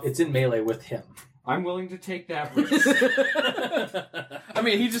in melee with him. I'm willing to take that risk. I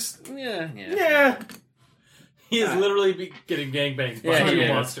mean, he just... Yeah. He is literally getting gangbanged by two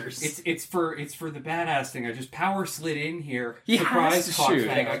monsters. It's for the badass thing. I just power slid in here. He Surprise has to cock shoot.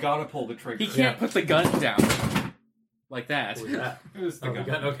 thing. I gotta pull the trigger. He can't put the gun down like that. What was that? It was the gun.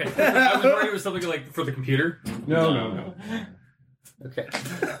 gun. Okay. I was worried it was something like for the computer. No. Okay.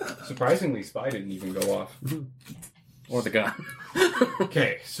 Surprisingly, spy didn't even go off. Or the gun.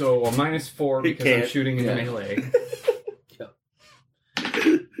 Okay, so a -4 because I'm shooting in melee.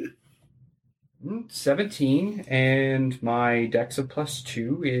 17, and my dex of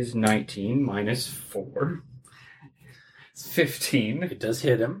 +2 is 19 -4. It's 15. It does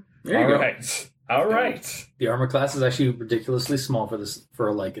hit him. There you go. All right. The armor class is actually ridiculously small for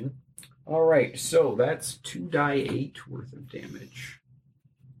a Lycan. All right, so that's 2d8 worth of damage.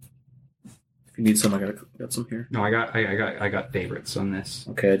 If you need some, I got some here. No, I got favorites on this.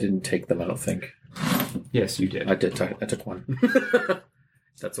 Okay, I didn't take them, I don't think. Yes, you did. I did. I took one.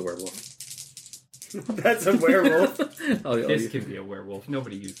 That's a werewolf. That's a werewolf. This can be a werewolf.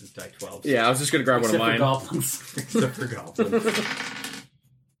 Nobody uses die 12. Yeah, I was just going to grab one of mine. Except for goblins.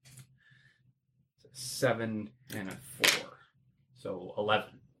 7 and a 4. So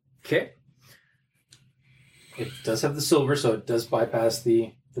 11. Okay. It does have the silver, so it does bypass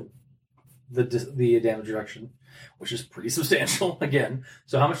the damage reduction, which is pretty substantial again.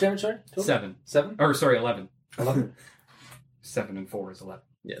 So how much damage, sorry? Total? 7. 7? Or, sorry, 11. 11. 7 and 4 is 11.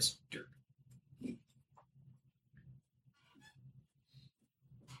 Yes. Good.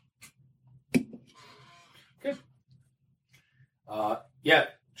 Yeah,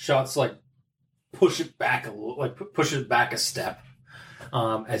 shots like push it back a little, like push it back a step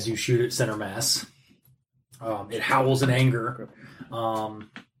as you shoot at center mass. It howls in anger.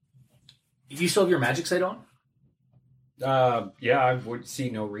 You still have your magic sight on? Yeah, I would see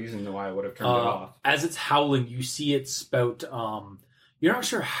no reason why I would have turned it off. As it's howling, you see it spout. You're not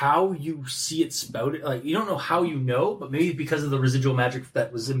sure how you see it spout. Like you don't know how you know, but maybe because of the residual magic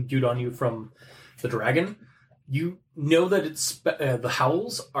that was imbued on you from the dragon, you know that it's the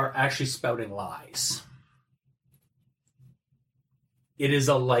howls are actually spouting lies. It is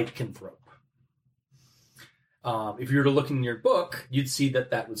a lycanthrope. If you were to look in your book, you'd see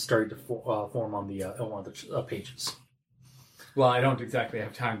that would start to form on the on one of the pages. Well, I don't exactly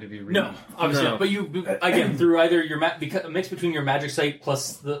have time to be reading. No, obviously, No. but you again through either your a mix between your magic sight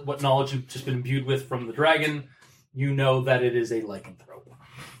plus what knowledge you've just been imbued with from the dragon, you know that it is a lycanthrope,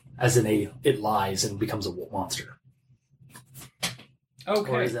 as in it lies and becomes a monster. Or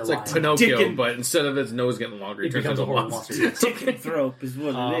Okay. is that It's like lion? Pinocchio, Dick and- but instead of its nose getting longer, It it turns becomes into a a horrible monster. monster. Tickethrope is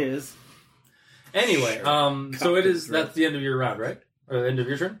what it is. Anyway, so it is. Throat. That's the end of your round, right? Or the end of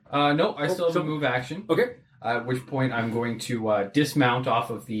your turn? No, I still have so- a move action. Okay. At which point I'm going to dismount off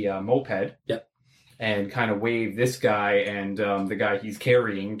of the moped. Yep. And kind of wave this guy and the guy he's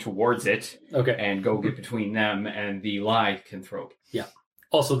carrying towards it, Okay. and go get between them and the lycanthrope.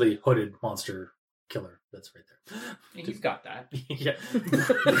 Also, the hooded monster killer. That's right there. He's got that. Yeah.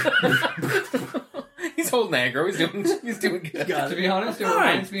 He's holding aggro. He's doing good. To be honest, it Fine.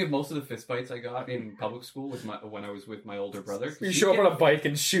 reminds me of most of the fistfights I got in public school when I was with my older brother. You show up on a bike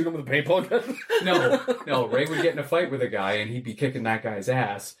and shoot him with a paintball gun. No, Ray would get in a fight with a guy and he'd be kicking that guy's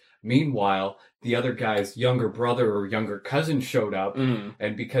ass. Meanwhile, the other guy's younger brother or younger cousin showed up,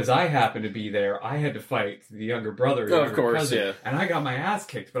 and because I happened to be there, I had to fight the younger brother or Oh, of younger course, cousin, yeah. and I got my ass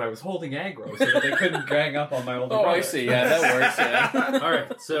kicked, but I was holding aggro so that they couldn't gang up on my older Oh, brother. I see. Yeah, that works. Yeah. All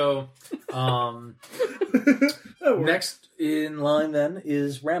right. So, next in line then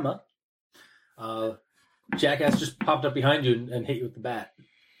is Rama. Jackass just popped up behind you and hit you with the bat.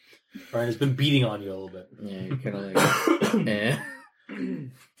 Ryan has been beating on you a little bit. Yeah, you kind of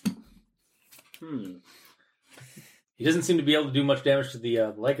like. He doesn't seem to be able to do much damage to the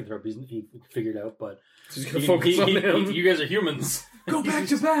lycanthrope. He figured out, but Just gonna focus on him. you guys are humans. Go back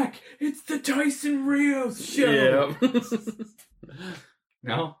to back! It's the Tyson Rios show!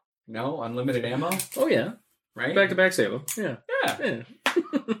 Yeah. No, unlimited ammo, Oh yeah. right? Back to back save him. Yeah. Yeah.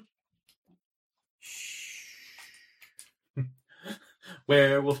 Yeah.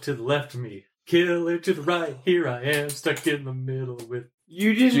 Werewolf to the left of me, killer to the right. Here I am, stuck in the middle with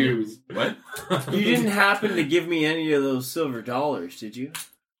You didn't. Jews. What? You didn't happen to give me any of those silver dollars, did you?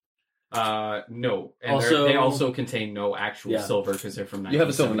 No. And Also- they also contain no actual Yeah. silver because they're from 1975. You have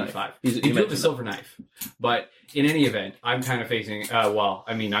a silver knife. You do have mentioned a silver knife. But in any event, I'm kind of facing,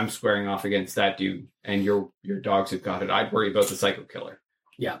 I'm squaring off against that dude, and your dogs have got it. I'd worry about the psycho killer.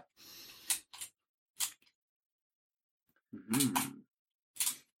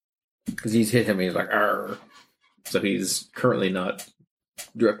 Because he's hit him and he's like, arr. So he's currently not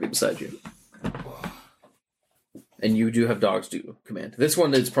directly beside you. And you do have dogs do command. This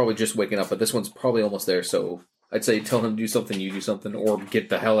one is probably just waking up, but this one's probably almost there, so I'd say tell him to do something, you do something, or get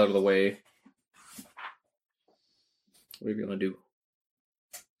the hell out of the way. Whatever you want to do.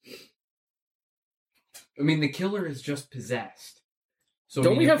 I mean, the killer is just possessed. So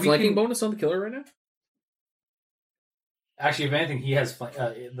Don't we have flanking can- bonus on the killer right now? Actually, if anything, he has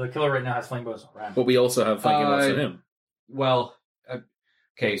the killer right now has flame bonus on Ram. But we also have flanking bonus on him. Well,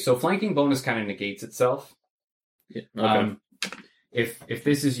 okay, so flanking bonus kind of negates itself. Yeah. Okay. If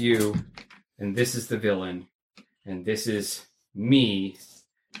this is you, and this is the villain, and this is me,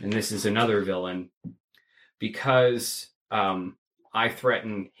 and this is another villain, because I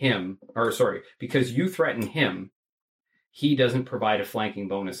threaten him, because you threaten him, he doesn't provide a flanking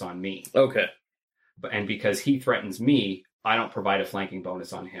bonus on me. Okay. And because he threatens me, I don't provide a flanking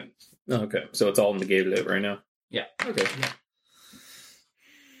bonus on him. Okay. So it's all negated out right now? Yeah. Okay.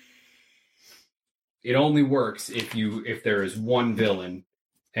 It only works if there is one villain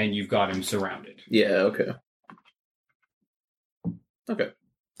and you've got him surrounded. Yeah, okay. Okay.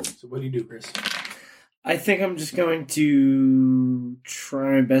 So what do you do, Chris? I think I'm just going to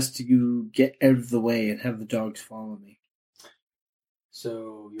try my best to get out of the way and have the dogs follow me.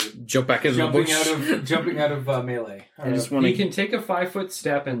 So you're Jump back in the jumping bush. jumping out of melee. I just want He to. can take a 5-foot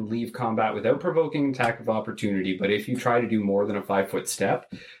step and leave combat without provoking attack of opportunity, but if you try to do more than a 5-foot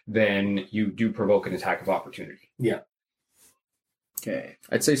step, then you do provoke an attack of opportunity. Okay.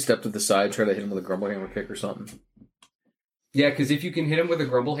 I'd say step to the side, try to hit him with a grumble hammer kick or something. Yeah, because if you can hit him with a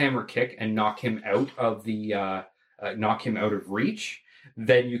grumble hammer kick and knock him out of reach,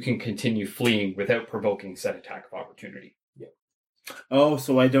 then you can continue fleeing without provoking said attack of opportunity. Oh,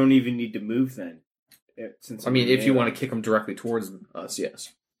 so I don't even need to move then. Since I mean, if you want to kick him directly towards us,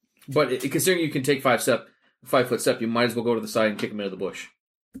 yes. But considering you can take 5-foot step, you might as well go to the side and kick him into the bush.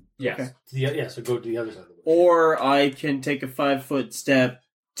 Yes. Okay. So go to the other side of the bush. Or I can take a 5-foot step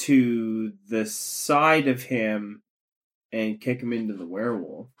to the side of him and kick him into the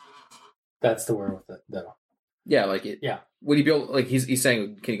werewolf. That's the werewolf though. Yeah, like it. Yeah. Would he be able, like he's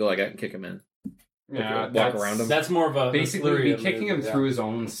saying, can you go like that and kick him in? Yeah, Walk around him. That's more of a Basically, flurry be of kicking him movement, through his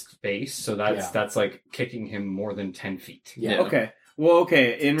own space, so that's like kicking him more than 10 feet. Yeah. Okay. Well,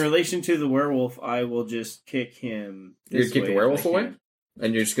 okay. In relation to the werewolf, I will just kick him. You're This gonna kick the way if werewolf I away? can.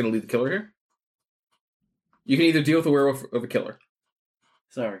 And you're just going to leave the killer here? You can either deal with the werewolf or the killer.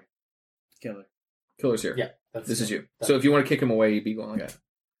 Sorry, killer. Killer's here. Yeah. That's This is you. So if you want to kick him away, you'd be going like that.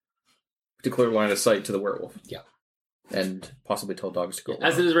 Declare line of sight to the werewolf. Yeah. and possibly tell dogs to go.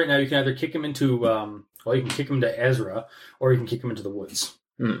 As it is right now, you can either kick him into, you can kick him to Ezra, or you can kick him into the woods.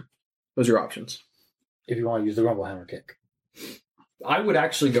 Those are your options. If you want to use the rumble hammer kick. I would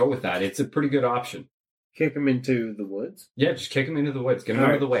actually go with that. It's a pretty good option. Kick him into the woods? Yeah, just kick him into the woods. Get him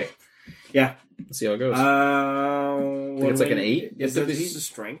out of the way. Yeah. Let's see how it goes. I think it's like an 8. Is it just a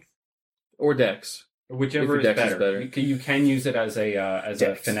strength? Or dex. Whichever If your is dex is better. better. You can use it as a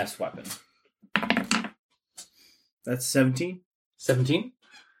Dex. finesse weapon. That's 17. 17?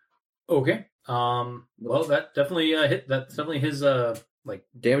 Okay. Well, that definitely hit. That's definitely his, Damage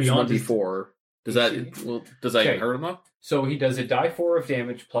beyond 1d4. Does that Okay. hurt him up? So he does a die 4 of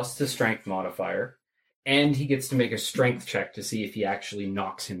damage plus the strength modifier, and he gets to make a strength check to see if he actually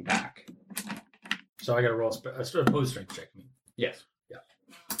knocks him back. So I got to roll a opposed strength check. Yes.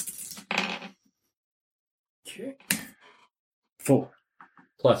 Okay. 4.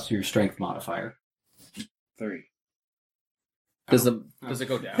 Plus your strength modifier. 3. Does it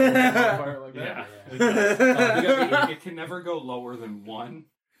go down? Modifier like that? Yeah. It can never go lower than 1,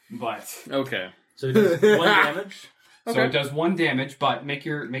 but Okay. So he does 1 damage. so it does 1 damage. But make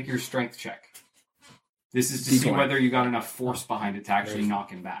your strength check. This is to see D20. whether you got enough force behind it to actually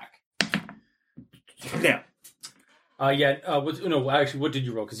knock him back. Now, What did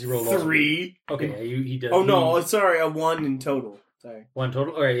you roll? Because you rolled all 3. Okay, yeah, he did. Oh, no. Sorry, a 1 in total. Sorry. 1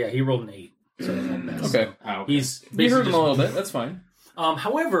 total. All right, yeah, he rolled an 8. So it's not bad. Okay. Oh, He's You basically hurt him just- a little bit. That's fine.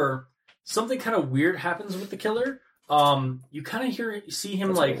 However, something kind of weird happens with the killer. You kind of see him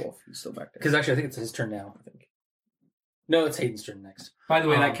That's like, a wolf. He's still back there. because actually I think it's his turn now. I think. No, it's Hayden's turn next. By the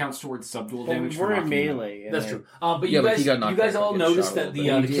way, that counts towards subdual damage. for We're in knocking him out. melee. and That's I- true. But Yeah, you but guys, he got knocked you guys back, all like, getting noticed shot a that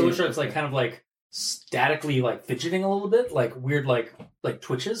little the bit. killer starts like kind of like statically like fidgeting a little bit, like weird like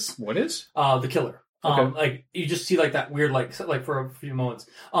twitches. What is? The killer. Okay. Like you just see like that weird like for a few moments.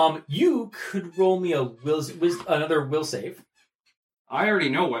 You could roll me another will save. I already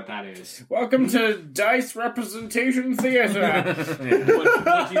know what that is. Welcome to Dice Representation Theater.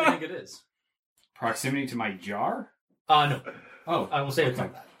 What do you think it is? Proximity to my jar? No. Oh, I will say it's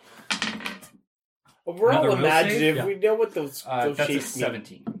like that. Well, we're all Another will imaginative. save? We know what those that's a shapes mean.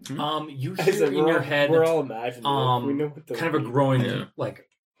 17. You I hear said, in your head we're all imaginative. We know what those kind of a mean. growing Yeah. like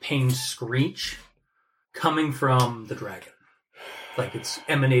pain screech coming from the dragon. Like it's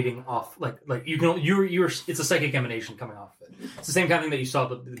emanating off like you're it's a psychic emanation coming off of it. It's the same kind of thing that you saw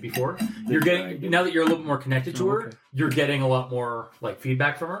before. You're getting now that you're a little bit more connected to her, you're getting a lot more like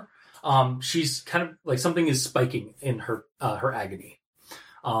feedback from her. She's kind of like something is spiking in her her agony.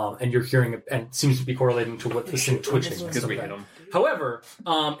 And you're hearing it, and it seems to be correlating to what this thing twitching. and Because stuff we like hit that. him. However,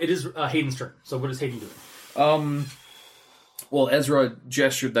 it is Hayden's turn. So what is Hayden doing? Well, Ezra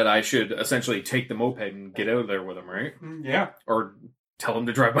gestured that I should essentially take the moped and get out of there with him, right? Yeah. Or tell him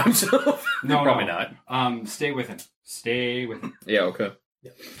to drive by himself. No, Probably no. not. Stay with him. Stay with him. Yeah, okay.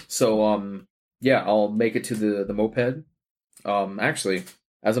 Yeah. So, I'll make it to the moped. Actually,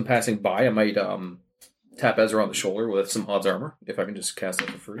 as I'm passing by, I might tap Ezra on the shoulder with some odds armor, if I can just cast that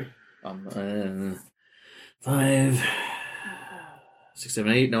for free. 5, 6,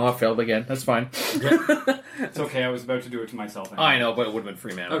 7, 8. No, I failed again. That's fine. It's okay. I was about to do it to myself. I know, but it would have been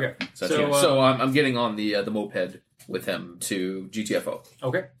free mana. Okay. So I'm getting on the moped with him to GTFO.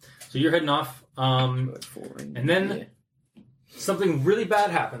 Okay. So you're heading off. And then something really bad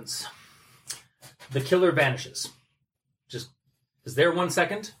happens. The killer vanishes. Just is there 1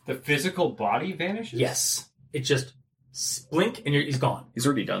 second? The physical body vanishes? Yes. It just blink and he's gone. He's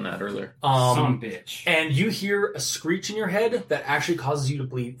already done that earlier. Some bitch. And you hear a screech in your head that actually causes you to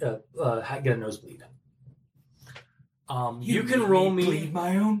bleed, get a nosebleed. You can roll me bleed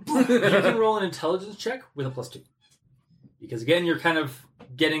my own blood. you can roll an intelligence check with a +2, because again you're kind of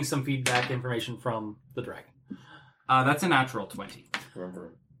getting some feedback information from the dragon. That's a natural 20.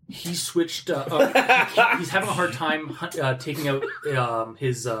 Remember. He switched. He's having a hard time taking out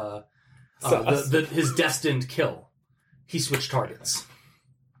his his destined kill. He switched targets.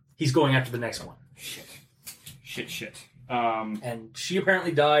 He's going after the next one. Shit. And she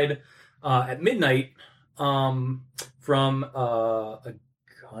apparently died at midnight from a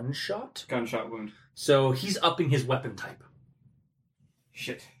gunshot. Gunshot wound. So he's upping his weapon type.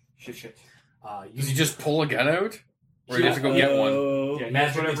 Shit. Does he just pull a gun out? Or do you have to go get one? Yeah,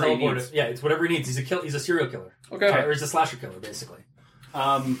 Magically whatever he teleport needs. it. Yeah, it's whatever he needs. He's a serial killer. Okay. Or he's a slasher killer, basically.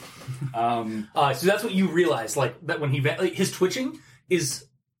 Um, So that's what you realize, like that when his twitching is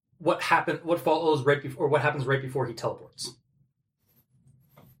what happened, what follows right before, or what happens right before he teleports.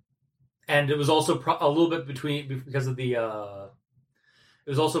 And it was also a little bit because of the. It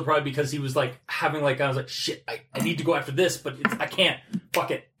was also probably because he was like having I was like shit, I need to go after this, but I can't.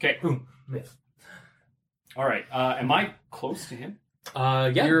 Fuck it. Okay. Boom. Yeah. All right. Am I close to him? Yeah.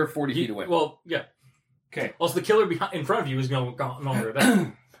 You're 40 feet away. Well, yeah. Okay. Also, the killer in front of you is no longer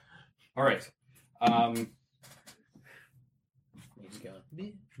there. All right. He's gone.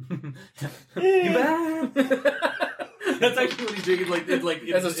 That's actually what he's doing.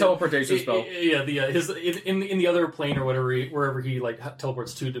 That's his teleportation spell. Yeah, his in the other plane or whatever, wherever he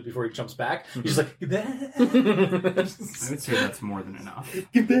teleports to before he jumps back. He's just like, "You back?" I would say that's more than enough.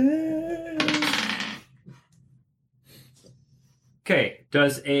 Okay.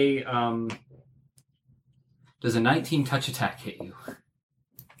 Does a 19 touch attack hit you?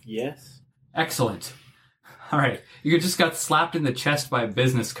 Yes. Excellent. All right. You just got slapped in the chest by a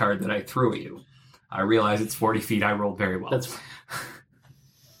business card that I threw at you. I realize it's 40 feet. I rolled very well. That's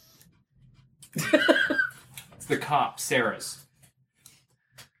It's the cop, Sarah's.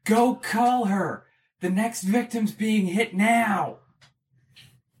 Go call her. The next victim's being hit now.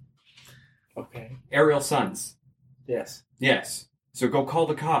 Okay. Ariel Sons. Yes. Yes. So go call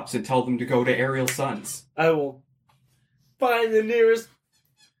the cops and tell them to go to Ariel Sons. I will find the nearest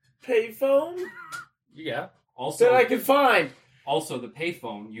payphone yeah. Also, that I can find. Also, the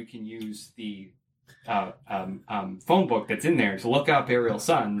payphone, you can use the phone book that's in there to look up Ariel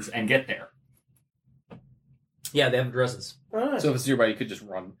Sons and get there. Yeah, they have addresses. Alright. So if it's nearby, you could just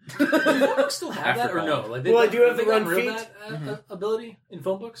run. Do phone books still have that or After no? Well, I do have the run rid feet. of that ability in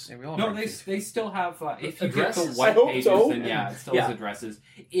phone books. Yeah, we all No, run they feet. they still have, if you get Addresses? the white I hope pages, so. then yeah, it still Yeah. has addresses.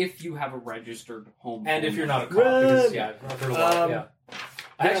 If you have a registered home And if phone you're not a cop, Run! because I've heard a lot. Yeah,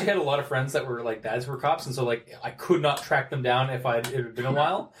 I yeah. actually had a lot of friends that were dads were cops, and so I could not track them down if it had been a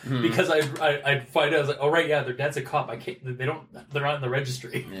while because I'd find out. I was like, oh right, yeah, their dad's a cop. I can't. They're not in the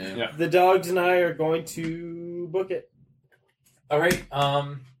registry. Yeah. The dogs and I are going to book it. All right.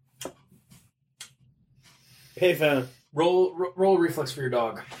 Payphone. Roll a reflex for your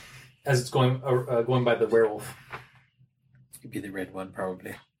dog as it's going by the werewolf. Could be the red one,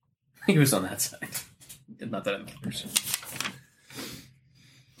 probably. He was on that side. Not that I'm a person.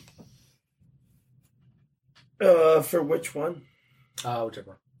 For which one?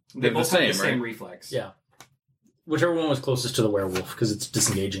 Whichever. They have the both have same, the same right? reflex. Yeah. Whichever one was closest to the werewolf, because it's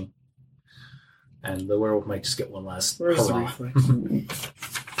disengaging. And the werewolf might just get one last Where's the hurrah. reflex?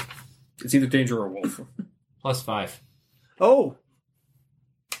 It's either danger or wolf. +5. Oh.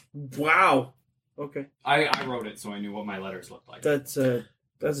 Wow. Okay. I wrote it so I knew what my letters looked like. That's a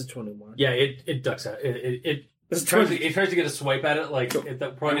 21. Yeah, it ducks out. It That's tries to get a swipe at it, that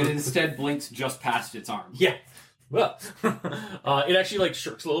And probably it instead blinks just past its arm. Yeah. Well, it actually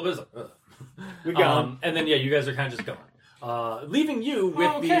shirks a little bit. It's like, ugh. We got him. And then you guys are kind of just going. Leaving you with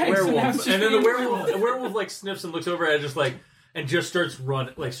Oh, the okay, so now werewolf, it's just and then the me. werewolf sniffs and looks over at it, and just starts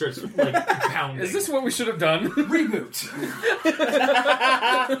running, starts pounding. Is this what we should have done? Reboot.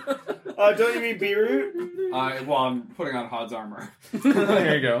 Don't you mean Beirut? Well, I'm putting on Hod's armor.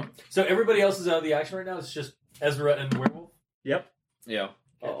 There you go. So everybody else is out of the action right now. It's just Ezra and the werewolf. Yep. Yeah.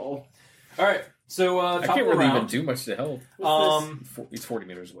 Oh. All right. So I top can't of the really even round. do much to help. He's 40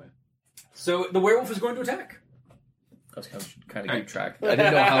 meters away. So the werewolf is going to attack. I was kind of keep track. I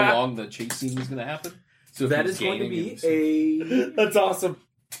didn't know how long the chase scene was going to happen. So if That he's is going to gaining, be a That's awesome.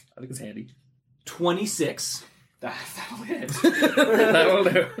 I think it's handy. 26. That'll hit. That'll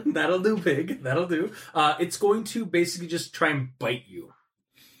do. That'll do, pig. That'll do. It's going to basically just try and bite you.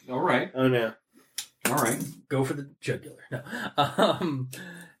 All right. Oh no. All right. Go for the jugular. No.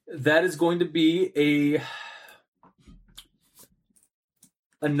 That is going to be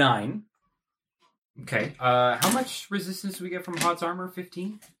a 9. Okay. How much resistance do we get from Hod's armor?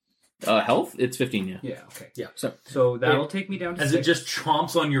 15? Health? It's 15, yeah. Yeah. Okay. Yeah. So that'll take me down to As 6. it just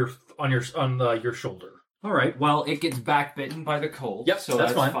chomps on your shoulder. All right. Well, it gets back bitten by the cold. Yep, So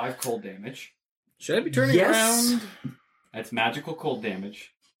that's fine. 5 cold damage. Should I be turning Yes. around? That's magical cold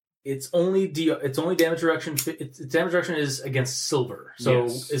damage. It's only damage reduction. Its damage reduction is against silver. So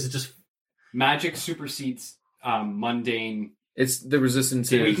Yes. is it just Magic supersedes mundane. It's the resistance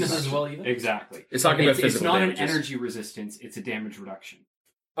weakness is... as well? Even Exactly. It's talking about It's physical not damages. an energy resistance. It's a damage reduction.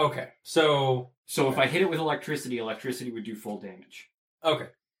 okay. So So if I hit it with electricity would do full damage. okay.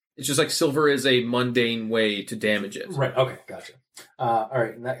 It's just like silver is a mundane way to damage it. Right. Okay. Gotcha. All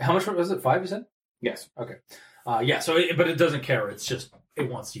right. And how much was it? 5? You said? Yes. Okay. Yeah. So, but it doesn't care. It's just it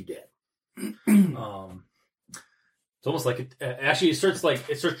wants you dead. It's almost like it starts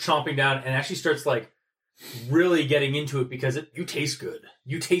chomping down and actually starts really getting into it because you taste good.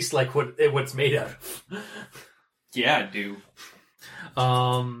 You taste like what's made out of. Yeah, I do.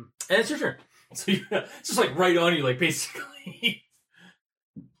 And it's your turn. So it's just right on you, basically.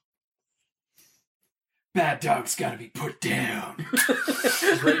 Bad dog's gotta be put down.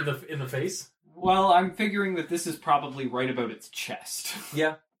 Just right in the face. Well, I'm figuring that this is probably right about its chest.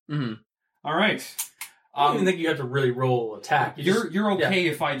 Yeah. Mm-hmm. All right. I don't even think you have to really roll attack. You're okay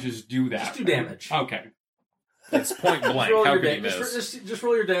if I just do that. Just do damage. Okay. It's point blank. Just roll How your can you da- miss? just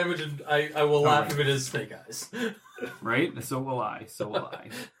roll your damage, and I will laugh if it is Snake Eyes. Right? So will I.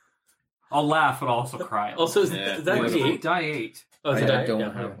 I'll laugh, but I'll also cry. Also, is Yeah. that D8? Die 8. Oh, it's a I die. don't Yeah,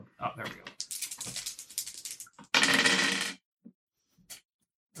 know. okay. Oh, there we go.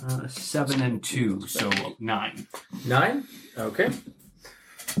 7 and 2, so 9. 9? Okay.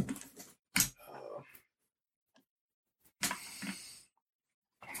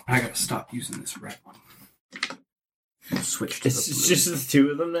 I gotta stop using this red one. Switch to It's the blue. just the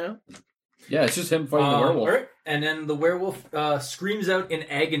two of them now? Yeah, it's just him fighting the werewolf. Alright. And then the werewolf screams out in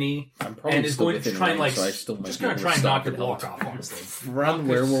agony I'm probably and is still going to within try and range, like so I still might just be going to able try and knock stop your it block out. off, honestly. Run,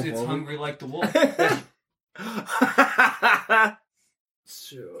 werewolf. It's hungry like the wolf.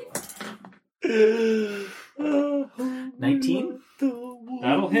 So 19.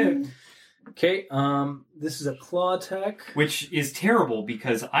 That'll hit. Okay. This is a claw attack. Which is terrible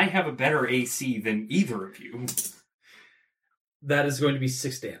because I have a better AC than either of you. That is going to be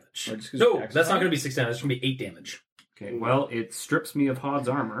 6 damage. Or just 'cause No, your axe that's is not high? going to be 6 damage. It's going to be 8 damage. Okay, well, it strips me of Hod's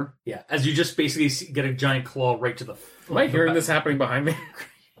armor. Yeah, as you just basically get a giant claw right to the. Am I hearing this happening behind me?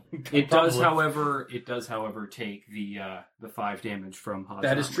 It does, Probably. however, take the 5 damage from Hod's That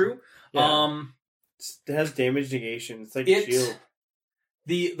armor. is true. Yeah. It has damage negation. It's like a It shield.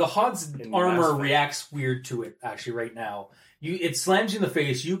 the Hod's In armor Mass Effect. reacts weird to it actually right now. It slams you in the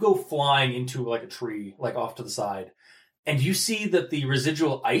face. You go flying into like a tree, like off to the side, and you see that the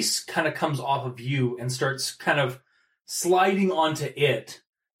residual ice kind of comes off of you and starts kind of sliding onto it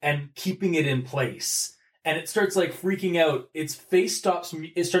and keeping it in place. And it starts like freaking out. Its face starts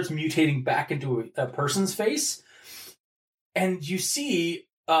mutating back into a person's face, and you see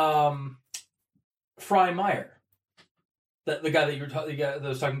Fry Meyer, the guy that the guy that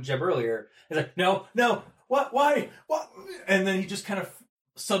was talking to Jeb earlier. He's like, no, what, why, what? And then he just kind of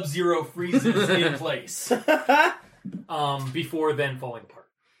Sub-Zero freezes in place before then falling apart.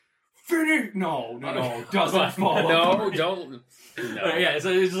 Finish! No, doesn't fall No, apart. don't. No. Yeah, so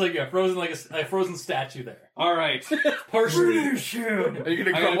it's just like frozen, like a frozen statue there. All right. Partially. Finish him! Are you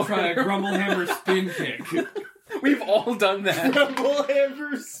gonna I gotta grumble? try a grumble hammer spin kick. We've all done that. Double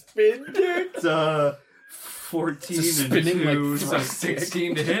hammer spin kick? 14 It's a and spinning, 2, like, so thrust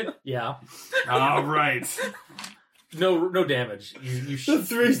 16 to hit. Yeah. All right. No damage. You The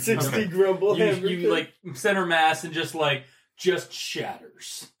 360 Okay. grumble hammer you kick. like center mass and just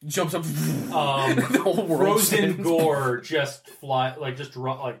shatters. Jumps up. The whole world frozen spins. gore just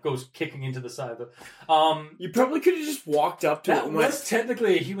goes kicking into the side of the. You probably could have just walked up to it That and went, was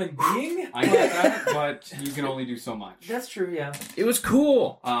technically a human being. I get that, but you can only do so much. That's true. Yeah. It was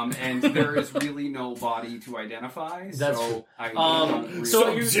cool. And there is really no body to identify, That's so true. I don't really... So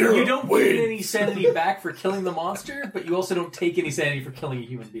Sub-Zero, you don't win. gain any sanity back for killing the monster, but you also don't take any sanity for killing a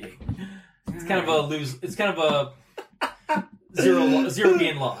human being. It's kind of a lose. It's kind of a zero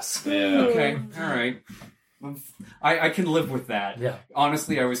gain loss. Yeah. Okay, all right. I can live with that. Yeah.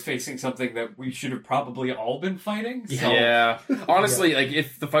 Honestly, I was facing something that we should have probably all been fighting. So Yeah. Honestly, like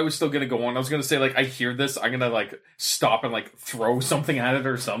if the fight was still gonna go on, I was gonna say like I hear this, I'm gonna like stop and like throw something at it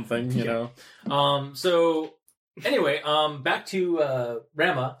or something, you know. So anyway, back to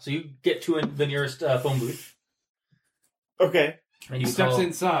Rama. So you get to the nearest phone booth, okay. and he you steps call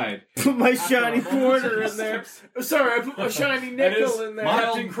inside. Put my shiny quarter in there. Sorry, I put my shiny That is nickel in there.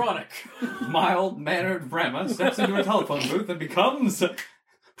 Captain Chronic. Mild-mannered Brahma steps into a telephone booth and becomes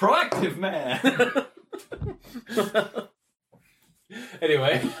proactive man.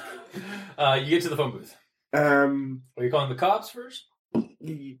 Anyway, you get to the phone booth. Are you calling the cops first? It'd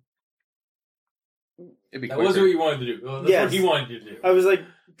be That quicker. wasn't what you wanted to do. That's Yes. what he wanted you to do. I was like,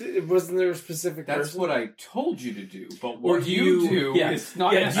 wasn't there a specific That's person? what I told you to do, but Or what do you you- do yeah. is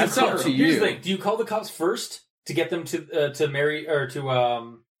not Yeah, do you That's call, up to Here's you. the thing: do you call the cops first to get them to Mary or to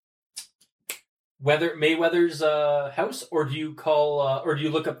Mayweather's house, or do you call or do you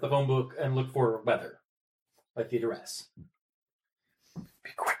look up the phone book and look for Weather, like the address? Be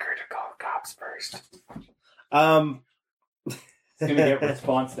quicker to call the cops first. It's gonna get a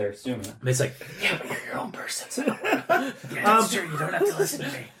response there soon. And it's like, yeah, but you're your own person. Sure, you don't have to listen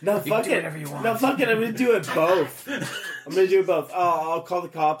to me. No, You fuck can do it. whatever you want. No, fuck it. I'm gonna do it both. I'm gonna do it both. I'll call the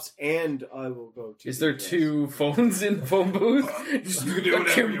cops and I will go to. Is there the two phones in the phone booth? Just You can do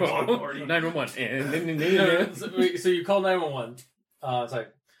whatever you want, akimbo. Morty. 911. No, so you call 911. It's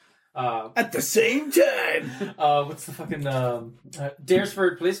like, at the same time. what's the fucking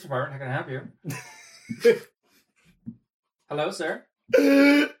Daresford Police Department? How can I help you? Hello, sir.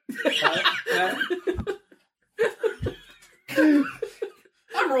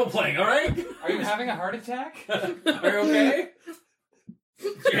 having a heart attack? Are you okay?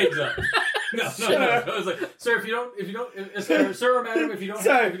 Hands up. No. I was like, sir, if you don't, sir or madam, if you don't,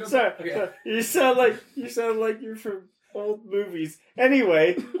 Sorry, if you don't, sorry. okay. You sound like you're from old movies.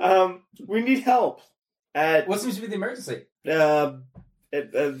 Anyway, we need help. What seems to be the emergency? There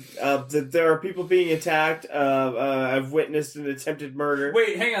are people being attacked. I've witnessed an attempted murder.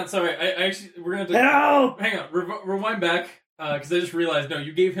 Wait, hang on. Sorry, I actually we're gonna Help! Hang on. Rewind back because I just realized. No,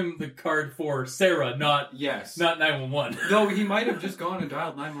 you gave him the card for Sarah, not 911. No, he might have just gone and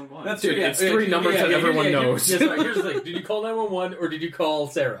dialed 911. That's Dude, true. it's three numbers that everyone knows. Here's the thing. Did you call 911 or did you call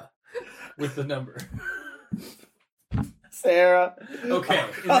Sarah with the number? Sarah. Okay,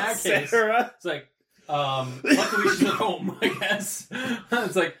 in that case, Sarah. it's like, luckily she's at home, I guess.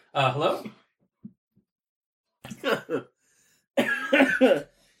 It's like, hello?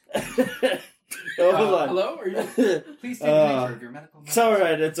 Hold on. Hello? Are you? Please take a picture of your medical. It's all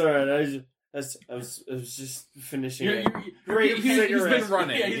right. It's all right. I was just finishing it. Great He's cigarettes. been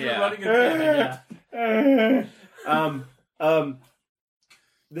running. Yeah, he's been running and filming, yeah.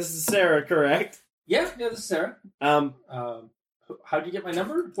 This is Sarah, correct? Yeah, this is Sarah. How'd you get my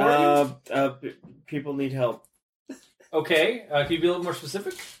number? People need help. Okay, can you be a little more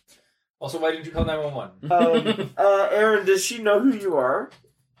specific? Also, why didn't you call 911? Aaron, does she know who you are?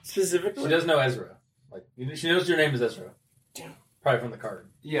 Specifically? She does know Ezra. Like, she knows your name is Ezra. Damn. Probably from the card.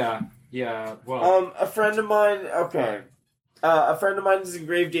 Yeah. Well, a friend of mine. Okay. A friend of mine is in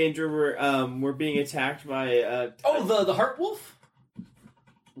grave danger. We're being attacked by. The Heart Wolf?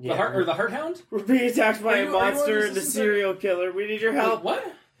 Yeah. The Heart Hound? We're being attacked by Are a you monster and a this serial killer. We need your help. Wait,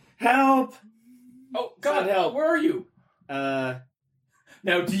 what? Help! Oh God! Help. Where are you? Now,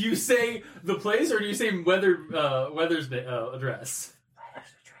 do you say the place or do you say Weather's address?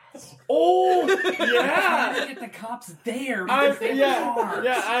 Oh, yeah! get the cops there. I'm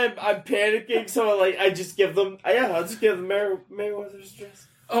panicking, so I just give them. I'll just give them Mayweather's address.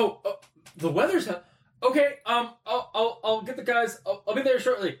 Oh, the Weather's. Okay. I'll get the guys. I'll be there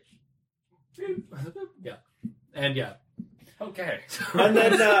shortly. Yeah, and yeah. Okay. And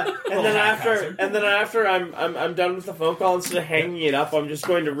then after I'm done with the phone call, instead of hanging it up, I'm just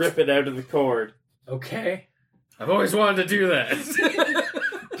going to rip it out of the cord. Okay. I've always wanted to do that.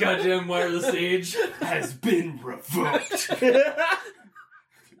 Goddamn wireless stage has been revoked.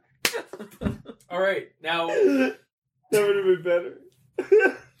 All right, now that would have been better.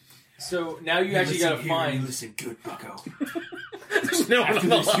 So now you actually gotta find. Listen good, Bucko. There's no one After on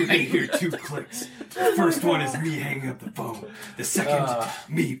the this, you're gonna line. hear 2 clicks. The first one is me hanging up the phone. The second,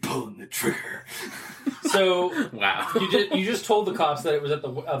 me pulling the trigger. So Wow. you just told the cops that it was at the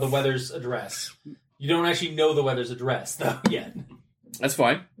Weather's address. You don't actually know the Weather's address though yet. That's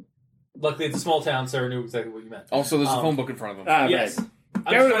fine. Luckily, it's a small town. Sarah knew exactly what you meant. Also, there's a phone book in front of him. Yes. Right.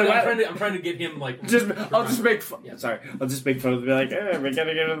 I'm trying to get him like. I'll just make fun. Yeah. Sorry, I'll just make fun of them. Be like, we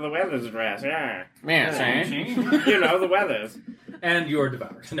gotta get to the Weather's address. Yeah, Yeah, the Weathers. And you're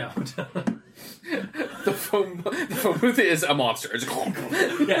devoured. No. the phone booth is a monster. It's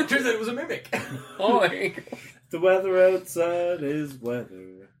Yeah, it turns out it was a mimic. oh, The weather outside is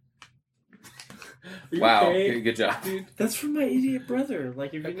weather. wow, Okay. good job. That's from my idiot brother.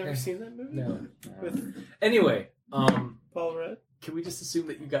 Like, have you Okay. never seen that movie? No. With Anyway, Paul Rudd? can we just assume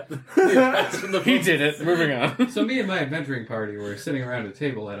that you got the address from the He did it. Moving on. So me and my adventuring party were sitting around a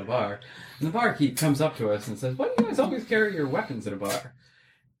table at a bar, and the barkeep comes up to us and says, "Why do you guys always carry your weapons at a bar?"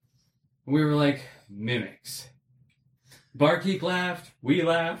 And we were like, "Mimics." Barkeep laughed, we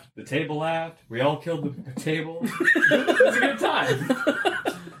laughed, the table laughed, we all killed the table. It was a good time.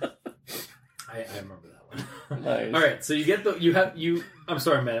 I remember that one. Nice. All right, so you get I'm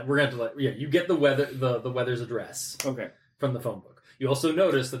sorry, man. We're gonna have to you get the Weather's address Okay. from the phone book. You also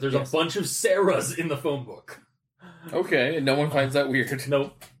notice that there's a bunch of Sarahs in the phone book. Okay, and no one finds that weird.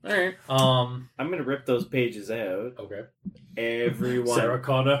 Nope. All right. I'm gonna rip those pages out. Okay. Everyone. Sarah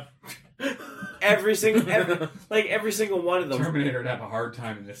Connor. Every single one of them. Terminator would have a hard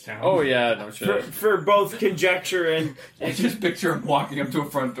time in this town. Oh yeah, no shit. For both conjecture and I just picture him walking up to a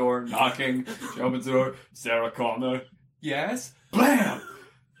front door, knocking. She opens the door. Sarah Connor. Yes. Blam.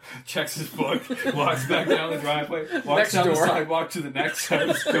 Checks his book. Walks back down the driveway. Walks Next down door. the sidewalk to the next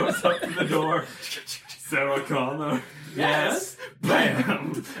house. Goes up to the door. Sarah Connor. Yes.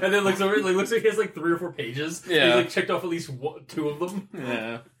 Blam. And then looks over. Looks like he has 3 or 4 pages. Yeah. He's checked off at least 2 of them.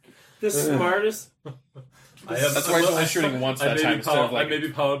 Yeah. the smartest. That's why he's only shooting once that time instead of I may be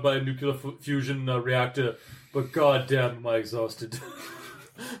powered by a nuclear fusion reactor, but goddamn, am I exhausted.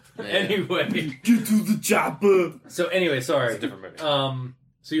 Anyway, Get to the chopper. so anyway, sorry. It's a different movie.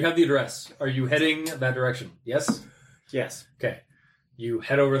 So you have the address. Are you heading that direction? Yes. Yes. Okay. You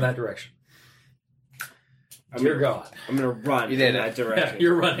head over in that direction. Dear God. I'm gonna run You did in it. that direction. Yeah,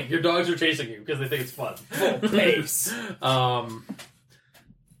 you're running. Your dogs are chasing you because they think it's fun. Full pace.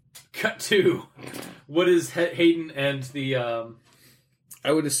 Cut to what is Hayden and the.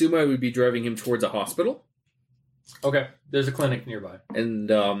 I would assume I would be driving him towards a hospital. Okay, there's a clinic nearby.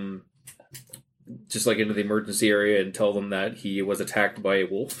 And just like into the emergency area and tell them that he was attacked by a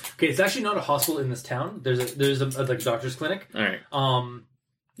wolf. Okay, it's actually not a hospital in this town. There's a like a doctor's clinic. All right.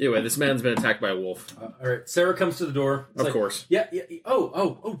 Anyway, this man's been attacked by a wolf. All right, Sarah comes to the door. It's Of course. Yeah.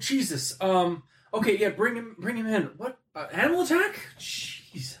 Oh, Jesus. Okay, yeah, bring him in. What? Animal attack?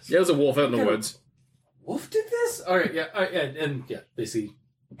 Jesus. Yeah, there's a wolf out in the Okay. woods. Wolf did this? All right, yeah, and they see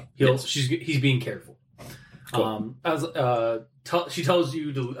he's being careful. Cool. She tells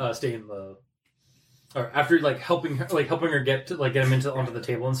you to stay in the, or after helping her get him onto the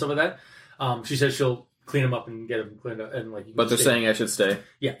table and stuff like that. She says she'll clean him up and get him cleaned up and But they're saying I should stay.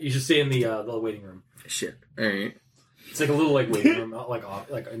 Yeah, you should stay in the waiting room. Shit. All right. It's like a little waiting room,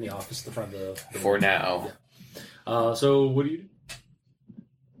 like in the office at the front of the For now. Yeah. So what do you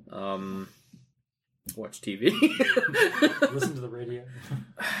do? Watch TV. Listen to the radio.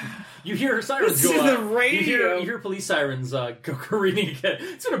 You hear sirens Listen go to off. the radio. You hear police sirens go careening again.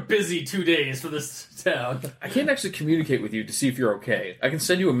 It's been a busy 2 days for this town. I can't actually communicate with you to see if you're okay. I can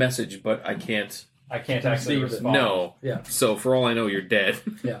send you a message, but I can't. I can't actually Receive it. respond. No. Yeah. So for all I know, you're dead.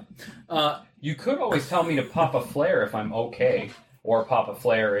 Yeah. You could always tell me to pop a flare if I'm okay, or pop a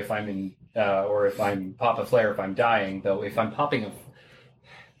flare if I'm in, or if I'm pop a flare if I'm dying. Though if I'm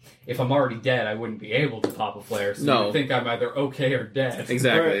if I'm already dead, I wouldn't be able to pop a flare. So No. you think I'm either okay or dead.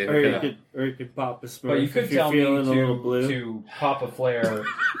 Exactly. Or Okay. you could pop a Smurf But you could if you're tell me feeling a little blue. to pop a flare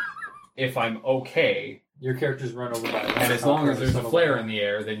if I'm okay, Your character's run over by and as long as there's a flare in the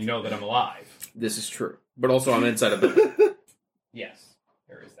air, then you know that I'm alive. This is true. But also, I'm inside a building. Yes,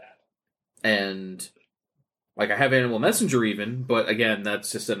 there is that. And, I have Animal Messenger even, but again,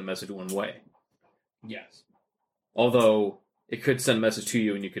 that's just send a message one way. Yes. Although, it could send a message to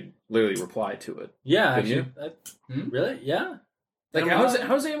you and you could literally reply to it. Yeah, Could actually. Really? Yeah. How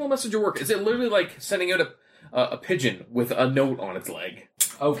does Animal Messenger work? Is it literally like sending out a pigeon with a note on its leg?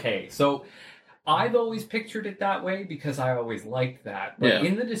 Okay, so I've always pictured it that way because I always liked that. But Yeah.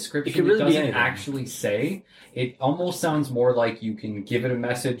 in the description, It could really it be doesn't anything. actually say. It almost sounds more like you can give it a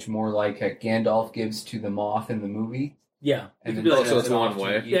message, more like Gandalf gives to the moth in the movie. Yeah. It And could then be like so sends it's it one off to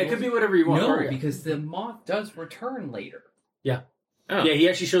way. the Yeah, it could be whatever you want. No, Or, yeah. because the moth does return later. Oh. Yeah, he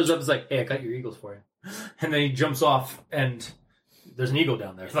actually shows up and is like, hey, I got your eagles for you. And then he jumps off and there's an eagle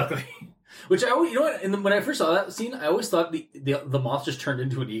down there, luckily. Which I always, you know what, when I first saw that scene, I always thought the moth just turned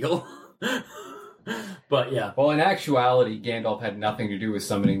into an eagle. But yeah. Well, in actuality, Gandalf had nothing to do with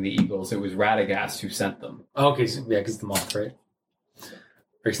summoning the eagles. It was Radagast who sent them. Okay, so, yeah, because the moth, right?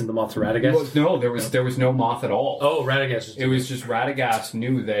 Or he sent the moth to Radagast? Well, no, there was no moth at all. Oh, Radagast. It was just Radagast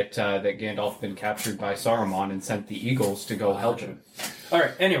knew that that Gandalf had been captured by Saruman and sent the eagles to go help him. All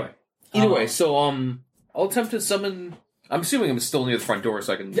right, anyway. Either way, so I'll attempt to summon. I'm assuming I'm still near the front door,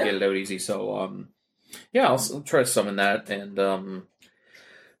 so I can Yeah. get it out easy. So yeah, I'll try to summon that, and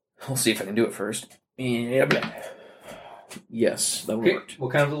I'll see if I can do it first. Yes, that Okay, worked.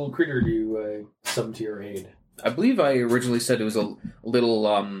 what kind of little critter do you summon to your aid? I believe I originally said it was a little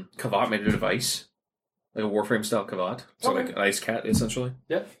kavat made out of ice, like a Warframe style kavat, so Okay. like an ice cat essentially.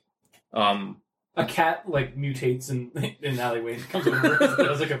 Yep. Um, A cat mutates in an alleyway and comes over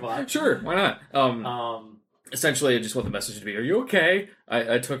as like a bot. sure, why not? Essentially, I just want the message to be, "Are you okay?"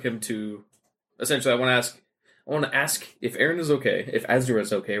 I took him to. Essentially, I want to ask if Aaron is okay, if Azura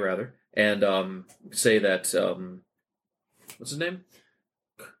is okay, rather, and say that what's his name?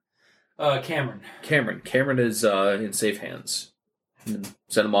 Cameron. Cameron is in safe hands. And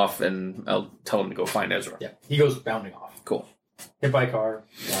send him off, and I'll tell him to go find Ezra. Yeah, he goes bounding off. Cool. Hit by car,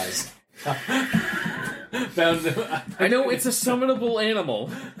 dies. Bounds. I know it's a summonable animal,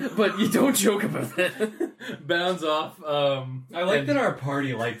 but you don't joke about that. Bounds off. I like that our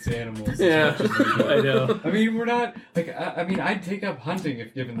party likes animals. Yeah. I know. I mean, we're not like. I mean, I'd take up hunting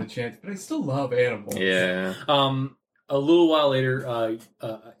if given the chance, but I still love animals. Yeah. A little while later,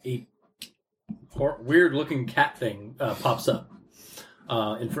 a weird-looking cat thing pops up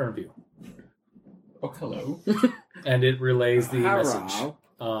in front of you, Oh, hello. and it relays the Hello. message.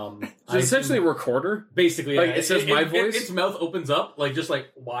 So it's essentially a recorder. Basically, Like, yeah, it says my voice? Its mouth opens up, just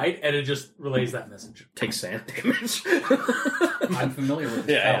wide, and it just relays that message. Take sand damage. I'm familiar with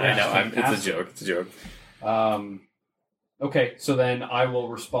this. Yeah, I know. It's a Fantastic. joke. It's a joke. Okay, so then I will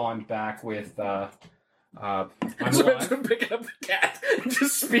respond back with I'm So alive. I'm picking up the cat and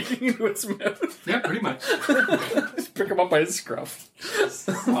just speaking into its mouth. Yeah, pretty much. Just pick him up by his scruff.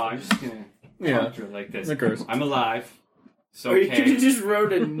 I'm just gonna Yeah. talk to it like this. Of course. I'm alive. It's Or you could okay. have just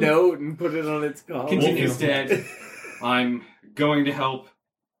wrote a note and put it on its collar. Wolf is dead. I'm going to help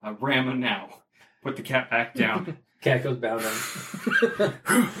Rama now. Put the cat back down. Cat goes bounding.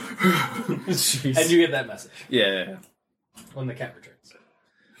 Jeez. And you get that message Yeah. when the cat returns.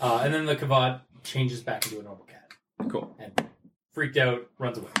 And then the Kavad changes back into a normal cat. Cool. And freaked out,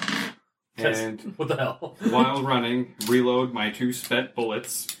 runs away. 'Cause And what the hell? while running, reload my 2 spent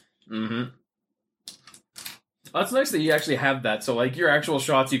bullets. Mm-hmm. That's nice that you actually have that. So, like, your actual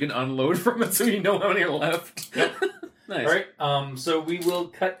shots, you can unload from it so you know how many are left. Yep. Nice. All right. So we will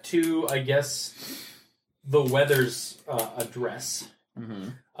cut to, I guess, the Weathers address.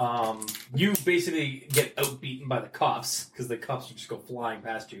 Mm-hmm. You basically get outbeaten by the cops because the cops will just go flying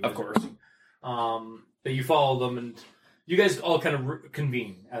past you. Of course. But you follow them, and you guys all kind of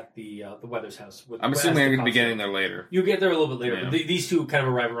convene at the Weathers house. I'm assuming I'm going to be getting there later. You get there a little bit later. Yeah. But these two kind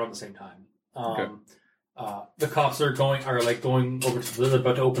of arrive around the same time. The cops are going over to they're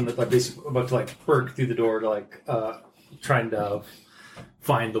about to open the basically about to burst through the door to trying to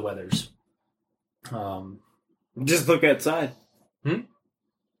find the Weathers. Just look outside.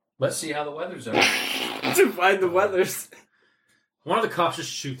 Let's see how the weather's are. To find the Weathers. One of the cops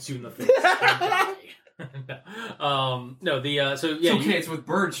just shoots you in the face. No, the so yeah. It's okay, it's with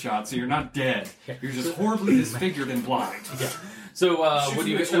bird shot, so you're not dead. You're just horribly disfigured and blind. Yeah. So what do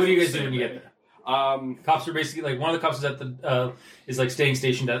you guys do when you get there? Cops are basically one of the cops is at the is staying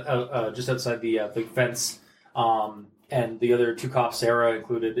stationed at just outside the fence, and the other 2 cops, Sarah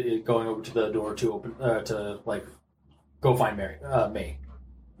included, is going over to the door to open to go find May. I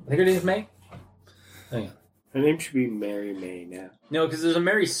think her name is May. Hang on. Her name should be Mary May now. No, because there's a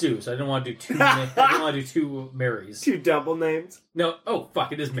Mary Sue, so I didn't want to do 2. I didn't want to do 2 Marys. 2 double names. No, oh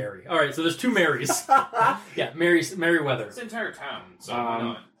fuck, it is Mary. All right, so there's 2 Marys. Yeah, Mary Weather. It's the entire town, so why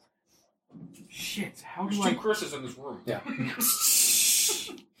not? Shit, how There's do 2 Chris's in this room. Yeah,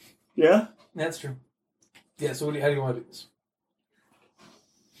 Yeah? that's true. Yeah, so how do you want to do this?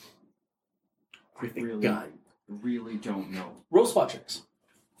 With a Really? gun. really don't know. Roll spot checks.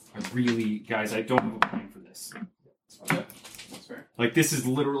 Guys, I don't have a plan for this. Okay, that's fair. This is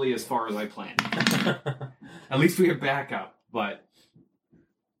literally as far as I planned. At least we have backup, but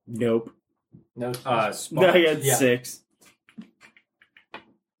Nope. No. No, I got Yeah. 6.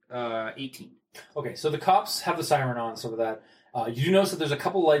 18. Okay, so the cops have the siren on, so that you do notice that there's a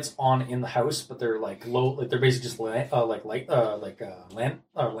couple lights on in the house, but they're low. They're basically just lamps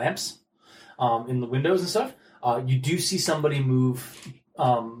in the windows and stuff. You do see somebody move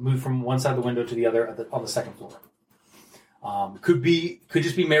from one side of the window to the other on the second floor. Could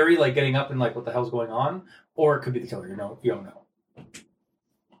just be Mary getting up and what the hell's going on, or it could be the killer. You don't know.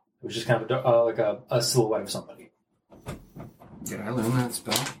 It was just kind of a silhouette of somebody. did I learn that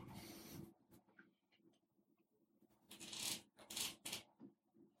spell?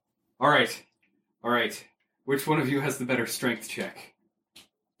 All right. Which one of you has the better strength check?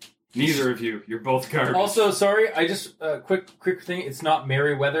 Neither of you. You're both garbage. Also, sorry, I just quick thing. It's not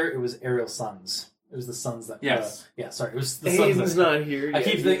Merryweather. It was Ariel Sons. It was the Sons that. Yes. Sorry. It was the Sons. Hayden's not here. I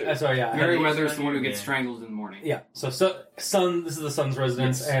keep thinking. Sorry. Yeah. Merryweather's the one who gets strangled in the morning. Yeah. So Sun. This is the Sun's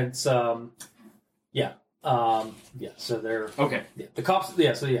residence, and it's yeah. So they're Okay. yeah. The cops.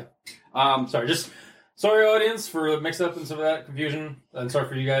 Yeah. So yeah. Sorry. Sorry, audience, for the mix-up and some of that confusion. And sorry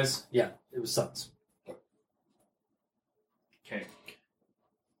for you guys. Yeah. It was Sons. Okay.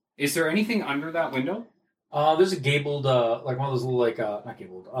 Is there anything under that window? There's a gabled, one of those little, not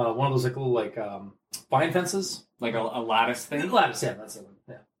gabled, one of those little, vine fences. Like a lattice thing? Lattice, yeah, that's the one,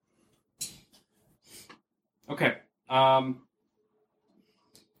 yeah. Okay.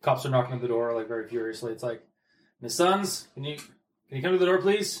 Cops are knocking at the door, very furiously. It's Miss Sons, can you come to the door,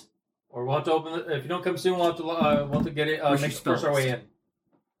 please? Or we'll have to open it. If you don't come soon, we'll have to get it, force our way in.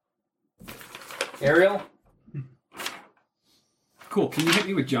 Ariel? Cool. Can you hit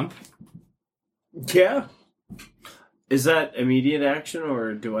me with jump? Yeah. Is that immediate action,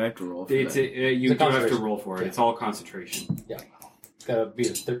 or do I have to roll for You that? do have to roll for it. Yeah. It's all concentration. Yeah. It's got to be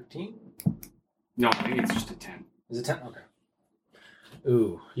a 13? No, I think it's just a 10. Is it 10? Okay.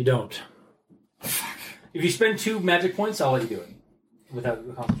 Ooh, you don't. If you spend 2 magic points, I'll let you do it. Without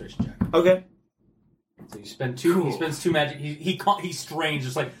the concentration check. Okay. So you spend 2. Cool. He spends 2 magic. He's strange,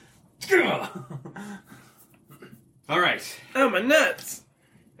 just Gah! All right. Oh, my nuts!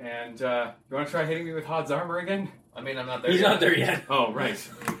 And you want to try hitting me with Hod's armor again? I mean, I'm not there He's yet. not there yet. Oh, right.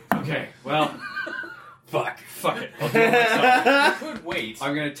 Okay. Well, Fuck. fuck it. I'll do it myself. Could wait.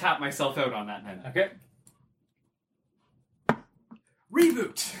 I'm going to tap myself out on that then. Okay.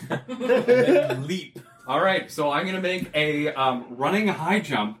 Reboot. And then you leap. All right. So I'm going to make a running high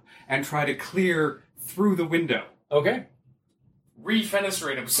jump and try to clear through the window. Okay.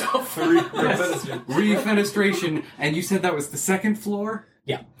 Refenestrate himself. Refenestration, and you said that was the second floor?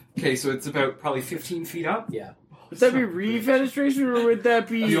 Yeah. Okay, so it's about probably 15 feet up? Yeah. Would that be refenestration, or would that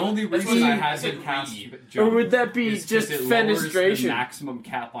be... The only reason I had to cast Or would that be is 'cause just it lowers the fenestration? maximum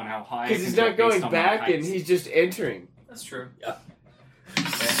cap on how high I Because can he's jump not going based on my back and height. he's just entering. That's true. Yeah.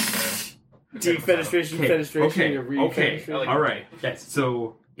 Defenestration, Okay, fenestration, okay, and okay. refenestration. All right. Okay.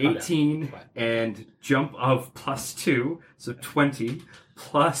 So 18 and jump of +2, so 20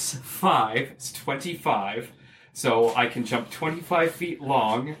 plus 5 is 25. So I can jump 25 feet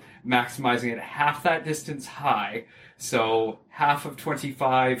long, maximizing it half that distance high. So half of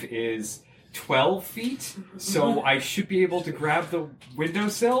 25 is 12 feet. So I should be able to grab the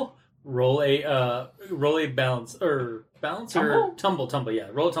windowsill. Roll a balance or tumble. Yeah,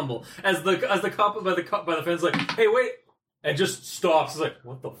 roll a tumble. As the cop by the fence, like, hey, wait, and just stops. It's like,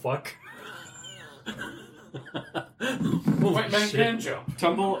 what the fuck? White man can jump.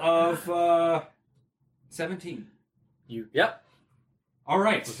 Tumble of 17. Yep. All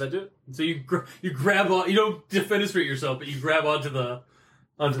right. What's that do? So you grab on. You don't defenestrate yourself, but you grab onto the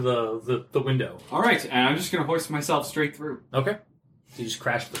window. All right, and I'm just going to hoist myself straight through. Okay. So you just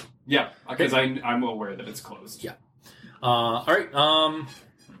crash through. Yeah, because I'm aware that it's closed. Yeah. All right.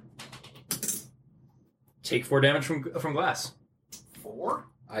 Take 4 damage from glass. 4?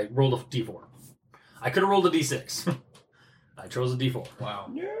 I rolled a d4. I could have rolled a d6. I chose a d4.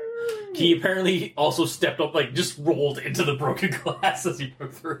 Wow. He apparently also stepped up, like just rolled into the broken glass as he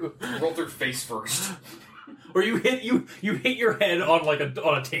broke through. Roll through face first. Or you hit your head on like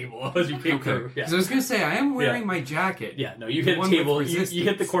on a table as you came through. Yeah. Because I was going to say, I am wearing my jacket. Yeah, no, you hit a table. You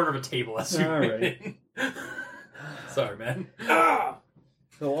hit the corner of a table as you went in. Sorry, man.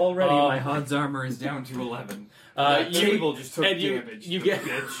 So already My Hod's armor is down to 11. Table just took and damage. You get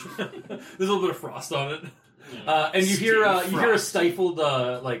there's a little bit of frost on it, and you hear a stifled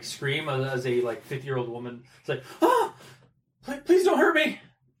like scream as a like 50-year-old woman. It's like, oh, please don't hurt me.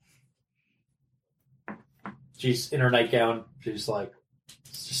 She's in her nightgown. She's like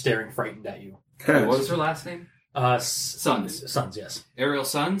staring frightened at you. What was her last name? Sons. Sons, yes. Ariel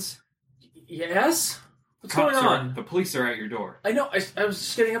Sons? Yes. What's Cops going on? The police are at your door. I know. I was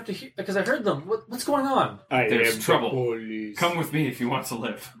just getting up to hear because I heard them. What's going on? There's trouble. Police. Come with me if you want to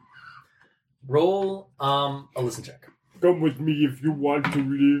live. Roll a listen check. Come with me if you want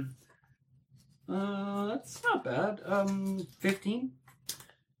to live. That's not bad. 15.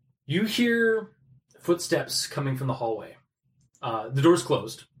 You hear footsteps coming from the hallway. The door's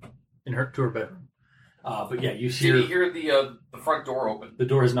closed to her bedroom. But yeah, you hear. Did you hear the front door open? The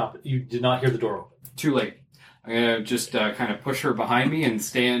door is not. You did not hear the door open. Too late. I'm going to just kind of push her behind me and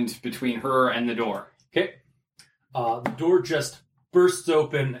stand between her and the door. Okay. The door just bursts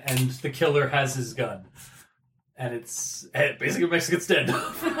open, and the killer has his gun, and it's basically a Mexican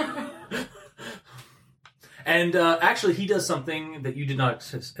standoff. And actually, he does something that you did not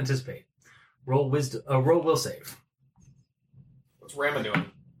anticipate. Roll wisdom. Roll will save. What's Rama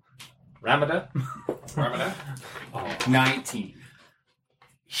doing? Ramada. Ramada? 19.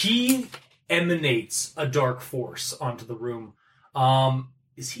 He emanates a dark force onto the room.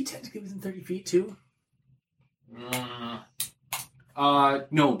 Is he technically within 30 feet too?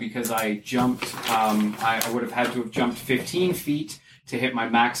 No, because I jumped. I would have had to have jumped 15 feet to hit my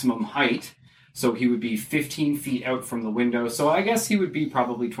maximum height. So he would be 15 feet out from the window. So I guess he would be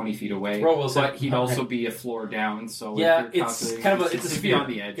probably 20 feet away. Roll will save. But he'd also be a floor down. So Yeah, if you're it's calculating, kind of it's a sphere. on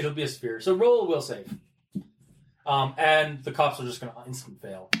the edge. It'll be a sphere. So roll will save. And the cops are just going to instant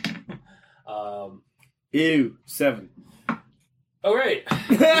fail. Ew, 7. All right,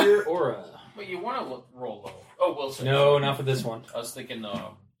 your aura. But you want to roll low. Oh, Wilson. No, not for this one. I was thinking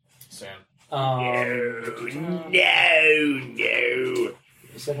Sam. No.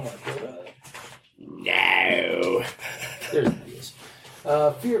 The second one. No. There's the ideas.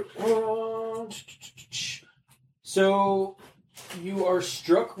 Fear. So you are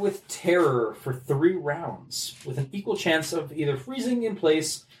struck with terror for 3 rounds, with an equal chance of either freezing in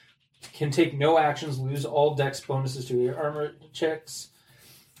place, can take no actions, lose all dex bonuses to your armor checks,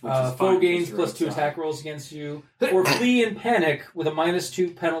 foe gains +2 attack rolls against you, or flee in panic with a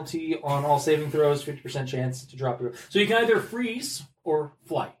 -2 penalty on all saving throws, 50% chance to drop your. So you can either freeze or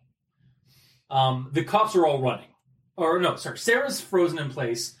fly. The cops are all running. Or no, sorry, Sarah's frozen in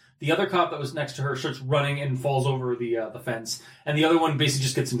place. The other cop that was next to her starts running and falls over the fence, and the other one basically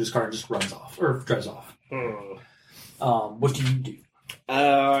just gets into his car and just runs off or drives off. What do you do?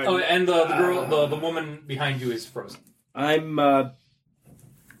 And the girl, the woman behind you is frozen. I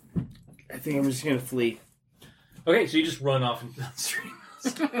think I'm just gonna flee. Okay, so you just run off into the street.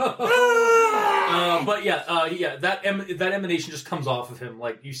 But that emanation just comes off of him.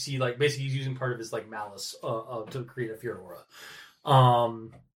 Like you see, like basically he's using part of his like malice to create a fear aura.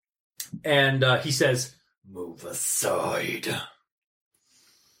 And he says, "Move aside."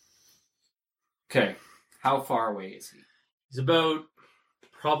 Okay. How far away is he? He's about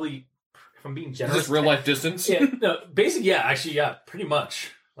probably, if I'm being Is generous, this real life distance? Yeah, no, basically, yeah, pretty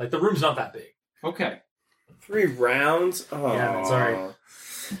much. Like the room's not that big. Okay. 3 rounds? Oh. Yeah, sorry.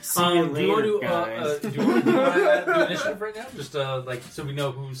 See you Do you want later, to guys. do initiative right now? Just like so we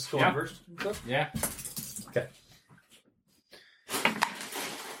know who's going first and stuff? Yeah. Okay.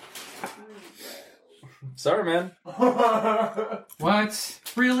 Sorry, man. What?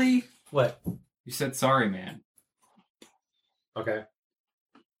 Really? What? You said sorry, man. Okay.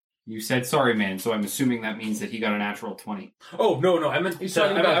 You said sorry, man, so I'm assuming that means that he got a natural 20. Oh, no, I meant He's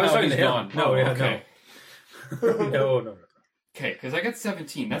talking about I was how talking to he's him. gone. No, Oh, yeah, okay. no. Okay, because I got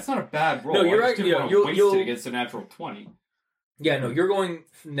 17. That's not a bad roll. No, you're I right. just didn't Yeah, want to you'll- waste you'll- it against a natural 20. Yeah, no, you're going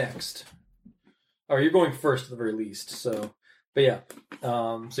next. Or you're going first at the very least. So, but yeah.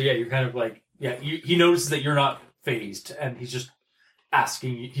 So yeah, you're kind of like, yeah, he notices that you're not phased, and he's just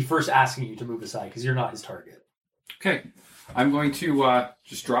asking you to move aside because you're not his target. Okay. I'm going to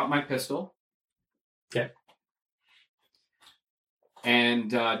just drop my pistol. Okay. And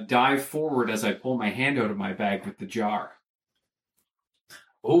dive forward as I pull my hand out of my bag with the jar.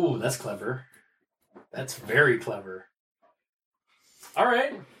 Oh, that's clever. That's very clever. All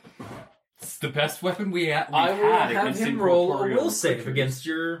right. It's the best weapon we've I will had have against him roll a incorporeal will save creatures.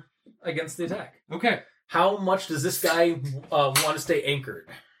 against the attack. Okay. How much does this guy want to stay anchored?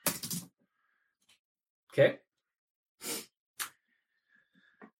 Okay.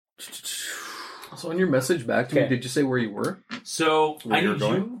 So on your message back to me, Okay. did you say where you were? So Where I you're need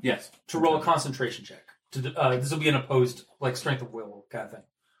going? you Yes. to roll a concentration check. This will be an opposed, like strength of will kind of thing.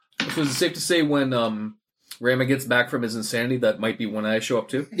 So is it safe to say when Rama gets back from his insanity, that might be when I show up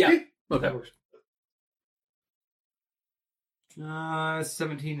too? Yeah, Okay. that works.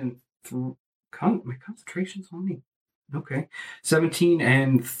 17 and my concentration's only okay. 17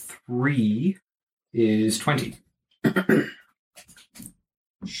 and 3 is 20.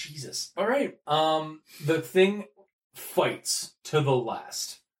 Jesus. All right. The thing fights to the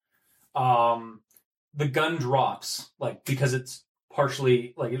last. The gun drops, like, because it's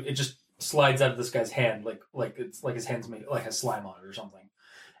partially, like, it just slides out of this guy's hand, like it's like his hand's made, like, has slime on it or something.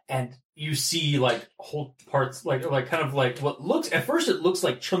 And you see, like, whole parts, like kind of like what looks, at first it looks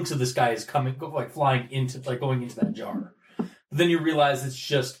like chunks of this guy is flying into, like, going into that jar. But then you realize it's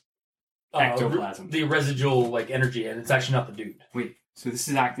just Ectoplasm. the residual, like, energy, and it's actually not the dude. Wait, so this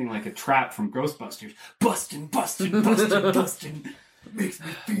is acting like a trap from Ghostbusters. Bustin', bustin', bustin', bustin'. Makes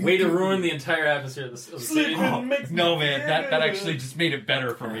me feel Way to good. ruin the entire atmosphere of the city. Oh, no, man, that actually just made it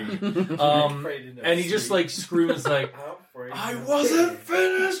better for me. And he just like screams like, "I wasn't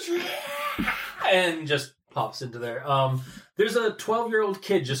finished," and just pops into there. There's a 12-year-old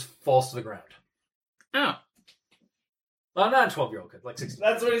kid just falls to the ground. Oh. Well, not a 12-year-old kid, like 16.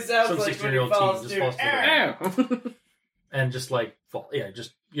 That's what he sounds Some like when he 16-year-old teen falls just to. falls to the ground. Oh. And just like fall. Yeah,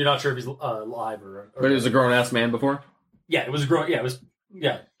 just you're not sure if he's alive or But he was a grown ass man before? yeah, it was grown. Yeah, it was.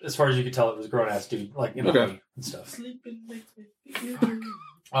 Yeah, as far as you could tell, it was a grown ass dude, like in the Okay. hoodie and stuff.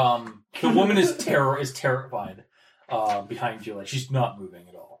 The woman is terrified behind you, like she's not moving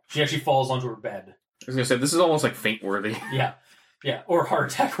at all. She actually falls onto her bed. I was gonna say, this is almost like faint worthy. Yeah, or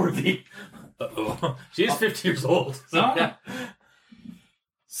heart attack worthy. Uh-oh. She is 50 years old. So, Oh. yeah.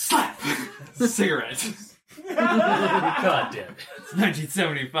 Slap! Cigarette. God damn it. It's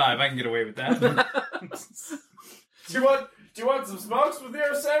 1975. I can get away with that. Do you want some smokes with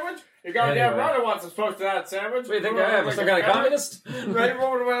your sandwich? You goddamn Anyway. right I want some smokes to that sandwich. What do you think I am? Some kind of communist? Right,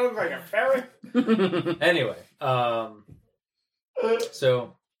 what do I look like, a fairy? Anyway,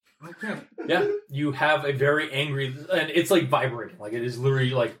 so yeah, you have a very angry, and it's like vibrating, like it is literally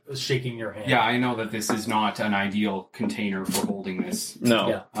like shaking your hand. Yeah, I know that this is not an ideal container for holding this. No.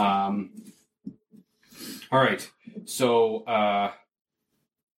 Yeah. All right. So,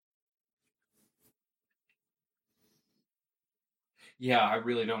 yeah, I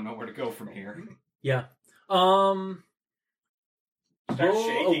really don't know where to go from here. Yeah. Start Roll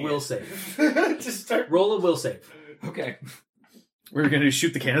shaking a will it. save. Just start. Roll a will save. Okay. We were gonna do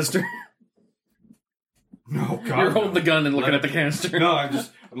shoot the canister. No, God. You're holding the gun and looking Let at the canister. No, I'm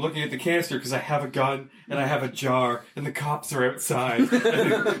looking at the canister because I have a gun and I have a jar and the cops are outside.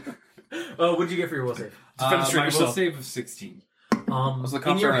 What did you get for your will save? Demonstrate my will yourself. save of 16. the In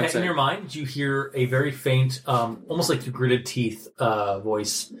cops your are in outside. your mind, you hear a very faint, almost like through gritted teeth,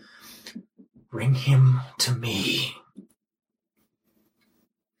 voice. Bring him to me.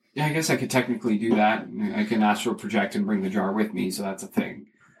 Yeah, I guess I could technically do that. I can astral project and bring the jar with me, so that's a thing.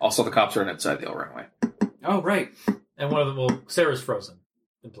 Also, the cops are inside. They all run away. Oh, right. And one of them, well, Sarah's frozen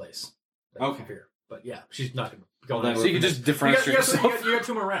in place. Okay. Here. But yeah, she's not going to go Well, So you can just differentiate yourself. You got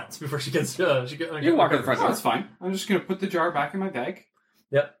 2 more rounds before she gets... You can walk in the front Oh, door. that's fine. I'm just going to put the jar back in my bag.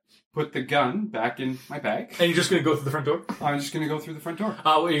 Yep. Put the gun back in my bag. And you're just going to go through the front door? I'm just going to go through the front door.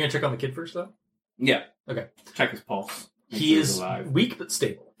 Well, you're going to check on the kid first, though? Yeah. Okay. Check his pulse. Make He sure he's is alive. weak but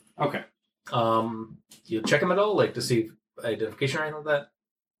stable. Okay. You check him at all, like to see identification or anything like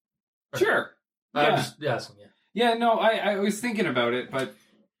that? Sure. I'm Yeah. just asking. Yeah. Yeah, no, I was thinking about it, but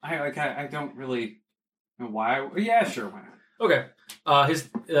I don't really know why. Yeah, sure, why not? Okay.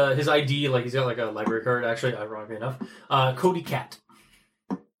 His ID, like he's got like a library card. Actually, ironically enough, Cody Cat.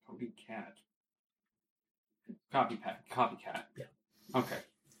 Cody Cat. Copycat. Yeah. Okay.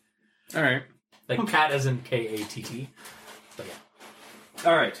 All right. Like cat as in KATT. But yeah.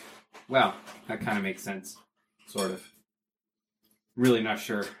 All right. Well, that kind of makes sense. Sort of. Really not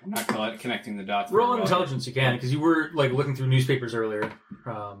sure. I'm not connecting the dots. Roll very on well. intelligence, you can, because you were like looking through newspapers earlier.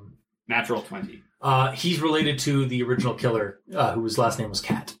 Natural 20. He's related to the original killer, whose last name was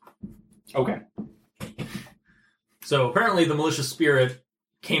Cat. Okay. So apparently, the malicious spirit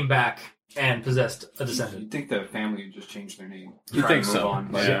came back and possessed a descendant. You'd think the family would just change their name. You Try think to move so?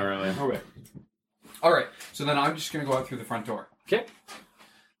 on, but- Yeah, really. Okay. All right. So then I'm just going to go out through the front door. Okay.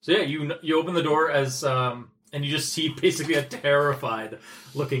 So yeah, you open the door as and you just see basically a terrified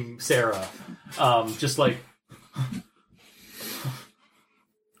looking Sarah, just like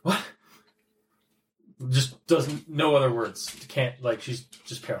what? Just doesn't no other words. Can't like she's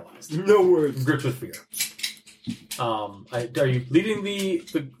just paralyzed. No words. Gripped with fear. Are you leaving the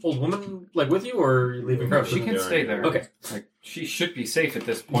old woman like with you, or are you leaving her? She can stay there. Okay. Like she should be safe at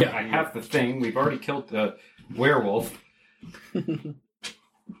this point. Yeah. I have the thing. We've already killed the werewolf.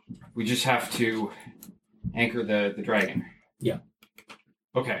 We just have to anchor the dragon. Yeah.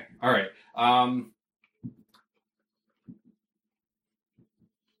 Okay. All right.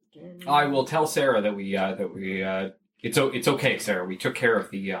 I will tell Sarah that we it's okay, Sarah. We took care of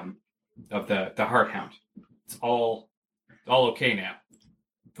the heart hound. It's all okay now.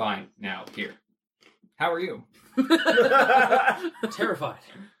 Fine now. Here. How are you? Terrified.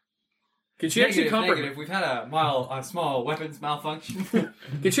 Can she actually comprehend? Negative. We've had a small weapons malfunction.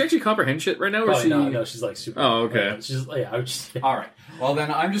 Can she actually comprehend shit right now? Or Probably she? no, she's like super. Oh, okay. She's I would just. All right. Well, then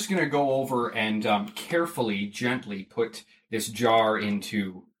I'm just going to go over and carefully, gently put this jar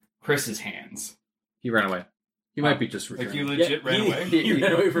into Chris's hands. He ran away. He might be just Like returned. you legit ran away? He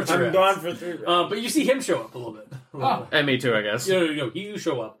ran away for 3 I'm rounds. gone for 3 rounds. But you see him show up a little bit. And me too, I guess. No. You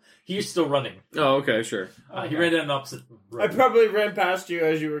show up. He's still running. Oh, okay, sure. He ran down an opposite I road. probably ran past you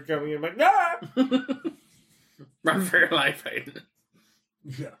as you were coming in. I'm like, nah! Run for your life, Aiden.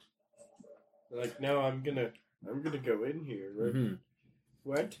 Yeah. Like, no, I'm gonna go in here. Right? Mhm.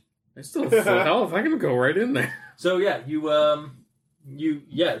 What? I still have full health. I can go right in there. So yeah, you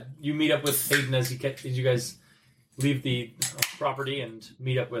meet up with Hayden as you guys leave the property and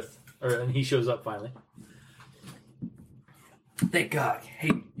meet up with, and he shows up finally. Thank God. Hey,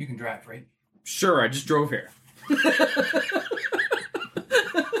 you can drive, right? Sure, I just drove here.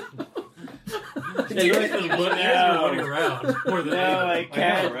 Yeah, you guys are running around more than No, I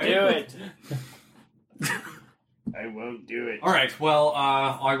can't right? do it. I won't do it. All right. Well,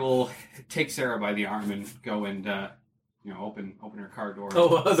 I will take Sarah by the arm and go and open her car door.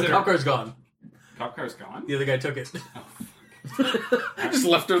 Oh, the Sit cop her- car's gone. Cop car's gone. The other guy took it. Just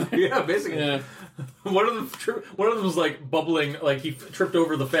left her there. Yeah, basically. Yeah. One of them was like bubbling, like he tripped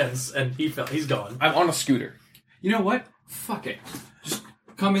over the fence and he fell. He's gone. I'm on a scooter. You know what? Fuck it. Just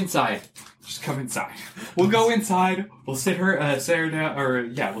come inside. Just come inside. We'll go inside. We'll sit Sarah down,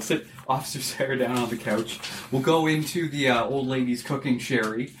 we'll sit Officer Sarah down on the couch. We'll go into the old lady's cooking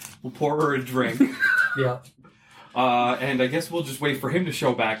sherry. We'll pour her a drink. Yeah. And I guess we'll just wait for him to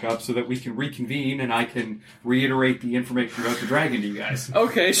show back up so that we can reconvene and I can reiterate the information about the dragon to you guys.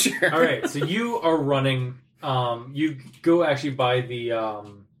 Okay, sure. All right. So you are running. You go actually by the.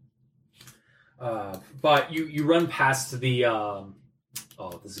 But you run past the.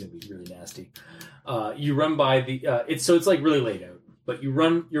 Oh, this is gonna be really nasty. You run by the. It's like really laid out, but you're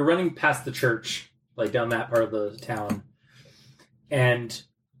running past the church, like down that part of the town, and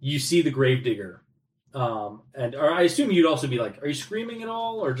you see the gravedigger. Or I assume you'd also be like, are you screaming at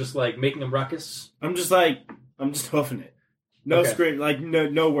all, or just like making a ruckus? I'm just hoofing it. No Okay. scream, like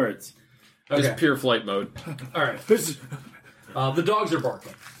no words. Okay. Just pure flight mode. All right. The dogs are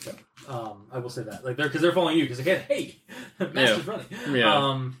barking. I will say that, like they're following you because again, hey, Master's running.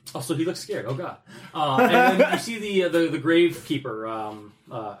 Yeah. Also, he looks scared. Oh god. And then you see the gravekeeper.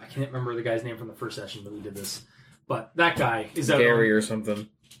 I can't remember the guy's name from the first session that we did this, but that guy is out Gary or something.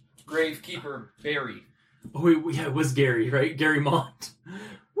 Gravekeeper Barry. Oh, yeah, it was Gary, right? Gary Mont.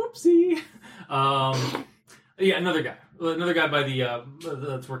 Whoopsie. Yeah, another guy by the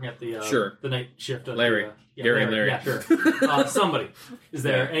that's working at the Sure. the night shift. At Larry. Gary and Larry. Yeah, sure. Somebody is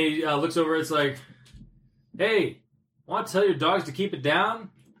there, and he looks over. It's like, hey, want to tell your dogs to keep it down?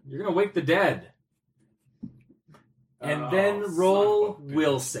 You're gonna wake the dead. And then roll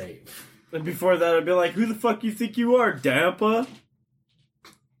will save. And before that, I'd be like, "Who the fuck you think you are, Dampa?"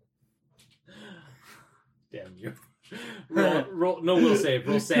 Damn you. Roll, no will save.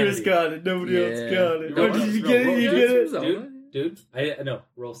 Roll sanity. Chris got it. Nobody else got it. No, What, did you get it? You get it? Dude. No.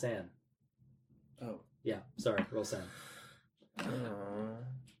 Roll sand. Oh. Yeah. Sorry. Roll sand.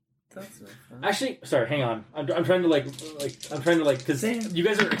 That's not fun. Actually, sorry. Hang on. I'm trying to because you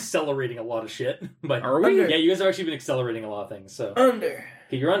guys are accelerating a lot of shit. But Are we? Yeah, you guys have actually been accelerating a lot of things. So Under.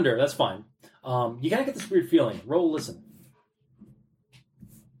 okay, you're under. That's fine. You kind of get this weird feeling. Roll listen.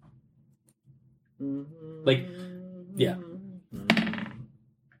 Like, yeah.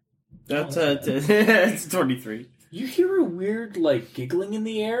 That's it's 23. You hear a weird, like, giggling in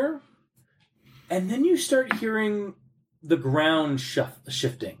the air, and then you start hearing the ground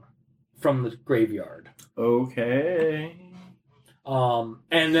shifting from the graveyard. Okay.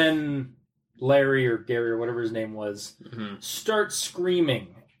 And then Larry or Gary or whatever his name was starts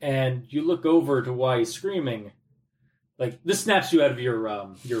screaming, and you look over to why he's screaming. Like, this snaps you out of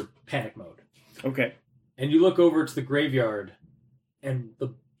your panic mode. Okay. And you look over to the graveyard, and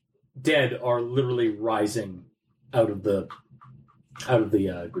the dead are literally rising out of their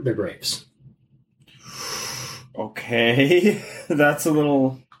graves. Okay. That's a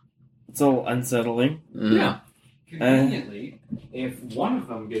little unsettling. Yeah. Conveniently, if one of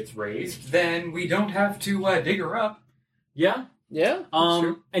them gets raised, then we don't have to dig her up. Yeah. Yeah.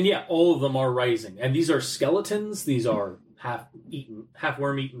 And yeah, all of them are rising. And these are skeletons. These are half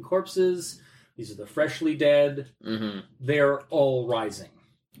worm-eaten corpses. These are the freshly dead. Mm-hmm. They're all rising.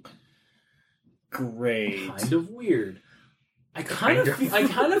 Great. Kind of weird. I kind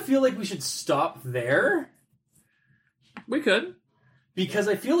of feel like we should stop there. We could. Because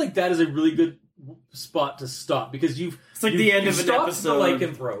I feel like that is a really good spot to stop. Because it's like the end of an stopped episode. The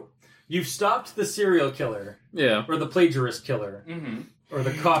lycanthrope. You've stopped the serial killer. Yeah. Or the plagiarist killer. Mm-hmm. Or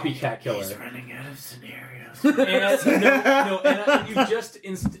the copycat killer. He's running out of scenarios. And you've just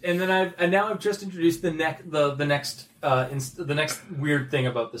now I've just introduced the next weird thing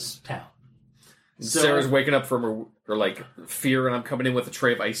about this town. So, Sarah's waking up from her like fear, and I'm coming in with a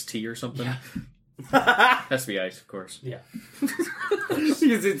tray of iced tea or something. Yeah. Has to be ice, of course. Yeah.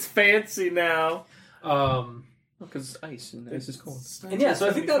 Because it's fancy now. Because ice, and ice is cold. And yeah, so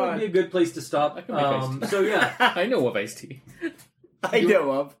I think that would be a good place to stop. I can make iced tea. So yeah, I know of iced tea. I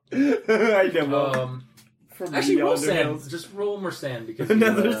know of. From actually, roll Yonder sand. Hills. Just roll more sand because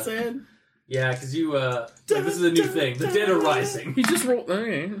Another sand. Yeah, because this is a new thing. The dead are rising. He just rolled.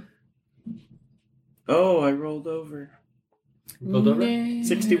 Okay. Oh, I rolled over. Rolled over.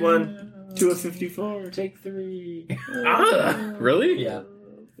 61 to a 54. Take 3. Really? Yeah.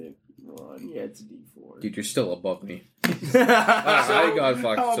 51. Yeah, it's a D4. Dude, you're still above me. I got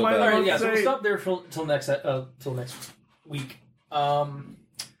fucked so my bad. All right, Lord, yeah. So we'll say. stop there till next week.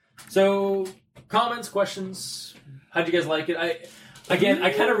 So comments, questions. How'd you guys like it? I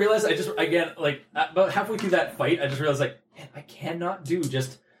kind of realized about halfway through that fight, I just realized man, I cannot do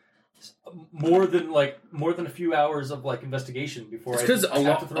just more than a few hours of investigation before. It's because a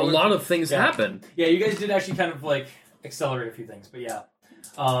lot of things happen. Yeah, you guys did actually kind of accelerate a few things, but yeah.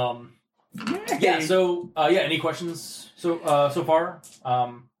 Yeah. So any questions so far?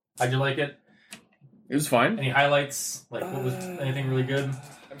 How'd you like it? It was fine. Any highlights? What was anything really good?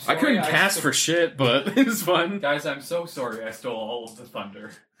 I couldn't cast for shit, but it was fun. Guys, I'm so sorry I stole all of the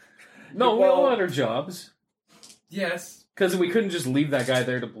thunder. No, we all had our jobs. Yes. Because we couldn't just leave that guy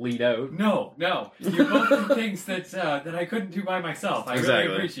there to bleed out. No. You both did things that I couldn't do by myself. I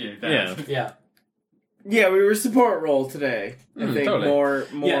really appreciate that. Yeah. Yeah, we were support role today. I think totally.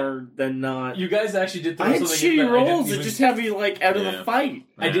 more than not. You guys actually did. I had something shitty that rolls I that just have me out of the fight.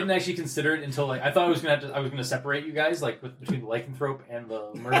 I didn't actually consider it until I thought I was gonna separate you guys between the lycanthrope and the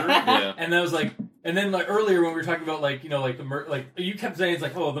murder. Yeah. And I was and then earlier when we were talking about the murder, you kept saying it's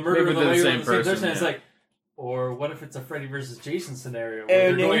the murder Maybe of the the same person. It's or what if it's a Freddy versus Jason scenario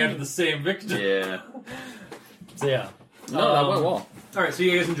where they're going after the same victim? Yeah. So yeah. No, that went well. All right, so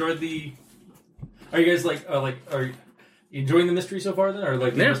you guys enjoyed the. Are you guys enjoying the mystery so far then, or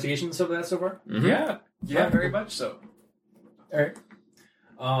like the Yeah. investigation and stuff like that so far? Mhm. Yeah, very much so. All right.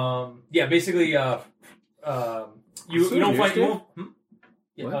 Yeah, basically, you don't find you won't,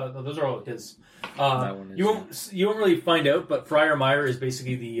 yeah, no, those are all his. That one is- You won't really find out, but Friar Meyer is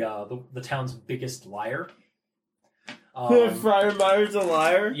basically the town's biggest liar. Friar Meyer's a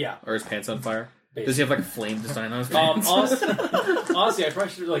liar? Yeah. Or his pants on fire? Basically. Does he have like a flame design on his pants? Honestly, I probably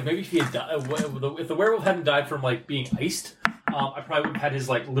should like maybe if he had if the werewolf hadn't died from like being iced, I probably would have had his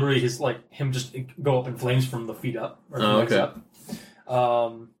like literally his like him just go up in flames from the feet up or from the legs up.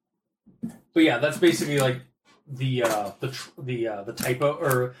 But yeah, that's basically like the typo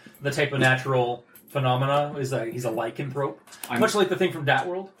or the type of natural phenomena is that he's a lycanthrope, much like the thing from Dat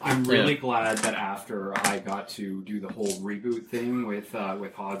World. I'm really glad that after I got to do the whole reboot thing with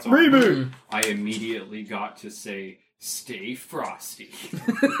Hod's Reboot! I immediately got to say, "Stay frosty."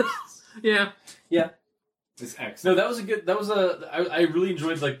 Yeah. It's excellent. No, that was a good. That was a. I really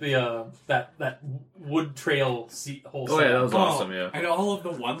enjoyed like the that wood trail whole. Oh yeah, that was awesome. Yeah. And all of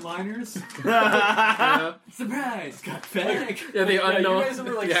the one-liners. Yeah. Surprise, cockfag. Yeah, the Yeah, unknown, you guys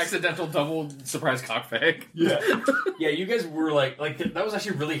were, like, the accidental double surprise cockfag. Yeah, yeah. You guys were like that was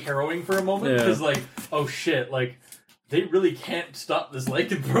actually really harrowing for a moment Yeah. because like oh shit like they really can't stop this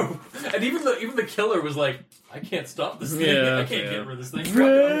lycanthrope and even the killer was like I can't stop this thing I can't get rid of this thing.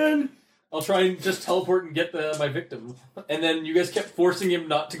 Run! I'll try and just teleport and get my victim. And then you guys kept forcing him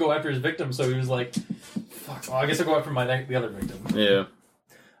not to go after his victim, so he was like, "Fuck! Well, I guess I'll go after the other victim." Yeah.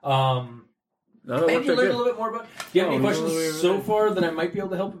 And you learned a little bit more about. Do you have any questions so far that I might be able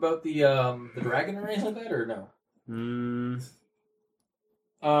to help about the dragon or anything like that, or no?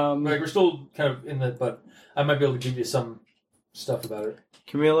 Like we're still kind of in the, but I might be able to give you some stuff about it.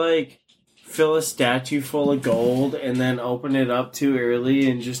 Can we, like, fill a statue full of gold and then open it up too early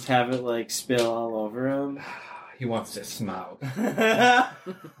and just have it, like, spill all over him? He wants to smoke.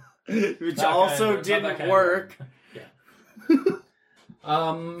 Which also didn't work.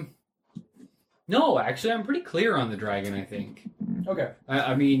 No, actually, I'm pretty clear on the dragon. I think. Okay.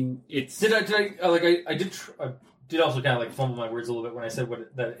 I mean, it's. I did also kind of like fumble my words a little bit when I said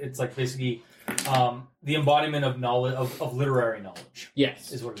that it's like basically the embodiment of knowledge of literary knowledge.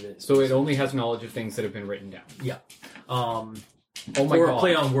 Yes, is what it is. So it only has knowledge of things that have been written down. Yeah. Oh my or god.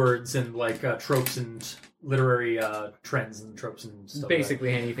 play on words and like tropes and literary trends and tropes and stuff. Basically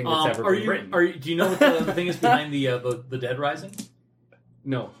like that. anything that's ever been written. Do you know what the thing is behind the Dead Rising?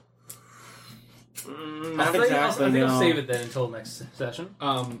 No. Not I think exactly, I'll no. save it then until next session.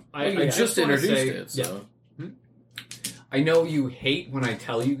 I just wanna introduced say- it, so. I know you hate when I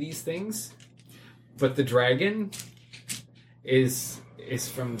tell you these things, but the dragon is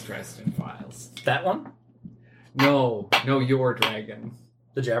from Dresden Files. That one? No, your dragon.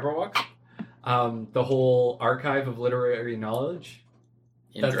 The Jabberwock? The whole archive of literary knowledge.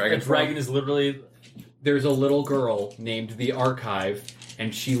 A dragon is literally... There's a little girl named the Archive,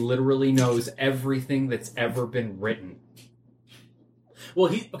 and she literally knows everything that's ever been written.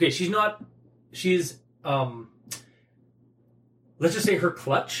 Well, she's not... She's, let's just say her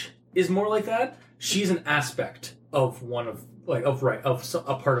clutch is more like that. She's an aspect of one of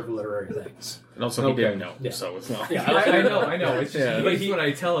a part of literary things. And also he didn't know, so it's not. Yeah, I know. It's just Yeah. but when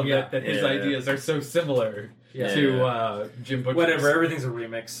I tell him that his ideas are so similar to Jim Butcher's. Whatever, everything's a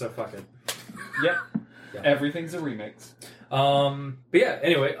remix, so fuck it. Yep. Yeah. Everything's a remix. But yeah,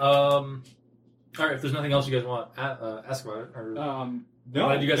 anyway, all right, if there's nothing else you guys want to ask about it, or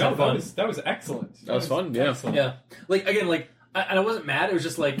No, you guys had fun. That was excellent. That was fun, yeah. Excellent. Yeah, like again, like I wasn't mad. It was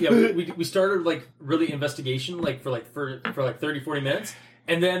just like we started like really investigation like for 30, 40 minutes,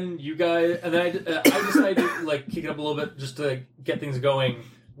 and then you guys and then I decided to like kick it up a little bit just to get things going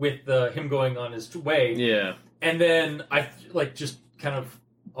with him going on his way. Yeah, and then I like just kind of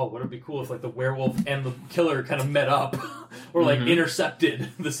would it be cool if like the werewolf and the killer kind of met up or like intercepted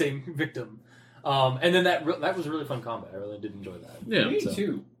the same victim. And then that was a really fun combat. I really did enjoy that. Yeah, Me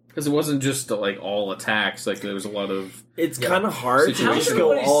too. Because it wasn't just like all attacks. Like there was a lot of. It's kind of hard to How's just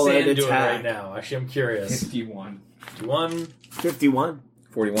go everybody's all out sand doing attack. right now? Actually, I'm curious. 51. 51.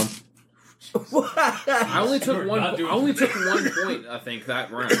 41. I only took We're one. not I doing- only took 1 point. I think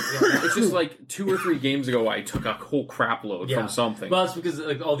that round. It's just like 2 or 3 games ago. I took a whole crap load from something. Well, it's because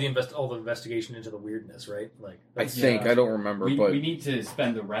like all the investigation into the weirdness, right? Like I think I don't remember, but we need to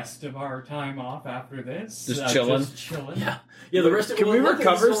spend the rest of our time off after this. Just chilling? Just chilling. Yeah. The rest of Can we luckily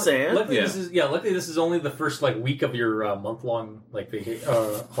recover this is only- sand? Luckily, this is only the first like week of your month long like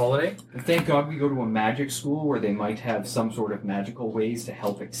holiday. Thank God we go to a magic school where they might have some sort of magical ways to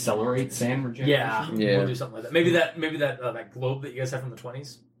help accelerate sand regeneration. Yeah. We'll do something like that. Maybe that globe that you guys have from the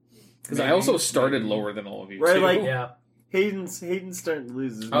 20s. because I also started lower than all of you. Right, too. like- Yeah. Hayden's starting to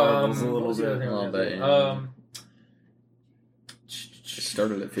lose his marbles a what little was the other bit. thing? A little bit, It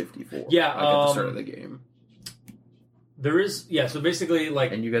started at 54. Yeah, like at the start of the game. There is, so basically,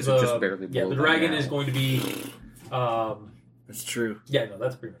 like, And you guys are just barely below the that dragon now. is going to be, That's true. yeah, no,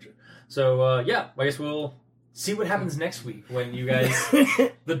 that's pretty much it. So, I guess we'll see what happens next week when you guys,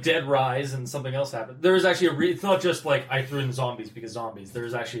 the dead rise and something else happens. There is actually it's not just like I threw in zombies because zombies. There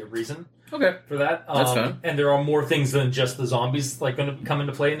is actually a reason Okay. for that. That's fine. And there are more things than just the zombies like going to come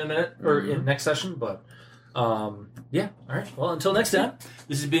into play in a minute or in next session. But yeah, all right. Well, until next time,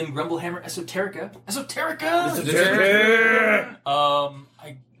 this has been Grumblehammer Esoterica.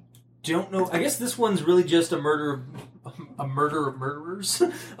 I don't know. I guess this one's really just a murder of murderers.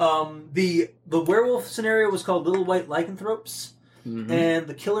 The werewolf scenario was called Little White Lycanthropes, and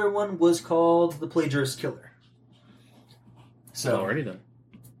the killer one was called the Plagiarist Killer. So, Alrighty then.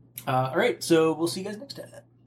 all right. So we'll see you guys next time.